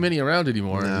 There's not too many around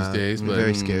anymore No, these days, but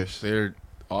very scarce. They're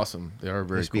awesome. They are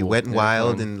very Used to be cool. Wet and They're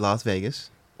Wild fun. in Las Vegas.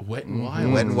 Wet and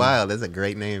Wild. Wet and Wild. That's a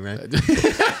great name, right?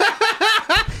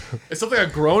 It's something like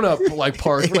a grown up like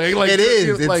park. Like it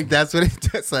is. It's, Like that's what it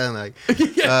does sound like.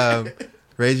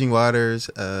 Raging Waters.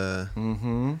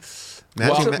 Mm-hmm.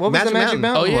 Magic, What was the Magic Mountain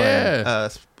oh one? yeah.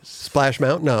 Splash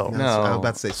Mountain? No. No. I was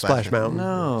about to say Splash Mountain.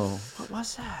 No. What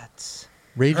was that?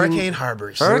 Raging Hurricane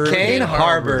Harbors. Hurricane Harbor,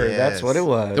 Harbor. yes. That's what it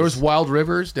was. There was Wild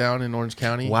Rivers down in Orange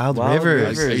County. Wild Wild Rivers. I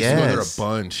used to go there a Yes.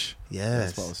 bunch. Yes.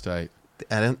 That's what was tight.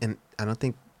 I don't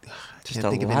think. just can't a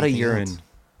think of lot of anything urine. else.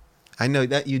 I know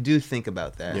that you do think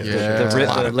about that. Yeah.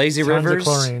 The lazy Tons rivers.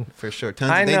 of chlorine. For sure.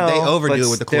 Tons I they know, overdo but it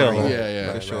with the still. chlorine.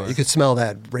 Yeah. For sure. You could smell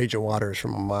that raging waters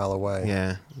from a mile away.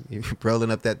 Yeah. You're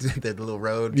rolling up that little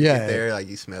road to Yeah. get there, like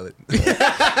you smell it.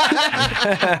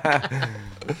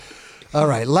 All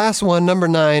right, last one, number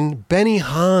 9,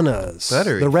 Benihana's.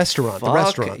 Buttery. The restaurant.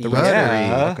 Fuck The Buttery.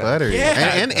 Yeah. Buttery.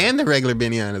 Yeah. And the regular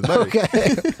Benihana's buttery.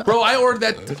 Okay. Bro, I ordered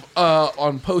that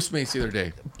on Postmates the other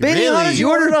day. Benihana's, you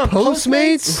ordered on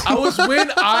Postmates? I was when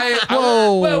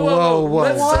Whoa.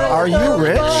 Are you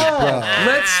rich?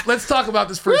 Let's talk about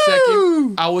this for a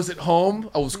second. I was at home.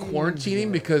 I was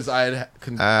quarantining because I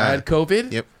had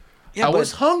COVID. Yep. Yeah, I but-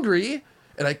 was hungry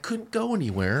and I couldn't go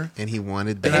anywhere. And he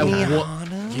wanted And I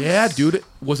Benihana. yeah, dude.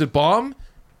 Was it bomb?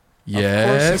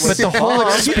 Yes. But the whole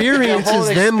experience The whole is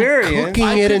them experience. cooking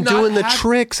I it could and not doing the have-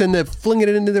 tricks and the flinging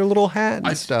it into their little hat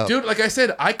and stuff. Dude, like I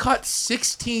said, I caught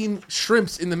 16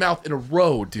 shrimps in the mouth in a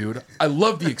row, dude. I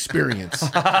love the experience. The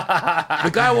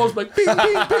guy was like, bing, bing,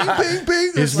 bing, bing,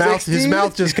 bing. His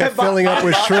mouth just kept filling up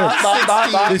with shrimp.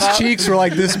 His cheeks were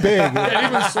like this big. I didn't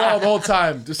even swallow the whole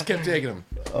time. Just kept taking them.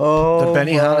 Oh, The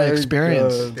Benihana my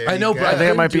experience. God. I know, but I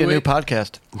think it might be a new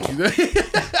podcast.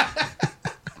 podcast.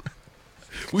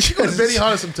 We should go to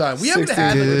Benihana sometime. We haven't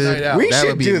had like a night out. We That should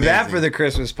would be do that amazing. for the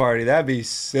Christmas party. That'd be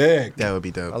sick. That would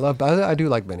be dope. I do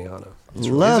like Benihana. Is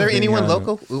there anyone Benihana.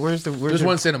 local? Where's There's the-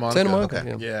 one Santa Monica. Santa Monica, Okay.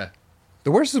 yeah. Yeah.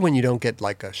 The worst is when you don't get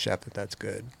like a chef that's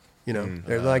good. You know,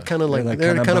 they're like kind of like like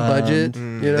they're kinda kind of bummed. budget. You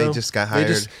know, They just got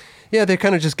hired. They're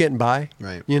kind of just getting by.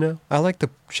 Right. You know, I like the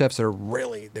chefs that are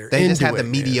really They into just have the it,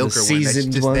 man. mediocre The one that's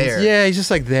seasoned just ones. there. Yeah, he's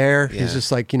just like there. Yeah. He's just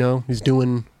like he's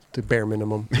doing the bare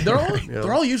minimum.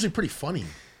 They're all usually pretty funny.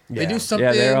 They Yeah. do something,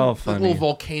 Yeah, they're all like a funny. little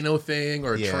volcano thing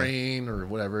or a Yeah. train or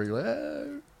whatever. You're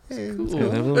like, Yeah, cool.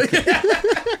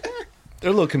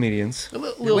 they're little comedians.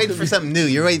 You're waiting for something new.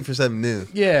 You're waiting for something new.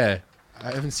 Yeah.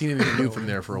 I haven't seen anything new from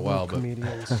there for a while, but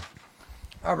Comedians.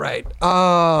 All right.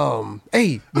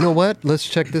 Hey, you know what? Let's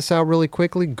check this out really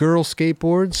quickly. Girl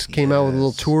Skateboards came out with a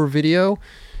little Yes. tour video.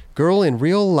 Girl in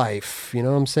real life. You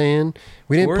know what I'm saying?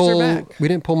 We didn't Tours are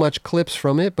back. pull much clips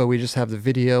from it, but we just have the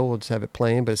video. We'll just have it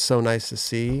playing. But it's so nice to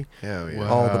see Hell yeah.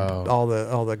 Wow.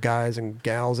 all the guys and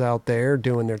gals out there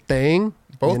doing their thing.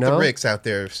 Both you know? the Ricks out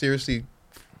there. Seriously.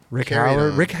 Rick carried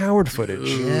Howard. on. Rick Howard footage.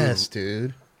 Yes,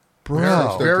 dude.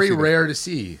 Bro. very to see rare to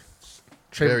see.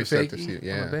 Very stoked to see it, on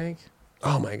yeah. the bank.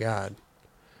 Oh my God.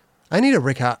 I need a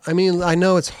Rick Howard. I mean, I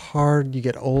know it's hard. You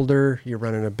get older. You're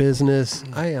running a business.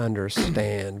 I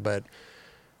understand, but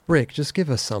Rick, just give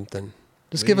us something.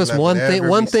 Just give We us love one thing. whatever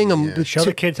One we thing. see, yeah. Show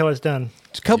the kids how it's done.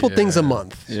 A couple things a Yeah.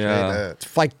 month. Yeah. Straight up.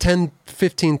 It's like 10,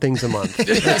 15 things a month.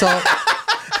 That's all.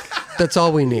 That's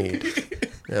all we need.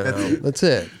 You know, that's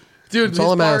it. Dude, That's all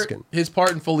his I'm part- asking. His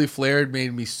part in Fully Flared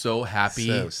made me so happy.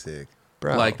 So sick.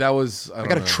 Bro. Like that was. I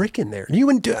got a trick in there. You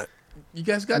and You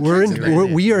guys got. we're tricks in. there.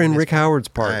 We are in Rick Howard's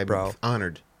part, I'm bro.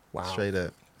 honored. Wow. Straight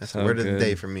up. That's So the word of the good.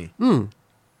 day for me.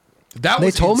 That They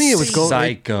was told me it was insane. going.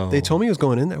 Psycho. They told me it was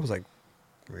going in there. I was like,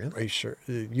 Really? "Are you sure?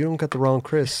 You don't got the wrong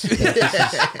Chris."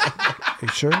 Are you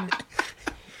sure?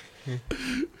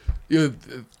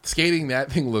 Skating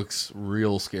that thing looks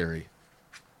real scary.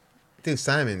 Dude,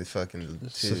 Simon is fucking.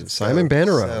 Simon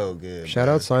Bannerow. So good. Shout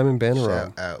bro. out Simon Bannerow.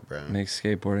 Shout out, bro. Makes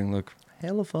skateboarding look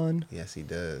hella fun. Yes, he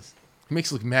does. It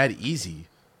makes it look mad easy.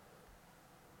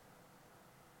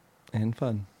 And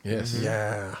fun. Yes.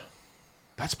 Yeah.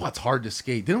 That spot's hard to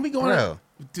skate. Didn't we go on? Bro.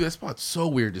 Dude, that spot's so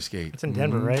weird to skate. It's in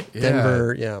Denver, right? Yeah.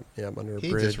 Denver. Yeah. Under a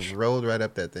He bridge. just rolled right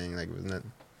up that thing like it was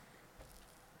nothing.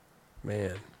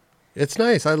 Man, it's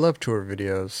nice. I love tour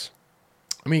videos.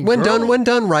 I mean, When girl-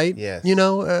 done right. Yes. You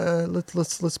know,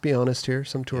 let's be honest here.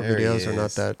 Some tour There he videos are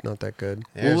is. not that good.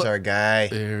 There's Well, our guy.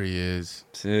 There he is.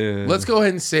 Dude. Let's go ahead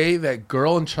and say that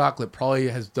Girl in Chocolate probably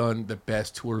has done the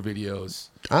best tour videos.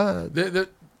 The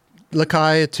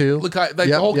Lakai too. look, like the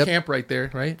Yep, whole yep. camp right there,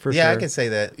 right? For Yeah, sure. I can say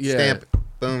that. Yeah. Stamp.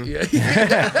 Boom.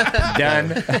 Yeah.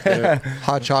 done.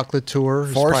 Hot chocolate tour.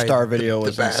 is 4-star probably video the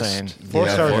was best. insane.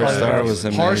 Four-star was probably the Four-star best. was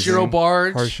amazing. Harsh Hero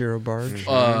Barge. Harsh Hero Barge.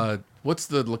 What's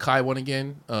the Lakai one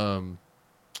again? Beware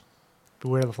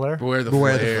the flare. Beware the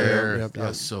Beware the Flare. Flare, yep, That yep.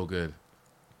 was so good.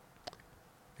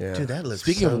 Yeah. Dude, that looks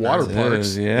Speaking so of water nice. parks,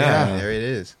 Dude, yeah. There it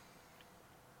is.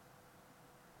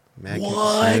 Mac and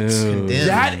What? Dude. condemned.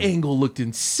 That angle looked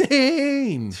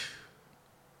insane.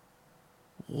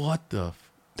 What the?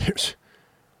 There's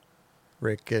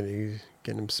Rick getting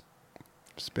him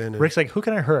spinning. Rick's like, who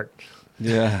can I hurt?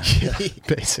 Yeah.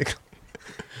 basically.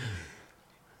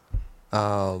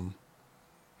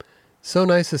 So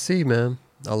nice to see, man.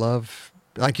 I love,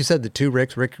 like you said, the two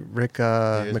Ricks, Rick There's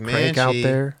McCrank out Manchi.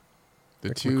 there. The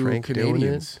Rick two McCrank doing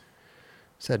Canadians.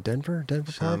 Is that Denver?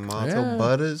 Denver Sean Park? Montel Yeah.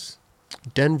 Butters.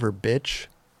 Denver bitch.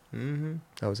 Mm-hmm.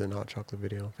 That was in Hot Chocolate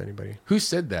video. If anybody, Who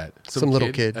said that? Some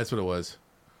little kid. That's what it was.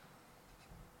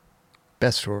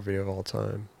 best tour video of all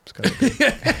time. It's gotta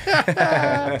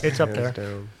be It's up there. hands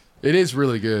down. It is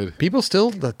really good. People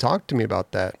still talk to me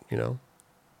about that. You know,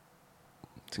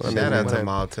 Shout out when to I'm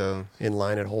Malto. in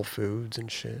line at Whole Foods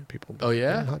and shit. People. Oh,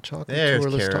 yeah? Hot Chocolate There's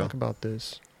tour. Let's Carol. talk about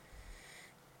this.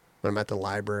 When I'm at the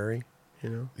library, you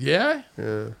know. Yeah? Yeah.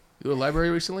 You go to the library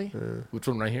recently? Yeah. Which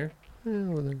one right here?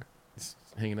 Over there. Just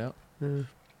hanging out? Yeah.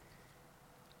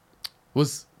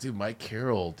 Dude, Mike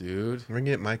Carroll, dude. We're gonna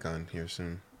get Mike on here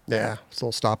soon. Yeah. It's a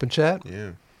little stop and chat.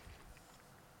 Yeah,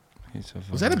 He's so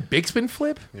Was that a big spin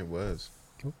flip? it was.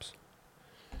 Oops.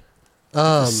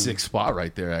 That's a sick spot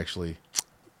right there, actually.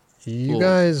 You Cool.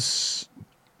 guys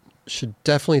should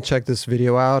definitely check this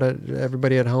video out.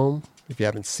 Everybody at home, if you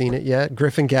haven't seen it yet,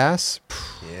 Griffin Gas,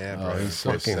 Yeah, Oh, bro. he's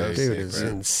so fucking sick, dude is bro.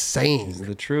 insane.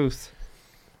 the truth?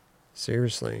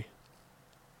 Seriously.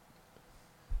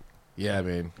 Yeah,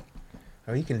 man.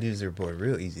 Oh, you can lose their board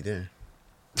real easy there.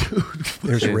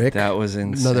 There's Dude, Rick. That was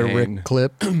insane. Another Rick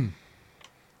clip.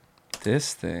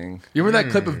 This thing. You remember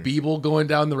that clip of Beeble going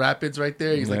down the rapids right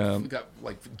there? He's Yeah. like got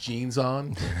like jeans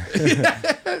on.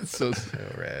 It's so So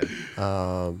rad.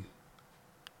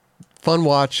 Fun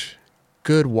watch.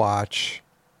 Good watch.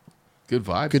 good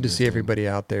vibes. Good to man. see everybody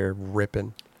out there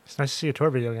ripping. It's nice to see a tour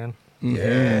video again.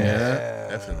 Yeah,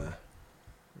 definitely.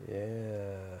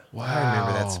 Yeah. Wow. I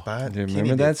remember that spot. Do you Kenny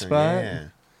remember did that some- spot? Yeah.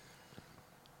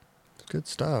 Good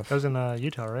stuff. That was in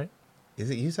Utah, right? Is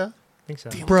it Utah? I think so.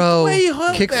 Bro, way you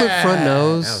hooked kickflip that. front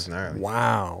nose. That was gnarly.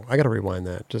 Wow. I got to rewind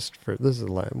that just for this is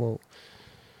like, well,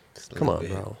 Just a come little on,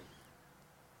 bit. bro.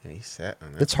 Yeah, he sat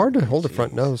on that. It's hard to hold the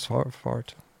front Jeez. nose far.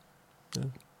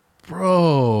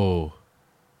 Bro.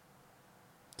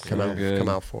 Come Yeah. out, good. come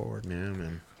out forward. Yeah, man. You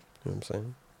know what I'm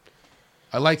saying?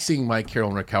 I like seeing Mike Carroll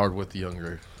and Rick Howard with the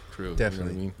younger crew.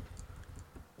 Definitely. You know what I mean?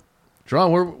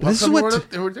 John, This is what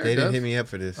there, They didn't hit me up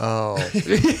for this. Oh. All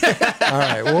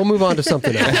right. We'll move on to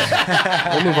something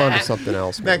else. We'll move on to something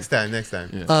else. man. Next time.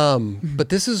 Yeah. But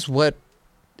this is what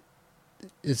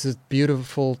is the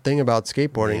beautiful thing about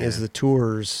skateboarding is Yeah. the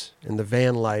tours and the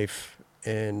van life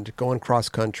and going cross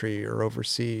country or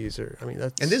overseas or I mean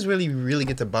that's And this really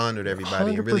get to bond with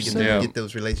everybody and really get to 100%. get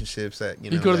those relationships that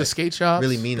You go to the that skate shops.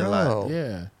 really mean a lot. Bro.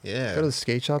 Yeah. Yeah. go to the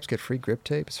skate shops, get free grip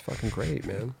tape. It's fucking great,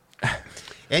 man.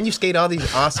 And you skate all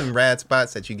these awesome rad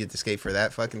spots that you get to skate for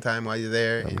that fucking time while you're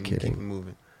there I'm and kidding. keep it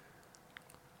moving.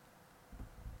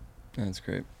 That's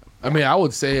great. I mean, I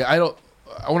would say I went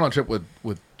on a trip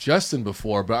with Justin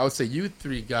before, but I would say you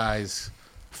three guys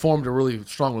formed a really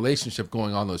strong relationship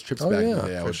going on those trips Oh, back in yeah, the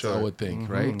day. I for would, sure. I would think,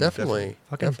 right? Definitely.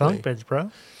 Fucking definitely. bunk beds,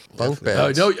 bro. Bunk Definitely.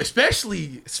 beds. No,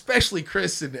 especially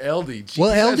Chris and LD. Gee,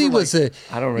 Well, you guys LD were was like,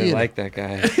 a I don't really you know, like that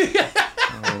guy.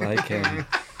 I don't like him.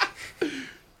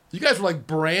 you guys were like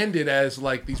branded as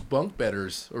like these bunk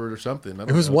bedders or something. I don't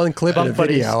It was know. one clip in a Bunk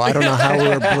buddies. video. I don't know how we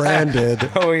were branded.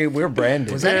 Oh, we're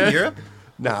branded. Was that in Europe?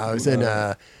 No, I was in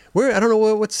where I don't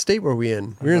know what state were we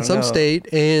in. We were in don't some know. state,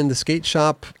 and the skate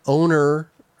shop owner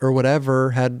or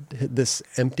whatever had this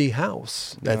empty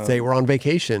house that No. they were on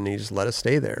vacation. He just let us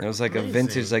stay It there. was like a Amazing.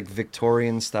 vintage, like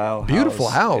Victorian style Beautiful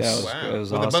house. Yeah, Wow. it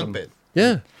was With a awesome. bunk bed.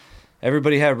 Yeah,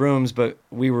 Everybody had rooms, but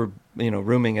we were,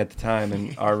 rooming at the time,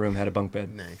 and our room had a bunk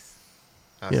bed. Nice.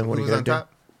 Yeah, what Who are you was on gonna do?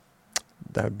 top?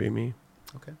 that would be me.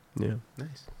 Okay. Yeah.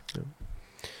 Nice.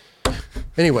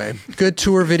 Anyway, good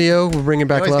tour video. We're bringing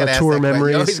back a You lot always of gotta tour ask that question. You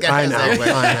memories. always gotta I ask know.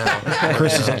 that I know.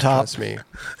 Chris is on top. That's me.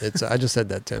 It's. I just said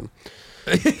that, Tim.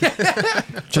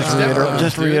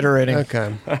 Just reiterating.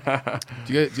 Okay.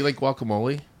 Do you like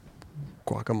guacamole?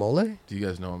 Guacamole. Do you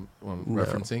guys know what I'm No.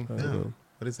 referencing? No.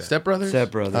 What is that? Step Brothers.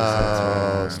 Step Brothers. Oh,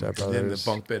 that's Step And then the Brothers.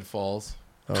 bunk bed falls.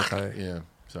 Okay. Yeah.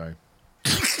 Sorry.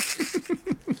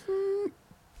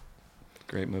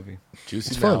 great movie. Juicy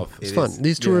It's fun. mouth. It's It fun. is.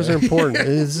 These tours Yeah. are important.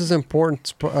 This is an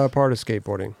important part of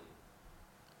skateboarding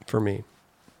for me,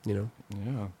 Yeah.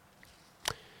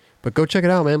 But go check it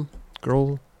out, man.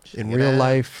 Girl in Check it real out.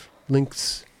 life.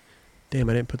 Links. Damn,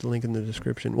 I didn't put the link in the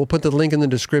description. We'll put the link in the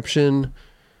description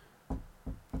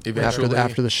Eventually.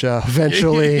 after the show.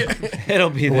 Eventually, It'll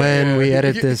be there. when we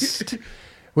edit this.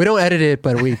 We don't edit it,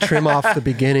 but we trim off the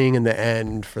beginning and the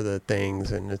end for the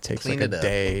things, and it takes Clean like it a up.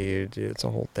 day. It's a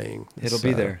whole thing. It'll This,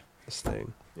 be there. This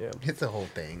thing. Yeah. It's the whole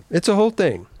thing. It's a whole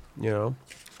thing,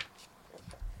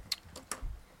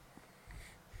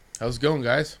 How's it going,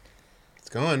 guys? It's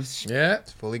going. Yeah.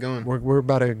 It's fully going. We're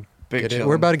about to Big get chillin'.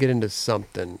 we're about to get into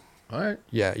something. All right.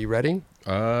 Yeah, you ready?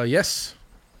 Yes.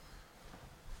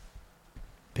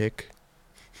 Pick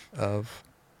of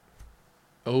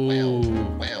Oh.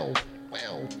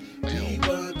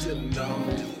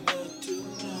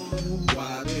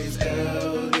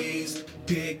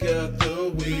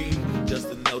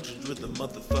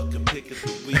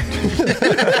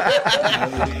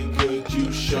 Could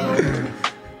you show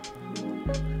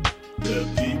the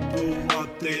people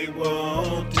what they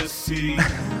want to see?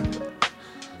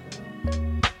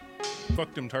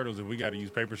 Fuck them turtles if we got to use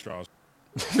paper straws.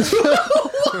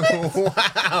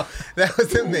 Wow, that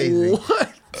was amazing.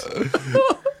 What?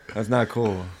 That's not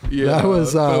cool. Yeah, That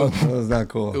was That was not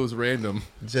cool. it was random.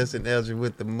 Justin Eldridge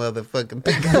with the motherfucking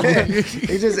pick.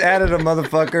 He just added a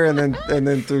motherfucker and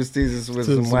then threw Steezus with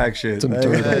some whack shit. some I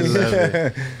love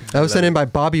it. That was sent in by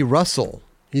Bobby Russell.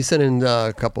 He sent in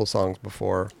a couple songs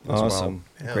before as Awesome.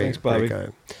 Hell Thanks, yeah. Bobby.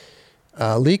 well.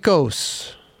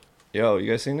 Lycos. Yo,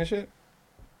 you guys seen this shit?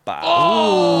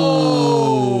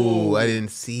 Oh, I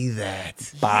didn't see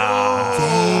that.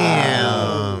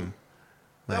 Damn.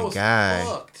 That My was guy.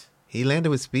 fucked. He landed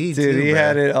with speed, Dude, too, he bro.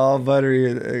 had it all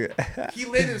buttery. He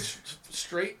landed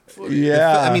straight footed.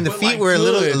 Yeah. I mean, the But, feet like, were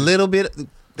good. a little bit,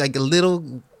 like a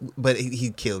little, but he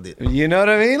killed it. You know what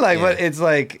I mean? Like, Yeah. what? It's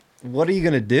like, what are you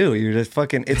gonna do? You're just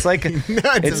fucking. It's like, No, it's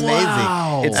It's- amazing.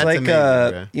 Wow. it's That's like,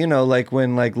 amazing, bro. you know, like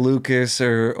when like Lucas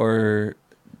or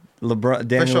LeBron,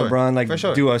 Daniel sure. LeBron, like For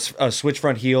sure. do a switch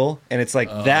front heel, and it's like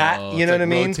that. Oh, You it's know like what I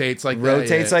mean? rotates like that,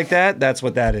 rotates yeah. like that. That's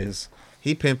what that is.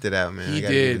 He pimped it out, man. I He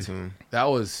gotta give it did. to him. That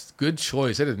was good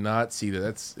choice. I did not see that.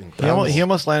 That's He incredible. almost, he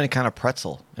almost landed kind of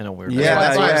pretzel in a weird way. Yeah,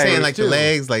 That's why I'm yeah, saying he like the too.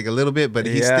 legs, like a little bit, but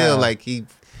he's Yeah. still like he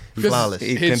Because flawless.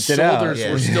 He his pimped it out. shoulders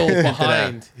Yeah. were still Pimped it out.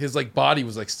 behind. His like body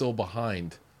was like still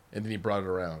behind, and then he brought it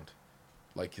around.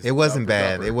 Like his It wasn't upper-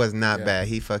 bad. upper. It was not Yeah. bad.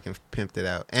 He fucking pimped it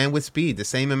out, and with speed, the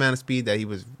same amount of speed that he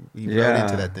rode Yeah,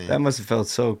 into that thing. that must have felt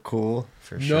so cool.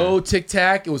 for No sure. tic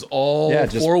tac. It was all Yeah,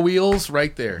 just- four wheels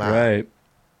right there. Wow. Right,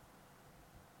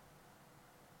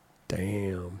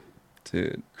 Damn.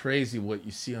 dude. Crazy what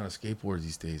you see on a skateboard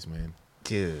these days, man.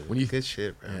 Dude, When you- good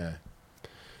shit, bro. Yeah.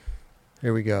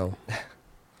 Here we go.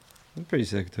 I'm pretty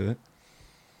sick to it.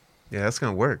 Yeah, that's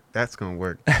gonna work. That's gonna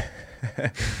work.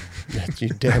 You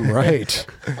damn right.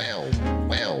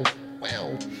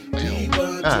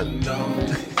 Ah.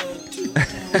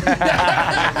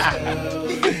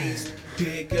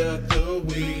 Pick up the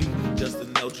weed.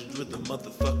 Justin Eldridge with the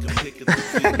motherfucking pick of the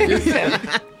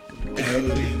feet.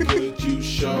 Ellie, could you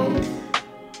show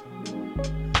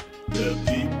the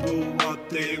people what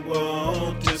they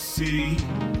want to see?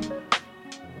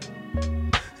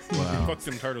 Fuck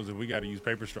them turtles if we got to use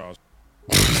paper straws.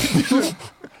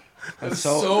 That's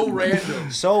so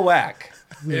random. So whack.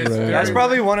 It's very- That's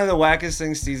probably one of the wackest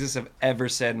things Steezus have ever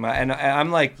said. And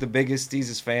I'm like the biggest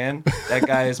Steezus fan. That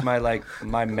guy is my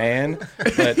man.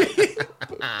 But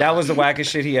that was the wackest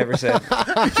shit he ever said.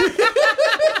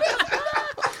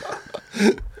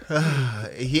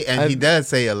 He does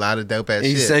say a lot of dope ass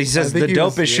He shit. says the think he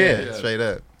was- dopest shit. Yeah, straight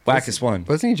up. Wackest one.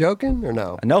 Wasn't he joking or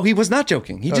no? No, he was not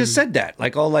joking. He just said that.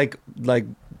 Like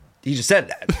he just said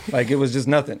that. Like it was just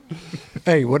nothing.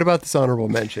 Hey, what about this honorable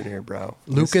mention here, bro?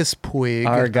 Lucas Puig.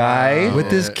 Our guy with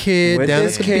his kid With down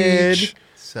his at the kid. beach.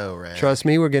 So rad. Trust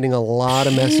me, we're getting a lot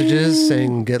of messages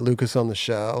saying get Lucas on the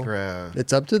show. Bro.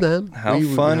 It's up to them. How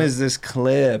We- fun we- is this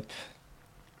clip?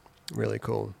 Really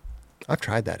cool. I've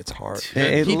tried that. It's hard.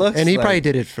 It looks And he like probably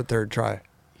did it for third try.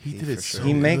 He did it for so sure.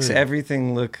 he makes good.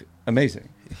 everything look amazing.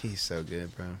 He's so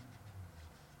good, bro.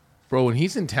 Bro, when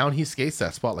he's in town, he skates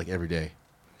that spot like every day.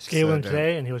 Skated with him dope.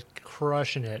 today, and he was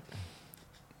crushing it.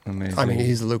 Amazing. I mean,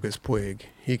 he's Lucas Puig.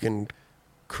 He can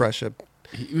crush a.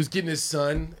 He was getting his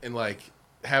son and like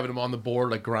having him on the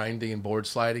board, like grinding and board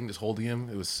sliding, just holding him.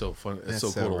 It was so fun. It's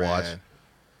That's so cool to watch. rad.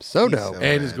 So He's dope. so-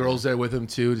 And his rad. girl's there with him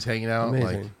too, just hanging out. Like,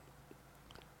 Amazing.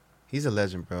 He's a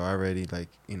legend, bro. Already, like,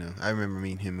 you know, I remember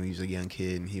meeting him when he was a young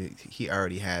kid, and he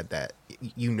already had that.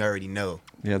 You already know.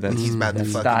 yeah, that's He's about to that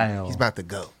fucking. style. He's about to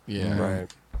go. yeah.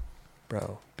 Right.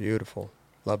 Bro, beautiful.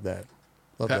 Love that.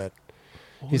 Love Pat-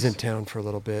 that. He's in town for a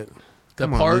little bit. The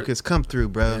Come on, part, Lucas, come through,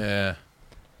 bro. yeah.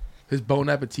 His Bon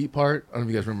Appetit part. I don't know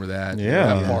if you guys remember that.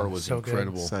 Yeah. That Yeah. part was So good.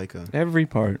 incredible. Psycho. Every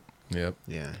part. Yep.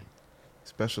 Yeah.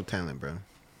 Special talent, bro.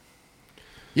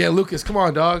 Yeah, Lucas, come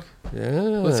on, dog. Yeah.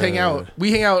 Let's hang out.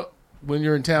 We hang out when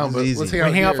you're in town, It's but easy. let's hang We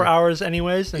out. hang out here. for hours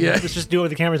anyways, and Yeah. let's just do it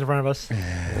with the cameras in front of us.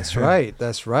 That's right.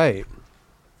 That's right.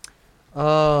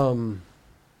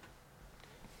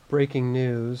 Breaking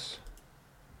news.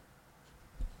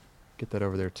 Get that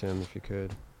over there, Tim, if you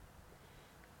could.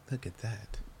 Look at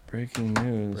that. Breaking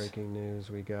news. Breaking news.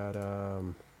 We got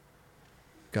all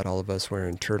of us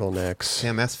wearing turtlenecks.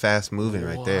 Damn, that's fast moving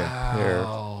right there.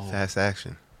 Wow. Fast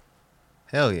action.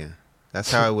 Hell yeah.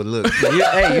 That's how it would look.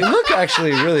 Hey, you look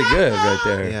actually really good right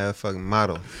there. Yeah, a fucking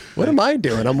model. What am I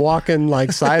doing? I'm walking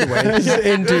like sideways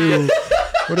into.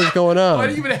 What is going on? Why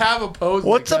do you even have a pose?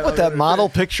 What's like up with that on model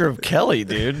picture of Kelly,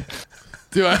 dude?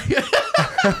 your- Dude,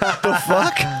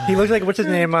 He looks like what's his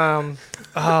name?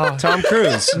 Oh, Tom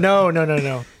Cruise. no.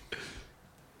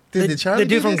 Dude, did Charlie The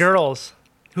dude do from this? Girls,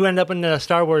 who ended up in the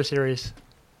Star Wars series.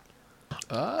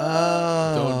 Don't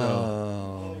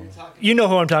know. You know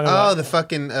who I'm talking Oh, about. the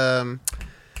fucking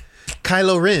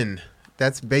Kylo Ren.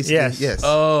 That's basically Yes.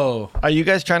 Oh, Are you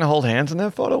guys trying to hold hands in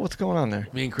that photo? What's going on there?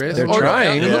 me and Chris. They're Oh,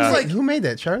 trying. It Yeah. looks like who made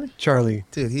that? Charlie. Charlie.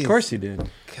 Dude, Of course he did.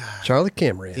 Charlie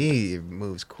Cameron. he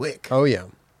moves quick. Oh yeah.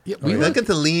 yeah, we Look at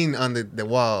the lean on the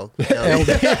wall.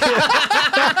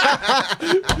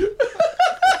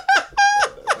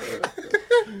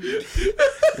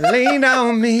 Lean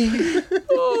on me.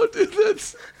 Oh, dude,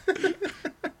 that's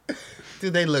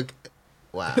Dude, they look.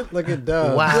 Wow. Look at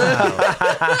Doug.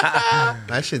 Wow.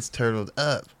 That shit's turtled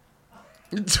up.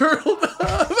 turtle.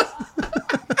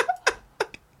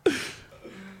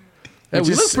 Hey,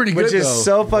 we look pretty good Which is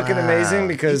though. so fucking Wow. amazing He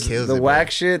because kills the it,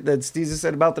 whack shit that Steezy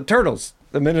said about the turtles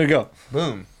a minute ago.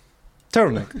 Boom.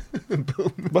 Turtleneck.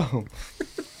 Boom.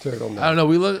 Turtleneck. I don't know.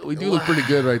 We do look pretty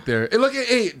good right there. Hey, look at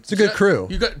It's a good crew.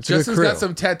 You got It's a good Justin's crew. got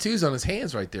some tattoos on his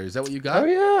hands right there. Is that what you got? Oh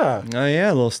yeah. Oh yeah,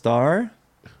 a little star.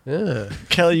 Yeah.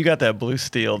 Kelly, you got that blue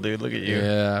steel, dude. Look at you.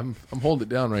 Yeah, I'm holding it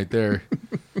down right there.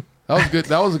 That was good.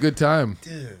 That was a good time.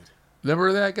 Dude.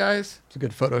 Remember that, guys? It's a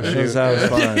good photo That shoot. was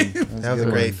fun. That was a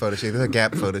great photo shoot. That's a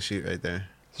Gap photo shoot right there.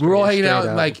 We were all hanging Straight out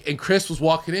and out. and Chris was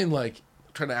walking in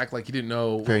trying to act like he didn't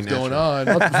know what Very was going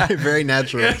natural. on. Very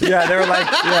natural. Yeah, they were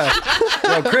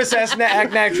like, Yo, Chris has to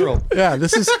act natural. Yeah,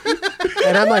 this is,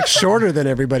 and I'm like shorter than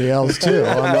everybody else too.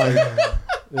 I'm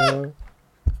like,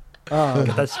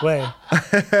 Get that sway.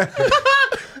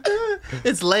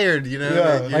 It's layered, you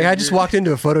know. like I just walked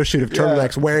into a photo shoot of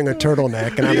turtlenecks wearing a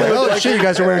turtleneck, and I'm like, oh shit, you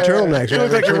guys are wearing turtlenecks. You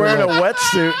look like you're wearing a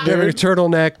wetsuit, You're having a dude.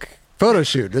 turtleneck photo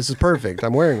shoot. This is perfect.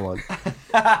 I'm wearing one.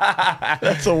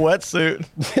 That's a wetsuit.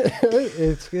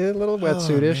 It's a little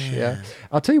wetsuitish. Yeah,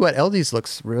 I'll tell you what, LD's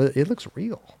looks real. It looks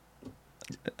real.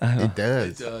 It It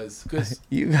does. does. 'Cause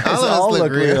You guys All of us all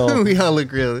look real. We all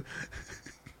look real.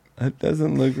 That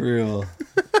doesn't look real.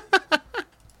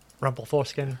 Rumple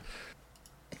foreskin.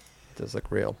 It does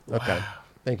look real. Okay.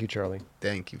 Thank you, Charlie.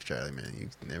 Thank you, Charlie, man. You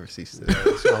never cease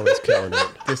to Always killing it.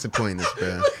 disappoint us,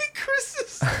 bro.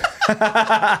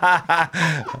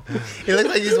 He looks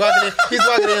like he's walking in. He's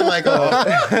walking in like,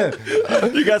 oh,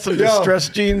 You got some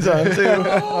distressed jeans on, too.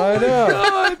 I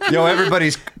know. Yo,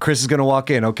 everybody's Chris is gonna walk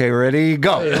in. Okay, ready?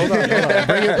 Go. Hold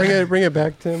on. Bring it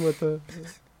back, Tim. With the.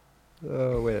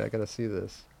 Oh wait, I gotta see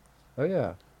this. Oh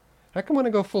yeah. How come when I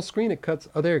go full screen it cuts?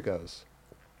 Oh, there it goes.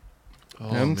 oh,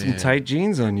 Having some man. tight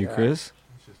jeans on you, Chris.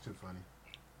 it's just too funny.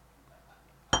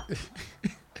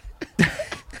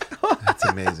 That's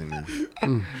amazing,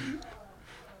 man.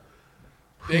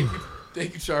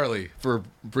 Thank you, Charlie, for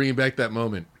bringing back that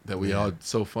moment that we all had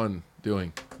so fun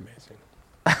doing. Amazing.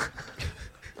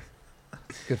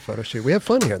 Good photo shoot. We have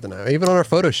fun here tonight. Even on our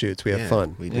photo shoots, we have Yeah,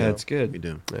 fun. We do. Yeah, it's good. We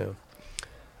do.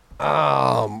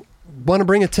 Yeah. Want to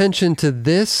bring attention to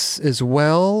this as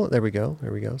well. There we go.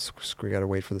 We got to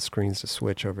wait for the screens to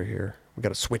switch over here. We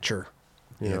got a switcher.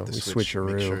 You know, the we switch,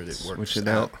 switcheroo. make sure it works Switch it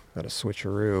out. Got a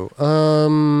switcheroo.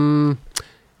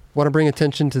 Want to bring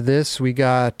attention to this. We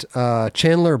got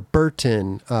Chandler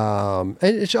Burton. And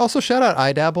it should also shout out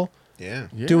iDabble. Yeah.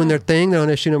 Doing their thing. They're on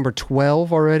issue number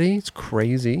 12 already. It's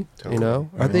crazy. Totally. You know,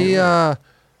 are they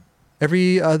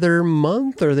every other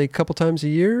month? Or are they a couple times a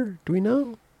year? Do we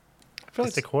know? I feel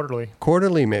like they're quarterly.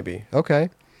 Quarterly, maybe. Okay.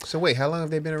 So wait, how long have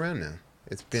they been around now?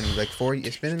 It's been like 4.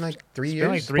 It's been like 3 years.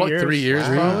 been like 3 What, years. 3 years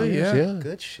Wow. probably? Yeah. Yeah.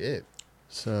 Good shit.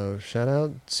 So shout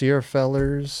out Sierra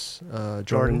Fellers,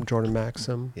 Jordan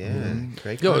Maxim. Yeah.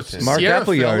 Great Yo, content. Mark Sierra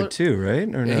Appleyard Feller- too,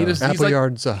 right? Or Yeah, no? he's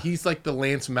Appleyard's, like, he's like the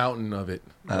Lance Mountain of it.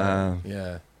 Uh,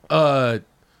 Yeah.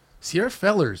 Sierra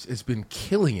Fellers has been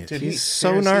killing it. Dude, he's so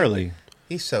seriously, gnarly.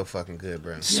 He's so fucking good,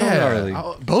 bro. So gnarly.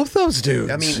 Both those dudes.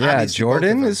 I mean, Yeah, obviously both Jordan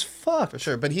of them, is fucked. for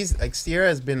sure. But he's like Sierra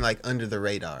has been like under the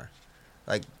radar,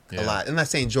 like a lot. I'm not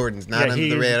saying Jordan's not Yeah, under the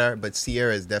he's- radar, but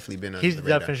Sierra has definitely been under He's the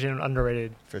radar definitely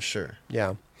underrated. for sure.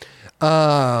 Yeah.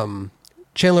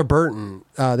 Chandler Burton.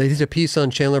 They did a piece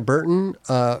on Chandler Burton.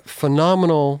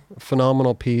 Phenomenal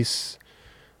piece.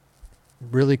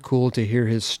 Really cool to hear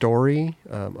his story.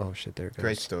 Oh shit, there it goes.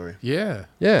 Great story. Yeah.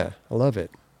 Yeah, I love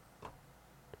it.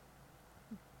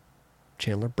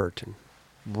 Chandler Burton.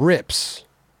 Rips.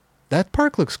 That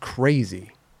park looks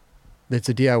crazy. It's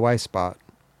a DIY spot.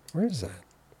 Where is that?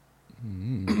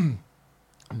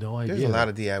 No idea. There's a lot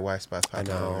of DIY spots. I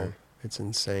popping know. over. It's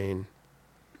insane.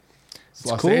 It's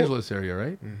Los cool. Angeles area,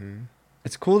 right? Mm-hmm.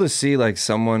 It's cool to see like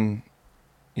someone,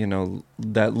 you know,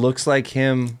 that looks like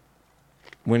him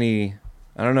when he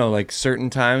I don't know, like certain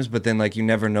times, but then like you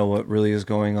never know what really is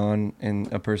going on in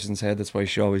a person's head. That's why you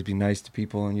should always be nice to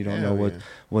people, and you don't know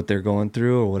what they're going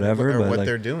through or whatever, or but what like,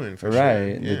 they're doing. For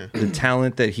right. Sure. Yeah. The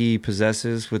talent that he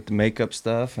possesses with the makeup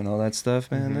stuff and all that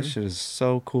stuff, man, that shit is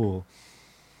so cool.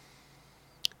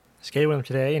 Skated with him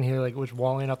today, and he like was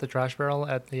walling off the trash barrel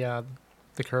at the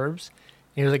curbs.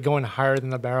 He was like going higher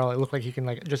than the barrel. It looked like he can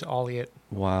like just ollie it.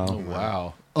 Wow. Oh,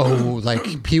 wow. Oh,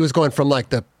 like he was going from like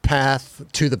the path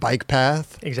to the bike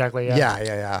path. Exactly. Yeah.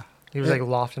 Yeah. He was like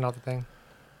lofting off the thing.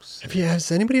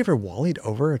 Has anybody ever wallied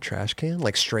over a trash can,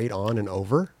 like straight on and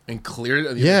over? And cleared it?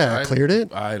 On the Yeah, other side? cleared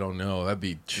it. I don't know. That'd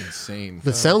be insane.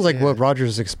 That sounds like what Roger's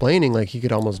is explaining. Like he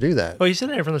could almost do that. Well, he said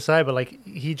it from the side, but like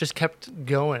he just kept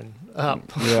going up.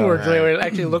 Yeah. Where it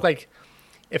actually looked like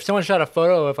if someone shot a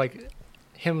photo of like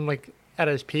him like at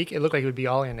his peak, it looked like he would be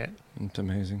ollieing it. It's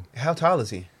amazing. How tall is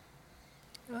he?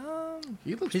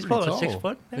 He looks He's pretty about tall. 6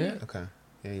 foot. Maybe? Yeah. Okay.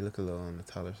 Yeah, you look a little on the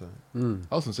taller side.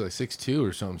 I was going to say like 6'2"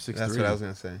 or something, 6'3". That's what I was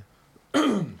going to say.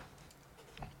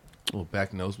 Little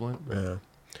back nose blunt. Yeah.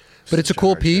 But it's a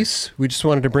cool piece. We just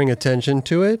wanted to bring attention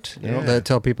to it.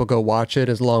 Tell people go watch it,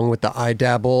 along with the I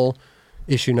Dabble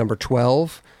issue number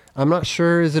 12. I'm not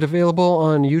sure. Is it available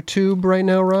on YouTube right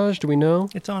now, Raj? Do we know?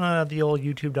 It's on the old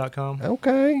YouTube.com.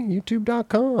 Okay,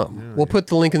 YouTube.com. We'll put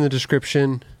the link in the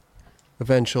description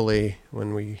eventually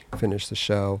when we finish the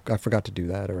show. I forgot to do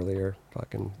that earlier.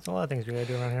 Fucking. There's a lot of things we gotta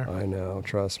do around here. I know.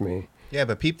 Trust me. Yeah,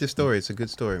 but peep the story. It's a good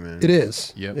story, man. It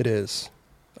is. Yep. It is.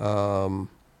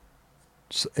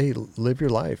 Hey, live your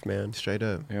life, man. Straight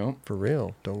up. Yep. For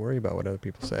real. Don't worry about what other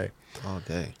people say. All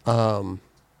day.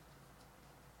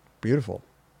 Beautiful.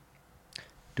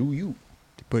 Do you?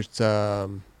 Puts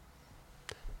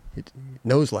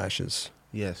nose lashes.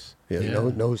 Yes. Yeah, Yeah.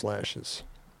 nose lashes.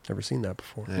 Never seen that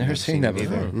before. I've Never seen that it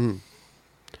either.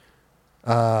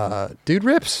 before. Dude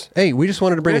Rips. Hey, we just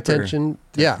wanted to bring Ripper. attention.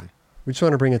 Yeah, we just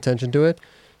want to bring attention to it.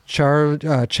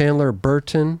 Chandler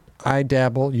Burton, I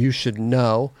Dabble. You should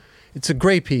know. It's a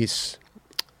great piece.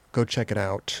 Go check it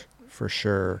out for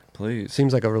sure. Please.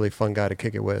 Seems like a really fun guy to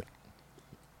kick it with.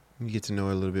 You get to know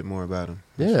a little bit more about him.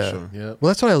 Yeah. For sure. Yep. Well,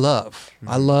 that's what I love.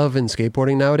 I love in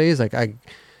skateboarding nowadays. Like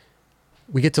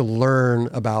we get to learn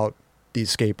about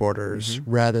these skateboarders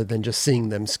rather than just seeing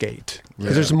them skate.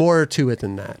 Because there's more to it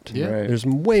than that. Yeah. Right. There's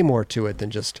way more to it than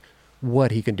just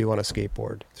what he can do on a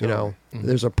skateboard. You know,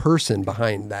 there's a person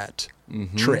behind that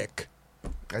trick.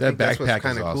 I That think that's what's backpack is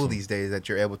kind of cool awesome. these days, that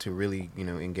you're able to really,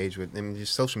 engage with. I mean,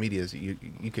 just social media is you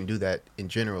can do that in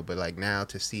general, but like now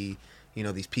to see,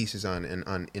 these pieces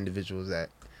on individuals that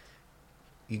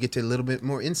you get to a little bit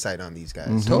more insight on these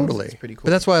guys. Totally. It's pretty cool. But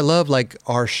that's why I love like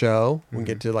our show. We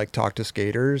get to like talk to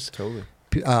skaters. Totally.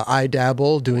 I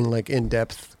Dabble doing like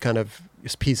in-depth kind of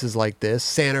pieces like this.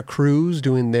 Santa Cruz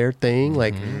doing their thing.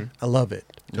 Like I love it.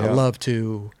 I Yeah. love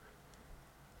to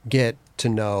get to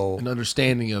know. An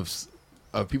understanding of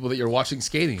people that you're watching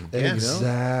skating. Yeah. You know?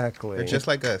 Exactly. They're just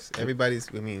like us.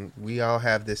 We all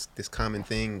have this common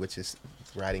thing, which is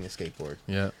riding a skateboard.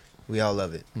 Yeah. We all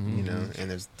love it, and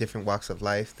there's different walks of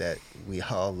life that we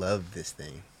all love this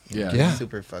thing. Yeah. Yeah. It's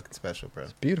super fucking special, bro.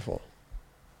 Beautiful.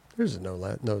 There's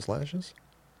nose lashes.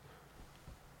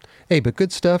 Hey, but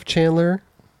good stuff, Chandler.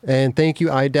 And thank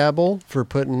you, I Dabble, for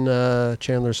putting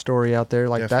Chandler's story out there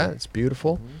like that. Definitely. It's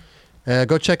beautiful.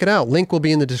 Go check it out. Link will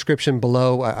be in the description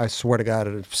below. I swear to God,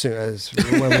 as soon as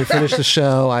when we finish the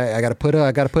show, I got to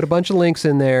put a bunch of links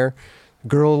in there.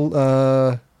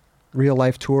 Girl, real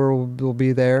life tour will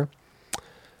be there.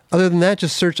 Other than that,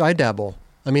 just search I Dabble.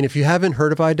 I mean, if you haven't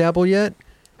heard of I Dabble yet,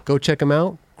 go check them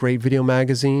out. Great video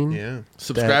magazine. Yeah.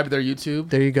 Subscribe to their YouTube.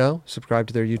 There you go. Subscribe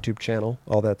to their YouTube channel.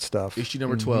 All that stuff. Issue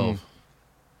number 12.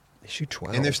 Issue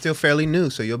 12. And they're still fairly new,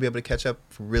 so you'll be able to catch up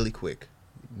really quick.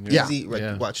 Yeah. Easy,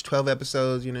 watch 12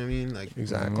 episodes, you know what I mean? Like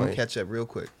Exactly. catch up real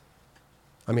quick.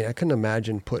 I mean, I couldn't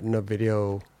imagine putting a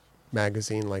video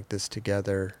magazine like this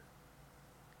together.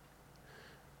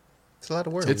 It's a lot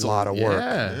of work. It's a lot of work.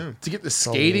 Yeah. To get the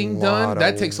skating done,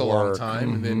 that takes a long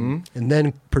time. And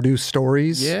then produce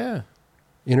stories. Yeah.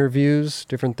 Interviews,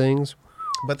 different things.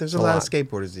 But there's a lot of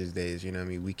skateboarders these days, you know what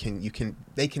I mean?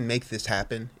 They can make this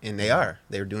happen, and they are.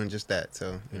 They're doing just that.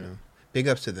 So, big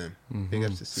ups to them. Big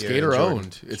ups to Sierra Skater and Jordan.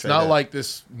 owned. It's Straight not up. like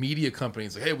this media company.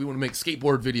 It's like, hey, we want to make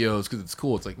skateboard videos because it's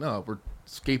cool. It's like, no, we're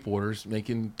skateboarders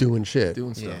doing shit.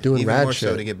 Doing stuff. Yeah. Doing Even rad more shit.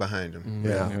 so to get behind them.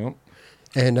 Yeah. Yep.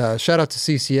 And shout out to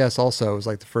CCS also. It was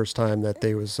like the first time that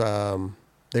they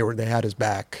had his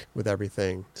back with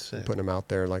everything. Sick. Putting him out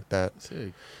there like that.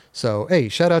 Sick. So, hey,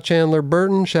 shout out Chandler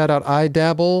Burton. Shout out I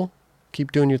Dabble.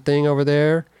 Keep doing your thing over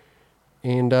there.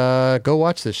 And go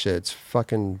watch this shit. It's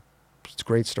a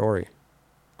great story.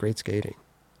 Great skating.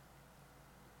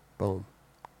 Boom.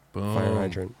 Boom. Fire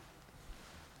hydrant.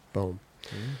 Boom.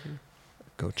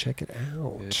 Go check it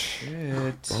out. Good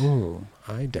shit. Boom.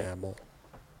 I dabble.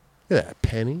 Look at that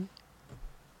penny.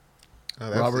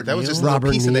 Oh, Robert that was Neal? just a little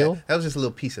Robert piece of Neal? that was just a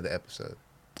little piece of the episode.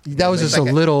 That was It's just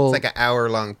like a little. It's like an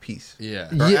hour-long piece. Yeah.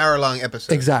 Or Yeah. hour-long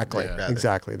episode. Exactly. Yeah. rather.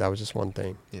 Exactly. That was just one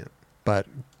thing. Yeah. But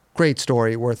great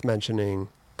story, worth mentioning.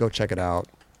 Go check it out.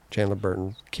 Chandler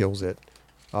Burton kills it.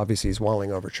 Obviously, he's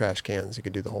walling over trash cans. He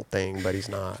could do the whole thing, but he's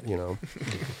not, you know.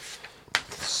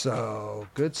 So,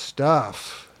 good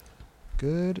stuff.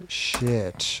 Good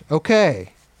shit.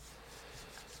 Okay.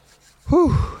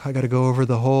 Whew. I got to go over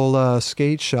the whole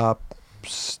skate shop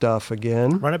stuff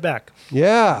again. Run it back.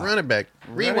 Yeah. Run it back.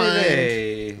 Rewind.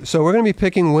 Hey. So we're going to be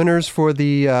picking winners for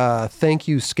the Thank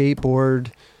You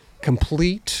Skateboard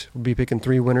Complete. We'll be picking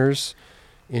 3 winners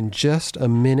in just a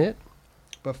minute.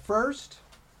 But first,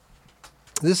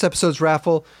 this episode's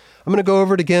raffle, I'm going to go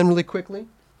over it again really quickly.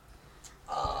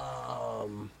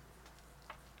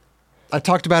 I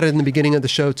talked about it in the beginning of the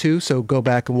show too, so go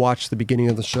back and watch the beginning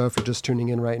of the show if you're just tuning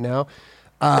in right now.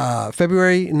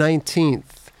 February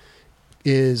 19th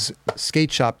is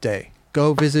Skate Shop Day.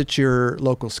 Go visit your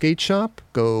local skate shop.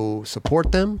 Go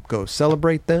support them. Go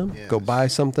celebrate them. Yes. Go buy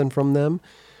something from them.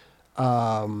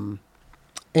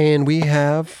 And we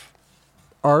have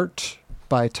art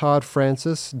by Todd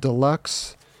Francis,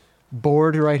 deluxe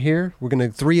board right here. We're going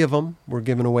to 3 of them we're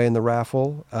giving away in the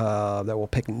raffle that we'll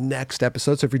pick next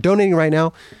episode. So if you're donating right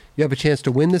now, you have a chance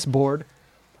to win this board.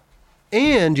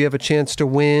 And you have a chance to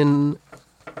win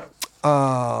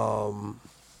a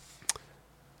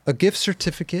gift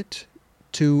certificate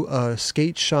to a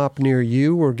skate shop near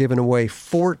you. We're giving away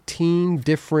 14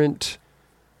 different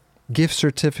gift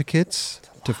certificates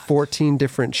to 14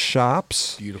 different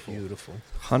shops. Beautiful.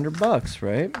 $100,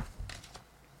 right?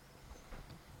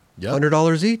 Yep.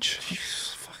 $100 each.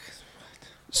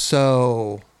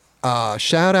 So,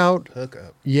 shout out. Hook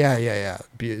up. Yeah.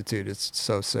 Dude, it's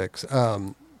so sick.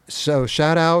 So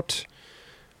shout out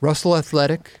Russell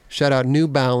Athletic. Shout out New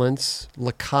Balance,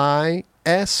 Lakai,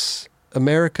 S,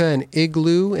 America, and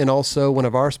Igloo, and also one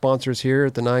of our sponsors here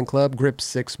at the 9 Club, Grip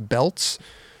 6 Belts,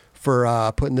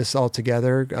 for putting this all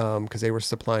together because they were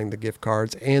supplying the gift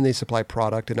cards and they supply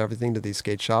product and everything to these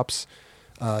skate shops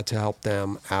to help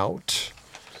them out.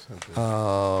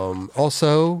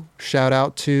 Also, shout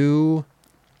out to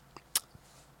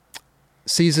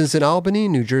Seasons in Albany,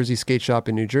 New Jersey Skate Shop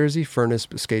in New Jersey, Furnace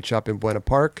Skate Shop in Buena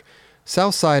Park,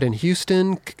 Southside in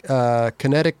Houston,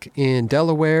 Kinetic in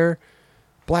Delaware,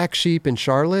 Black Sheep in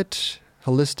Charlotte,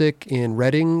 Holistic in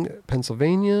Reading,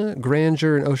 Pennsylvania,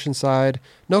 Grandeur in Oceanside,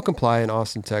 No Comply in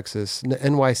Austin, Texas,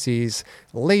 NYC's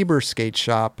Labor Skate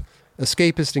Shop,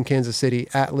 Escapist in Kansas City,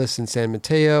 Atlas in San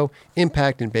Mateo,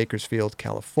 Impact in Bakersfield,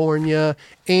 California,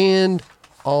 and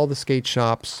all the skate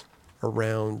shops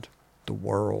around the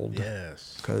world.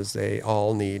 Yes. Because they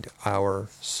all need our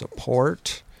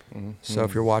support. So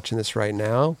if you're watching this right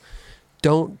now,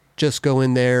 don't just go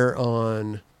in there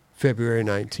on February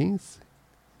 19th.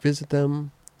 Visit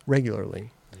them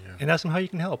regularly. And ask them how you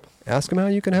can help. Ask them how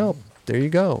you can help. There you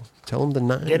go. Tell them the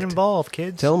 9. Get involved,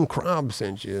 kids. Tell them Crob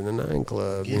sent you, the 9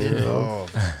 Club. Get you know?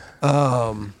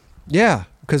 involved. Yeah,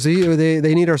 because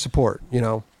they need our support, you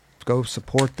know. Go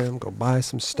support them. Go buy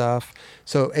some stuff.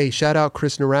 So, hey, shout out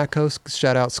Chris Narakos.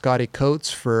 Shout out Scotty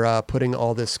Coates for putting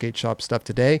all this skate shop stuff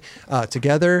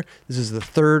together. This is the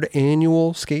 3rd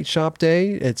annual Skate Shop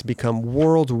Day. It's become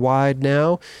worldwide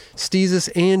now. Steezus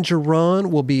and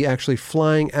Jerron will be actually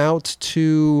flying out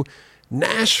to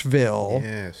Nashville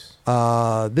Yes.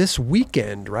 this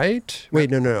weekend, right? Wait,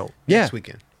 no. Yeah. Next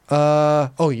weekend.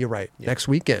 You're right. Yeah. Next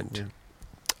weekend.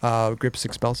 Grip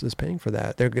 6 Belts is paying for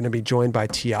that. They're going to be joined by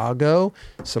Tiago,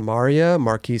 Samaria,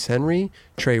 Marquise Henry,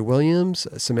 Trey Williams,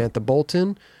 Samantha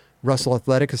Bolton. Russell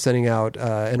Athletic is sending out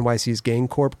NYC's Gang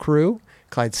Corp crew.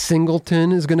 Clyde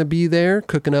Singleton is going to be there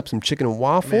cooking up some chicken and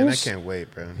waffles. Man, I can't wait,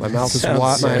 bro. My mouth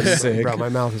is sick. my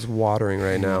mouth is watering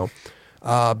right now.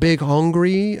 Big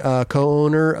Hungry,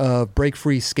 co-owner of Break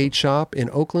Free Skate Shop in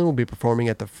Oakland, will be performing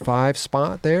at the 5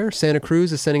 spot there. Santa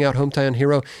Cruz is sending out hometown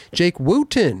hero Jake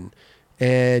Wooten,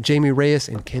 and Jamie Reyes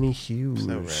and Kenny Hughes,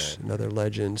 So rad. another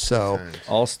legend. So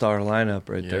All-star lineup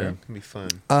right Yeah. there. It's gonna be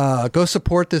fun. go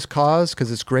support this cause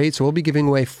because it's great. So we'll be giving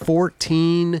away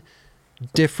 14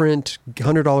 different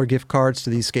 $100 gift cards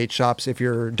to these skate shops. If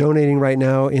you're donating right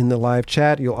now in the live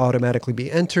chat, you'll automatically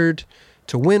be entered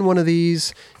to win one of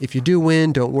these. If you do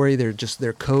win, don't worry. They're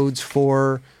codes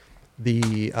for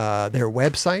their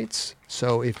websites.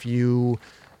 So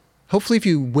hopefully if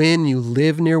you win, you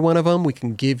live near one of them, we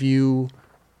can give you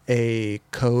a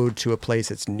code to a place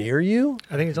that's near you?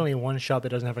 I think there's only one shop that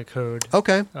doesn't have a code.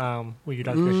 Okay. We could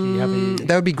actually have a.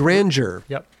 That would be Grandeur.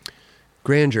 Yep.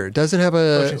 Grandeur. It doesn't have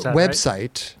a Oceanside,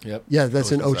 website. Right? Yep. Yeah,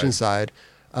 that's in Oceanside.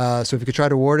 So if you could try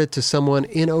to award it to someone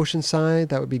in Oceanside,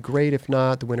 that would be great. If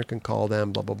not, the winner can call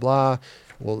them, blah, blah, blah.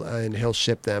 And he'll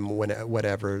ship them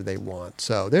whatever they want.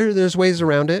 So there's ways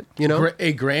around it, you know?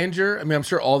 A Grandeur, I mean, I'm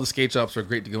sure all the skate shops are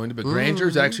great to go into, but Grandeur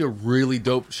is actually a really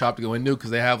dope shop to go into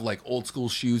because they have like old school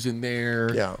shoes in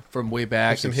there from way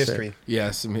back. There's some history. Yeah,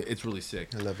 it's really sick.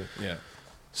 I love it. Yeah.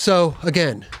 So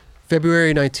again,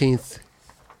 February 19th,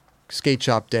 Skate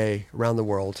Shop Day around the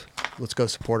world. Let's go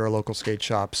support our local skate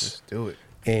shops. Let's do it.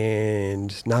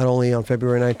 And not only on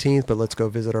February 19th, but let's go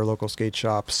visit our local skate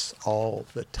shops all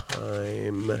the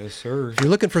time. Yes, sir. If you're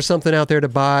looking for something out there to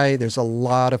buy, there's a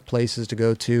lot of places to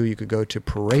go to. You could go to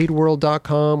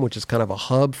paradeworld.com, which is kind of a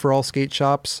hub for all skate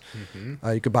shops.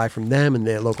 You could buy from them, and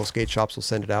the local skate shops will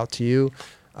send it out to you.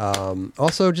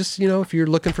 Also, just, if you're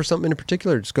looking for something in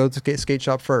particular, just go to the skate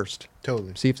shop first.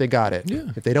 Totally. See if they got it.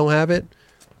 Yeah. If they don't have it,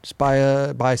 just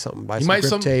buy something. Buy some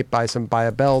grip tape. Buy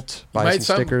a belt. Buy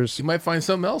some stickers. You might find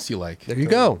something else you like. There you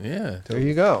go. Yeah. There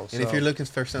you go. And if you're looking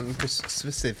for something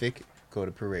specific, go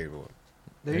to Parade World.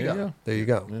 There you go. There you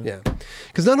go. Yeah.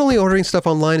 Because not only ordering stuff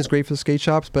online is great for the skate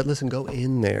shops, but listen, go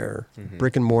in there.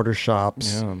 Brick and mortar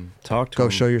shops. Yeah. Talk to Go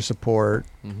them. show your support.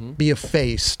 Be a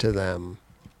face to them,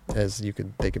 as they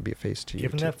could be a face to you. Give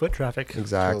them too. that foot traffic.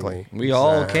 Exactly. We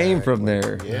all came from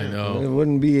there. Yeah, I know. It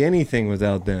wouldn't be anything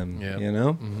without them. Yeah. You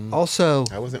know? Also,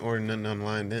 I wasn't ordering nothing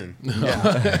online then.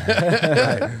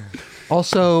 right.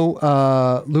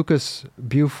 Also, Lucas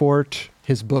Beaufort,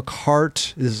 his book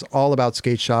Heart is all about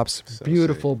skate shops. So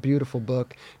beautiful, beautiful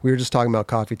book. We were just talking about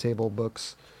coffee table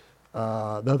books the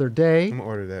other day. I'm going to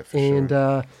order that for And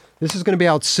sure. this is going to be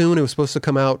out soon. It was supposed to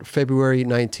come out February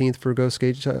 19th for Go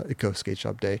Skate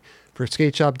Shop Day. For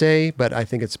Skate Shop Day, but I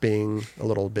think it's being a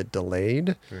little bit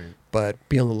delayed. Right. But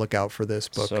be on the lookout for this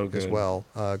book So as good. well.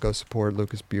 Go support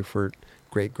Lucas Beaufort.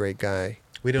 Great, great guy.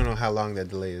 We don't know how long that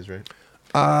delay is, right?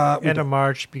 End of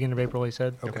March, beginning of April, he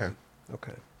said. Okay.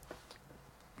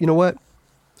 You know what?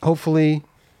 Hopefully,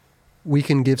 we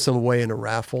can give some away in a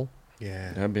raffle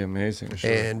Yeah. That'd be amazing.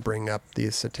 Sure. and bring up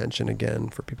this attention again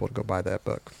for people to go buy that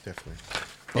book. Definitely.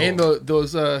 And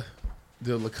those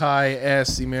the Lakai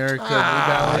S America New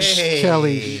Balance. Hey.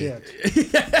 Kelly shit.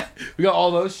 We got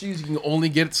all those shoes you can only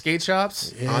get at skate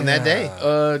shops. On that day.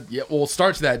 Yeah, well, it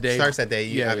starts that day. Starts that day.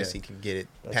 You Yeah, obviously can get it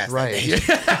past right.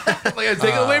 that day. Like, I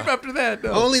take it away from after that.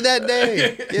 No. Only that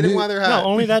day. Get it while they're No, hot.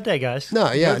 only that day, guys.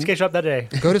 No, yeah. Go to skate shop that day.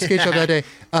 Go to Skate Shop that day.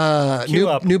 Queue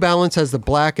up. New Balance has the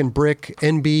black and brick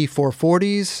NB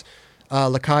 440s.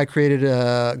 Lakai created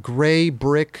a gray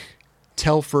brick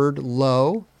Telford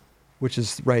Low, which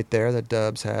is right there that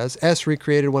Dubs has. S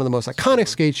recreated one of the most iconic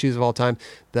skate shoes of all time,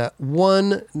 the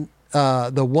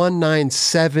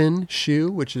 197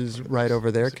 shoe, which is right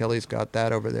over there. Kelly's got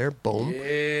that over there. Boom.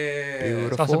 Yeah.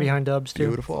 Beautiful. It's also behind Dubs, too.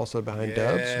 Beautiful. Also behind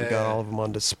Dubs. We got all of them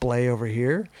on display over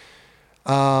here.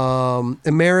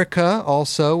 America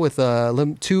also with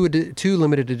two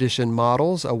limited edition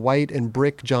models, a white and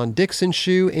brick John Dixon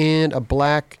shoe and a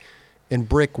black and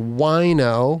brick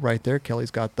wino right there.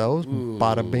 Kelly's got those.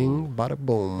 Bada bing, bada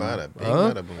boom. Bada bing,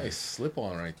 Huh? bada boom. Nice slip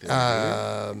on right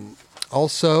there.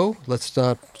 Also, let's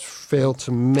not fail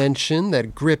to mention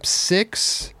that Grip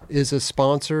 6 is a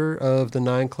sponsor of the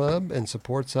 9 Club and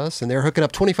supports us. And they're hooking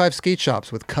up 25 skate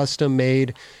shops with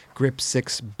custom-made Grip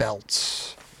 6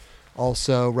 belts.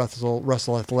 Also,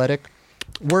 Russell Athletic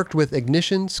worked with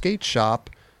Ignition Skate Shop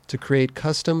to create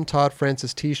custom Todd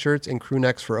Francis t-shirts and crew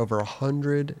necks for over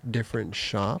 100 different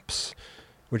shops,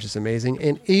 which is amazing.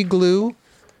 And Igloo,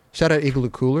 shout out Igloo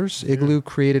Coolers. Igloo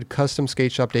created custom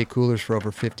Skate Shop Day coolers for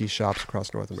over 50 shops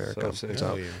across North America. So sick.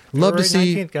 So, Oh, yeah. love to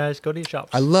February see. 19th, guys. Go to your shops.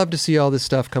 I love to see all this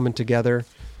stuff coming together.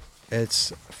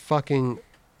 It's fucking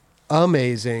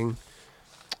amazing.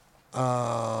 There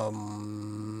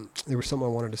was something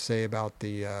I wanted to say about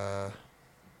the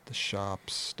shop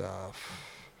stuff.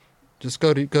 Just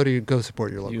go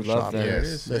support your local You love shop. that.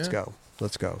 Yes. Let's Yeah. go.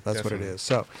 Let's go. That's what it Definitely. is.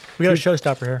 So We got a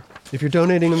showstopper here. if you're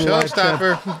donating in the live chat,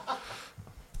 Showstopper.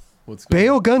 What's good?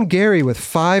 Bail Gun Gary with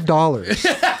 $5.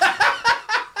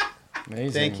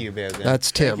 Amazing. Thank you, Bear.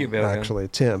 That's Tim, you, Bail Gun. actually.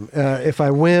 Tim. If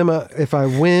I win,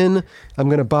 I'm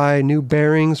going to buy new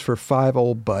bearings for 5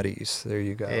 old buddies. There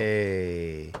you go.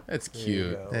 Hey. That's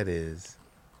cute. That is.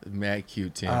 Mad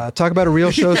cute, Tim. Talk about a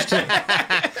real show.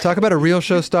 Talk about a real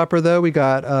showstopper, though. We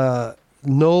got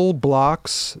Noel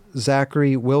Blocks,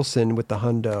 Zachary Wilson with the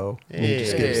hundo. And he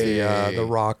just gives the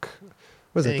rock.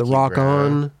 What is it? Thank The you, rock bro.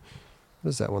 on. What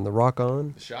is that one? The Rock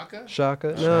On? Shaka?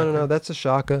 Shaka? No. That's a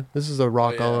Shaka. This is a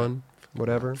Rock On.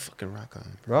 Whatever. Fucking rock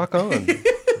on. Rock On.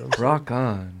 Rock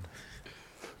on.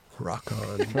 Rock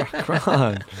On. Rock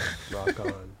on. Rock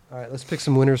On. All right, let's pick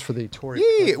some winners for the Tory.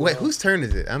 Yeah. Wait, whose turn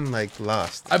is it? I'm like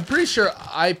lost. I'm pretty sure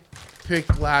I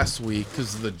picked last week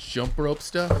because of the jump rope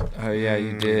stuff. Oh, yeah,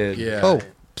 you did. Yeah. Oh,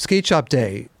 Skate Shop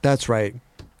Day. That's right.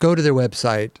 Go to their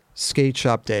website,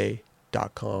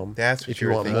 skateshopday.com. That's what if you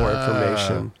you were want more thinking.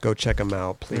 information. Go check them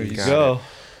out, There please. you Got go.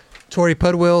 Tori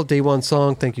Pudwill, Day One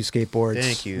Song. Thank you, Skateboards.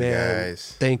 Thank you, Man,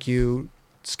 guys. Thank you,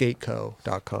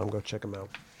 skateco.com. Go check them out.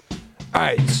 All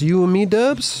right, it's you and me,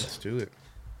 Dubs. Let's do it.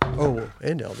 Oh,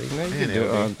 and LD. No, you Man, can do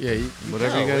it LB. on Yeah,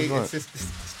 whatever you guys want. It's the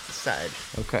side.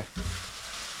 Okay.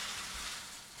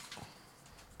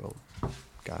 Boom.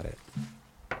 Got it.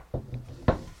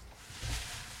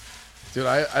 dude,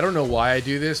 I don't know why I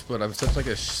do this, but I'm such like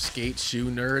a skate shoe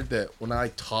nerd that when I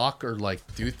talk or like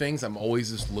do things, I'm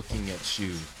always just looking at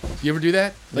shoe. You ever do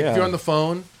that? Like if Yeah. you're on the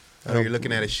phone, Oh, you're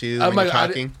looking at a shoe I'm when like, you're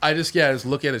talking? I just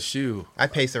look at a shoe. I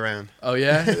pace around. Oh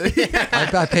yeah.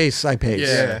 I pace.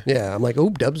 Yeah. Yeah. I'm like,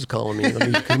 oh, Dubs is calling me.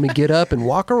 Let me get up and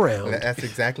walk around. That's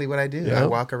exactly what I do. Yeah. I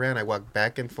walk around. I walk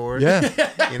back and forth. Yeah.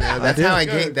 You know, that's do. how I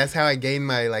gain. That's how I gain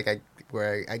my I could have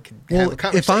Well, a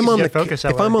conversation. if I'm on Yeah, the focus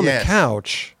that if I'm way. on Yes. the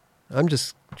couch, I'm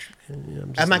just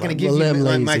I'm not going to give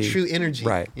you my true energy.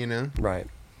 Right. You know, Right.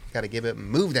 got to give it,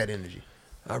 move that energy.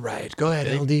 All right. Go ahead,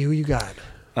 LD. Who you got?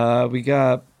 We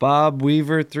got Bob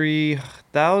Weaver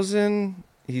 3000.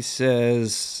 He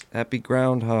says, "Happy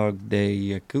Groundhog Day,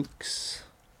 ya kooks."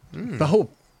 Oh,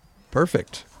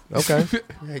 perfect. Okay.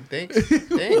 Hey,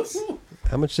 thanks.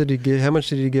 How much did he give? How much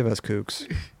did he give us, Kooks?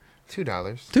 $2.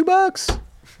 $2.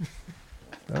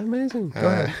 Amazing. Go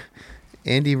ahead.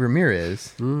 Andy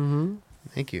Ramirez. Mm-hmm.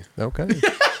 Thank you. Okay.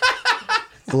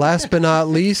 Last but not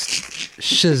least,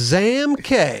 Shazam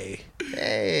K.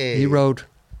 Hey. He wrote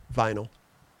vinyl.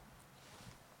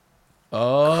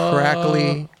 Oh.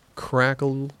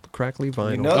 Crackly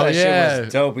vinyl. You know that yeah. shit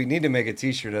was dope. We need to make a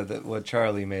T-shirt of what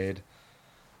Charlie made.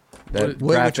 That Which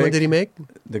one graphic, did he make?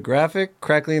 The graphic,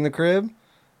 Crackly in the Crib.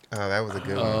 Oh, that was a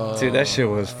good one. Dude, that shit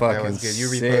was fucking That was good. You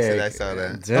sick. reposted. I saw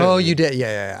that. Dude, Oh, you did?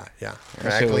 Yeah. that shit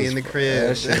Crackly was- in the crib.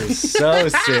 That shit was so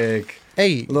sick.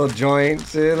 Hey, Little joint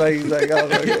shit, like oh,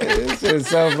 this shit is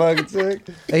so fucking sick.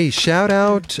 hey, shout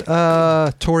out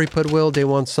Tori Pudwill, Day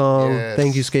One Song. Yes.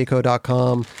 Thank you,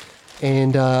 skateco.com.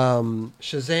 And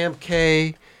Shazam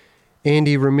K,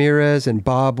 Andy Ramirez, and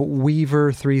Bob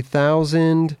Weaver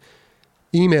 3000.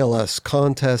 Email us,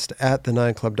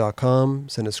 contest@the9club.com.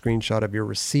 Send a screenshot of your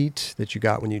receipt that you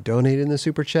got when you donated in the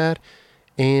super chat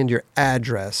and your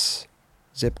address,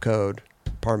 zip code,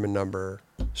 apartment number,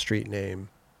 street name,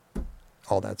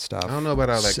 all that stuff. I don't know about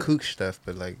all that So- kook stuff,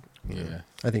 but like, you know, Yeah.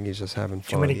 I think he's just having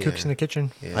Too fun. many yeah. cooks in the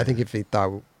kitchen. yeah. I think if he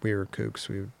thought we were kooks,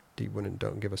 he wouldn't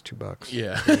don't give us $2.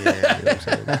 Yeah. You know what I'm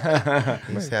saying?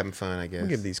 He's having fun, I guess. We'll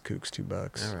give these kooks $2.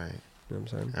 All right. You know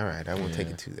what I'm saying? All right. I won't take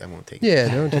it too. I won't take it. Yeah,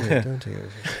 don't take it. Don't take it.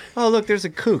 Oh, look, there's a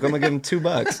kook. I'm gonna give him $2.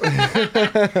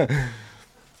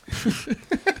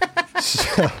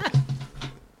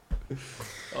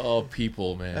 Oh,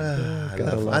 people, man. I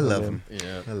Gotta love love him.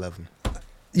 Yeah. I love him.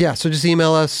 Yeah, so just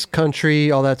email us, country,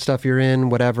 all that stuff you're in,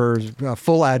 whatever,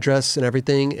 full address and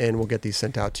everything, and we'll get these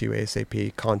sent out to you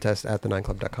ASAP.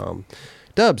 Contest@the9club.com.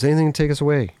 Dubs, anything to take us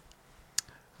away?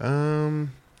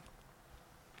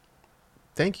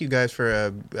 Thank you guys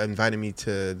for inviting me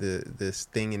to this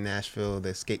thing in Nashville,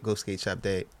 the Go Skate Shop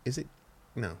Day. Is it?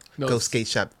 No. No, Go it's- Skate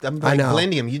Shop. I'm I like know.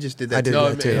 blending them. You just did that. I did too. No,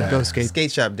 that too. yeah. Go skate.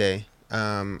 Skate Shop Day.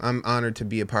 I'm honored to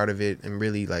be a part of it, and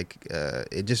really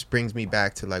it just brings me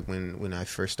back to like when I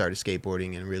first started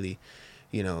skateboarding, and really,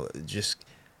 you know, just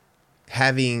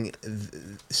having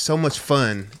so much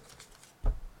fun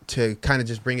to kind of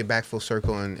just bring it back full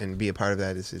circle and be a part of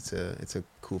that. It's a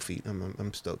cool feat.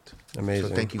 I'm stoked. Amazing.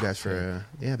 So thank you guys for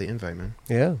the invite, man.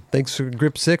 Yeah, thanks for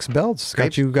Grip 6 Belts.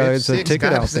 Got you Grip guys a Six ticket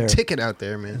got out us there. A ticket out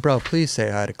there, man. Bro, please say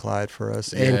hi to Clyde for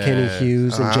us, and Kenny Yeah.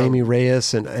 Hughes, and Jamie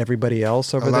Reyes, and everybody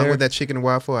else over Along there. with that chicken and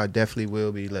waffle, I definitely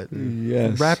will be letting.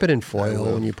 Yes. Wrap it in I foil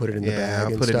will. when you put it in the Yeah, bag I'll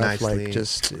and put it stuff. nicely. Like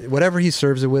just whatever he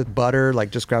serves it with, butter.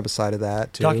 Like just grab a side of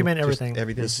that too. Document Just everything.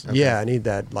 everything. Just- Okay. Yeah, I need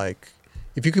that. Like,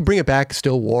 if you could bring it back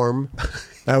still warm,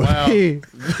 that would Wow. be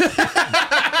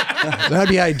that'd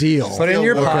be ideal. Put it in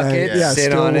your Okay. pocket, Yeah, sit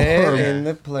still on it warm. in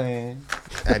the plane.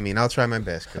 I mean, I'll try my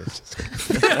best, Chris.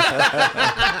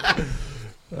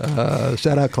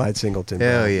 Shout out Clyde Singleton.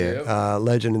 Hell bro. yeah.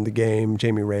 Legend in the game.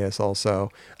 Jamie Reyes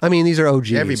also. I mean, these are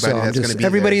OGs. Everybody so I'm that's just- going to be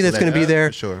everybody there. that's going to be there.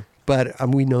 For sure. But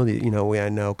we know that I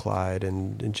know Clyde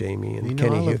and Jamie and You know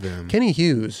Kenny all Hughes. of them. Kenny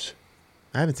Hughes.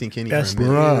 I haven't seen Kenny Best for a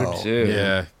minute. Bro. Dude.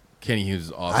 Yeah. Kenny Hughes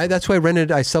is awesome. That's why I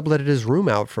subletted his room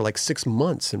out for like 6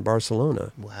 months in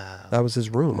Barcelona. Wow. That was his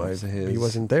room. He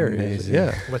wasn't there. Amazing.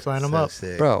 Yeah. Let's line them So up.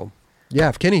 sick. Bro. Yeah,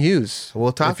 if Kenny Hughes.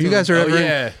 We'll talk if to you him. guys are Oh, ever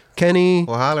yeah. Kenny,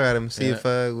 We'll holler at him, see Yeah. if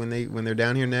when they're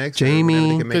down here next, Jamie, or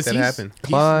whenever they can make 'Cause that he's, happen. he's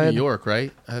Clyde. from New York,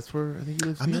 right? That's where I think he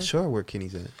lives. in I'm New not York? sure where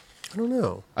Kenny's at. I don't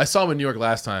know. I saw him in New York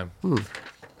last time.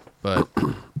 But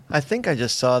I think I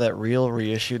just saw that Reel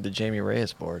reissued the Jamie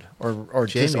Reyes board, or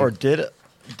Jamie.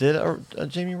 did a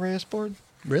Jamie Reyes board.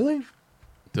 Really?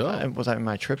 duh. Am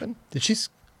I tripping? Did she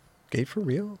skate for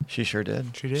real? She sure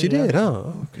did. She did. She yeah. did, huh?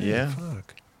 Okay. Yeah.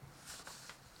 Fuck.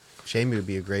 Jamie would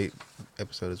be a great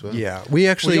episode as well. Yeah, we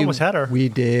actually almost had her. We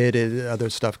did. Other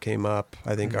stuff came up.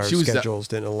 I think our She was schedules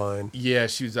didn't align. Yeah,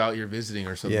 she was out here visiting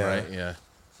or something, Yeah. right? Yeah.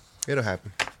 It'll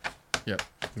happen. Yep.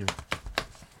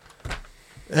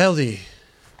 LD,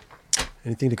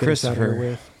 anything to get us out here Christopher.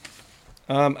 with?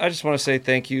 I just want to say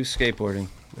thank you, skateboarding.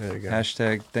 There you go.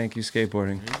 Hashtag thank you,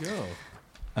 skateboarding. There you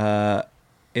go.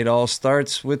 It all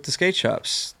starts with the skate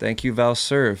shops. Thank you, Val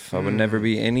Surf. I would never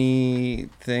be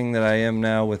anything that I am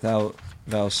now without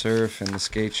Val Surf and the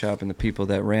skate shop and the people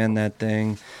that ran that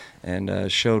thing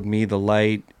and showed me the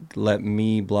light, let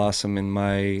me blossom in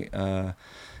my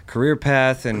career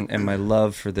path and my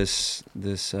love for this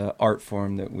art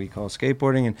form that we call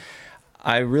skateboarding. And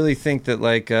I really think that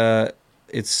like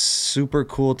it's super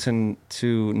cool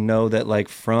to know that like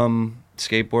from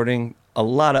skateboarding a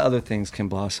lot of other things can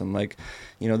blossom. Like,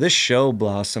 you know, this show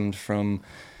blossomed from,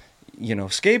 you know,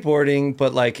 skateboarding,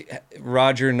 but like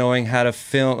Roger knowing how to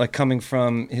film, like coming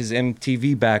from his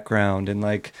MTV background, and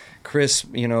like Chris,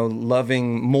 you know,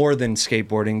 loving more than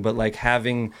skateboarding, but like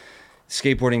having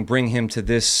skateboarding bring him to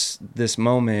this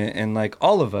moment, and like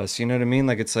all of us, you know what I mean?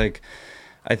 Like it's like,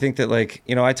 I think that like,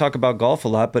 you know, I talk about golf a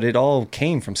lot, but it all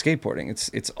came from skateboarding.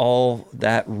 It's all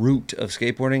that root of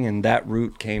skateboarding, and that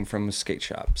root came from a skate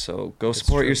shop. So go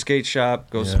support your skate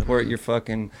shop, go support your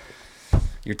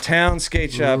town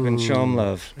skate shop, and show them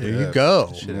love. There you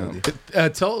go.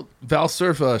 Tell Val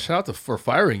Surf shout out for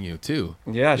firing you too.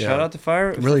 Yeah, shout out to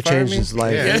Fire. Really for firing changed me. his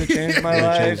life. Yeah, really changed my Really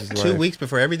life. changed his 2 life. weeks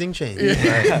before everything changed.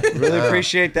 Really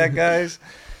appreciate that, guys.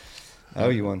 Oh,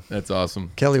 you won. That's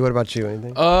awesome. Kelly, what about you?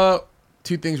 Anything?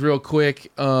 Two things real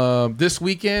quick. This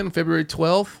weekend, February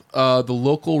 12th, the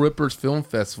local Rippers Film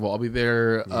Festival. I'll be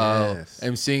there. Yes.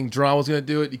 emceeing. Dron was gonna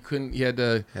do it. He had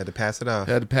to pass it off.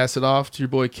 Had to pass it off to your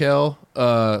boy Kel.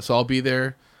 So I'll be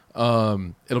there.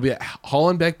 It'll be at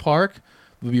Hollenbeck Park.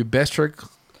 There'll be a best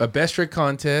trick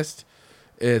contest.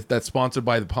 That's sponsored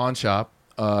by the Pawn Shop.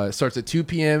 It starts at 2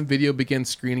 p.m. Video begins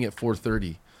screening at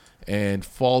 4:30. And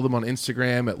follow them on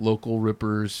Instagram at Local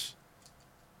Rippers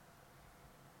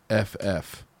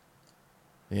FF.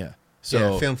 Yeah.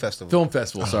 So Yeah, film festival. Film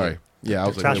festival. Sorry. Yeah, I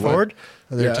was like, Fast wait, what? forward.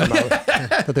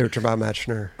 I thought they were talking about Matt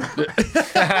Schnur.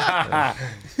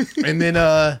 And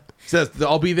then says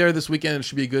I'll be there this weekend. It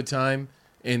should be a good time.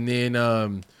 And then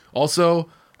also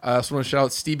I also want to shout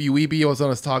out Stevie Weeby. I was on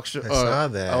his talk show. I saw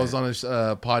that. I was on his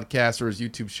podcast or his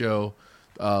YouTube show.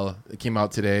 It came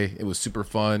out today. It was super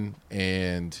fun.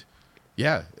 And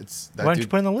yeah, it's that Why don't you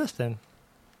dude. put it on the list then?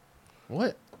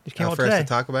 What? It came out For us today. to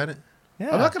talk about it. Yeah.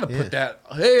 I'm not gonna put that.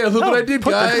 Hey, look what I did,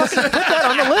 guys. Put that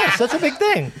on the list. That's a big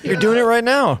thing. You're doing it right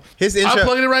now. His I'm intro.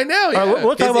 plugging it right now. All Yeah. right,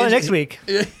 we'll talk about it His next week.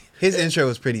 His intro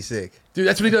was pretty sick. Dude,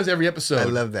 that's what he does every episode. I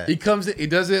love that. He comes in, he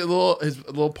does it his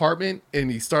little apartment, and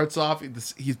he starts off.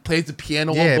 He plays the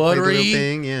piano Yeah, all played the little buttery,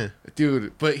 thing. Yeah.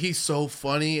 dude. But he's so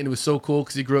funny, and it was so cool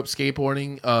because he grew up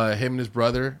skateboarding. Him and his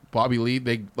brother Bobby Lee,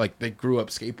 they grew up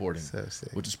skateboarding, So sick.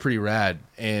 which is pretty rad.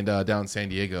 And down in San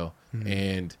Diego,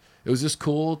 and it was just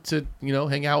cool to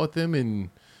hang out with him and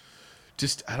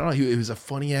just I don't know. He was a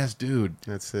funny ass dude.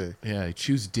 That's sick. Yeah, he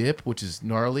chews dip, which is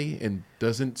gnarly, and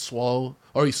doesn't swallow,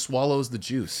 or he swallows the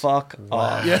juice. Fuck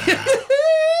off. Yeah.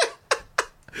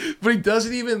 But he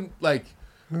doesn't even like.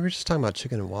 We were just talking about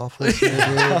chicken and waffles. Dude.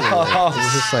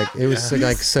 It was just like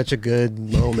like such a good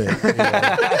moment. You know?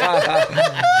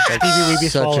 Stevie Weeby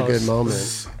Such a swallows. good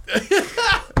moment.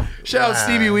 Shout out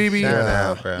Stevie Weeby. Shout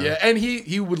out, bro. Yeah, and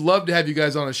he would love to have you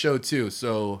guys on a show too.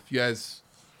 So if you guys,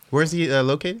 Where's he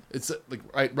located? it's like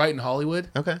right in Hollywood,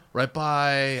 Okay. right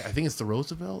by I think it's the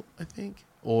Roosevelt, I think,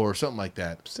 or something like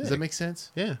that. Sick. Does that make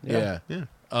sense? Yeah. Yeah. Yeah.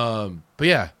 But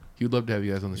yeah, he would love to have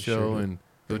you guys on the show should. and.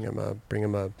 Bring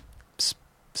him a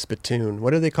spittoon.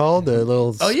 What are they called? The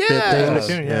little Oh, spit yeah. things?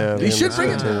 Spittoon, yeah. bring should him a bring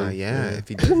it. spittoon. Yeah. If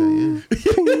he does that,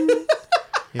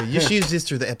 yeah. Yeah, you should use this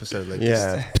through the episode, like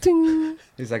Yeah.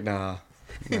 He's like, nah.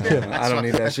 I don't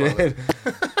need that shit.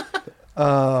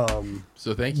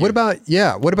 So thank you. What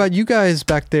about you guys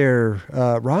back there?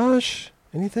 Raj,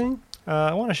 anything?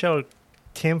 I want to shout out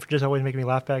Tim for just always making me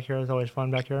laugh back here. It's always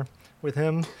fun back here. with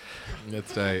him.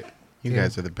 That's right. You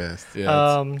guys are the best.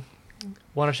 Yeah.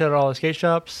 Want to shout out all the skate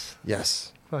shops.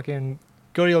 Yes. Fucking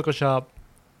go to your local shop,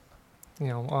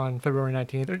 on February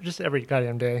 19th, or just every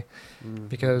goddamn day,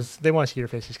 because they want to see your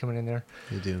faces coming in there.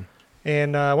 They do.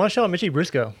 And I want to shout out Mitchie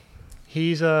Briscoe.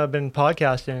 He's been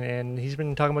podcasting, and he's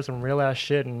been talking about some real-ass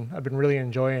shit, and I've been really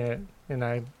enjoying it. And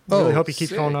I really hope he keeps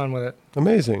sick. going on with it.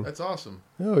 Amazing. That's awesome.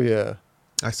 Oh, yeah.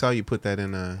 I saw you put that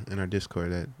in our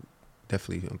Discord. That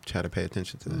definitely try to pay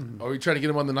attention to that. Are we trying to get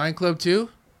him on the 9 Club too?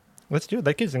 Let's do it.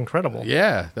 That kid's incredible.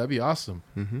 Yeah, that'd be awesome.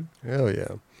 Mm-hmm. Hell yeah.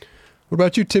 What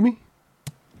about you, Timmy?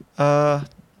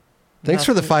 Thanks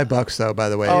for the $5 though, by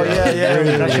the way. Oh,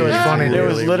 yeah. That shit was funny. It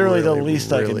was Really, literally the really,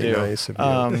 least I could really do. nice of you.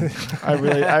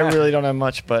 I really don't have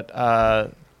much, but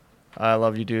I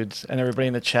love you dudes and everybody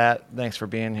in the chat. Thanks for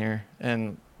being here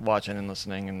and watching and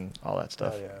listening and all that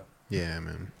stuff. Yeah,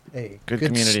 man. Hey, Good good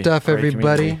community. stuff, Great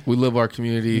everybody. community. We love our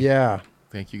community. Yeah.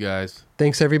 Thank you guys.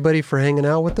 Thanks everybody for hanging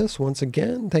out with us once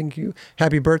again. Thank you.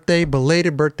 Happy birthday,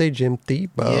 belated birthday, Jim Thebo.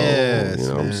 Yes, you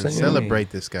know what I'm man. saying? Celebrate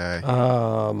this guy. we doing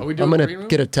I'm green gonna room?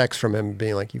 get a text from him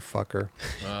being like, "You fucker."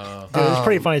 Dude, it was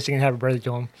pretty funny singing happy birthday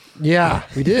to him. Yeah,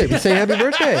 we did. We sang happy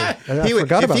birthday. I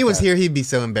forgot if about he was that. here, he'd be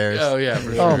so embarrassed. Oh yeah,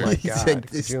 for sure. Oh my He god! said,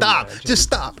 Could you stop. imagine? Just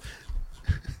stop.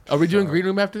 Are we doing green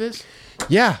room after this?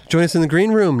 Yeah, join us in the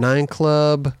green room, 9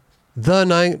 Club, the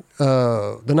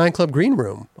 9 Club Green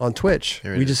Room on Twitch.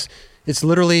 There it is. It's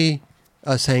literally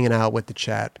us hanging out with the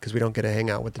chat because we don't get to hang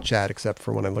out with the chat except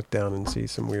for when I look down and see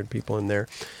some weird people in there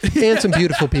and some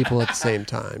beautiful people at the same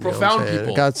time. You know what I'm Profound saying?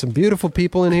 people. Got some beautiful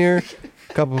people in here,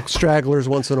 a couple of stragglers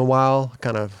once in a while.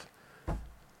 Kind of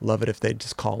love it if they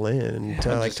just call in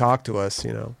and talk to us.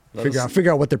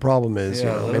 Figure out what their problem is.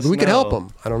 Yeah, let maybe us we could help know.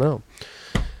 them. I don't know.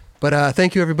 But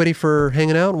thank you everybody for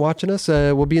hanging out and watching us.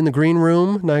 We'll be in the green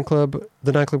room, the 9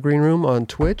 Club Green Room on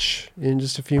Twitch in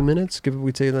just a few minutes.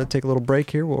 We take a little break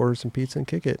here. We'll order some pizza and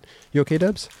kick it. You okay,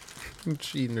 Dubs? I'm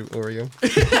just eating an Oreo.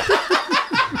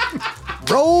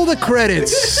 Roll the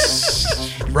credits,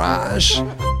 Raj.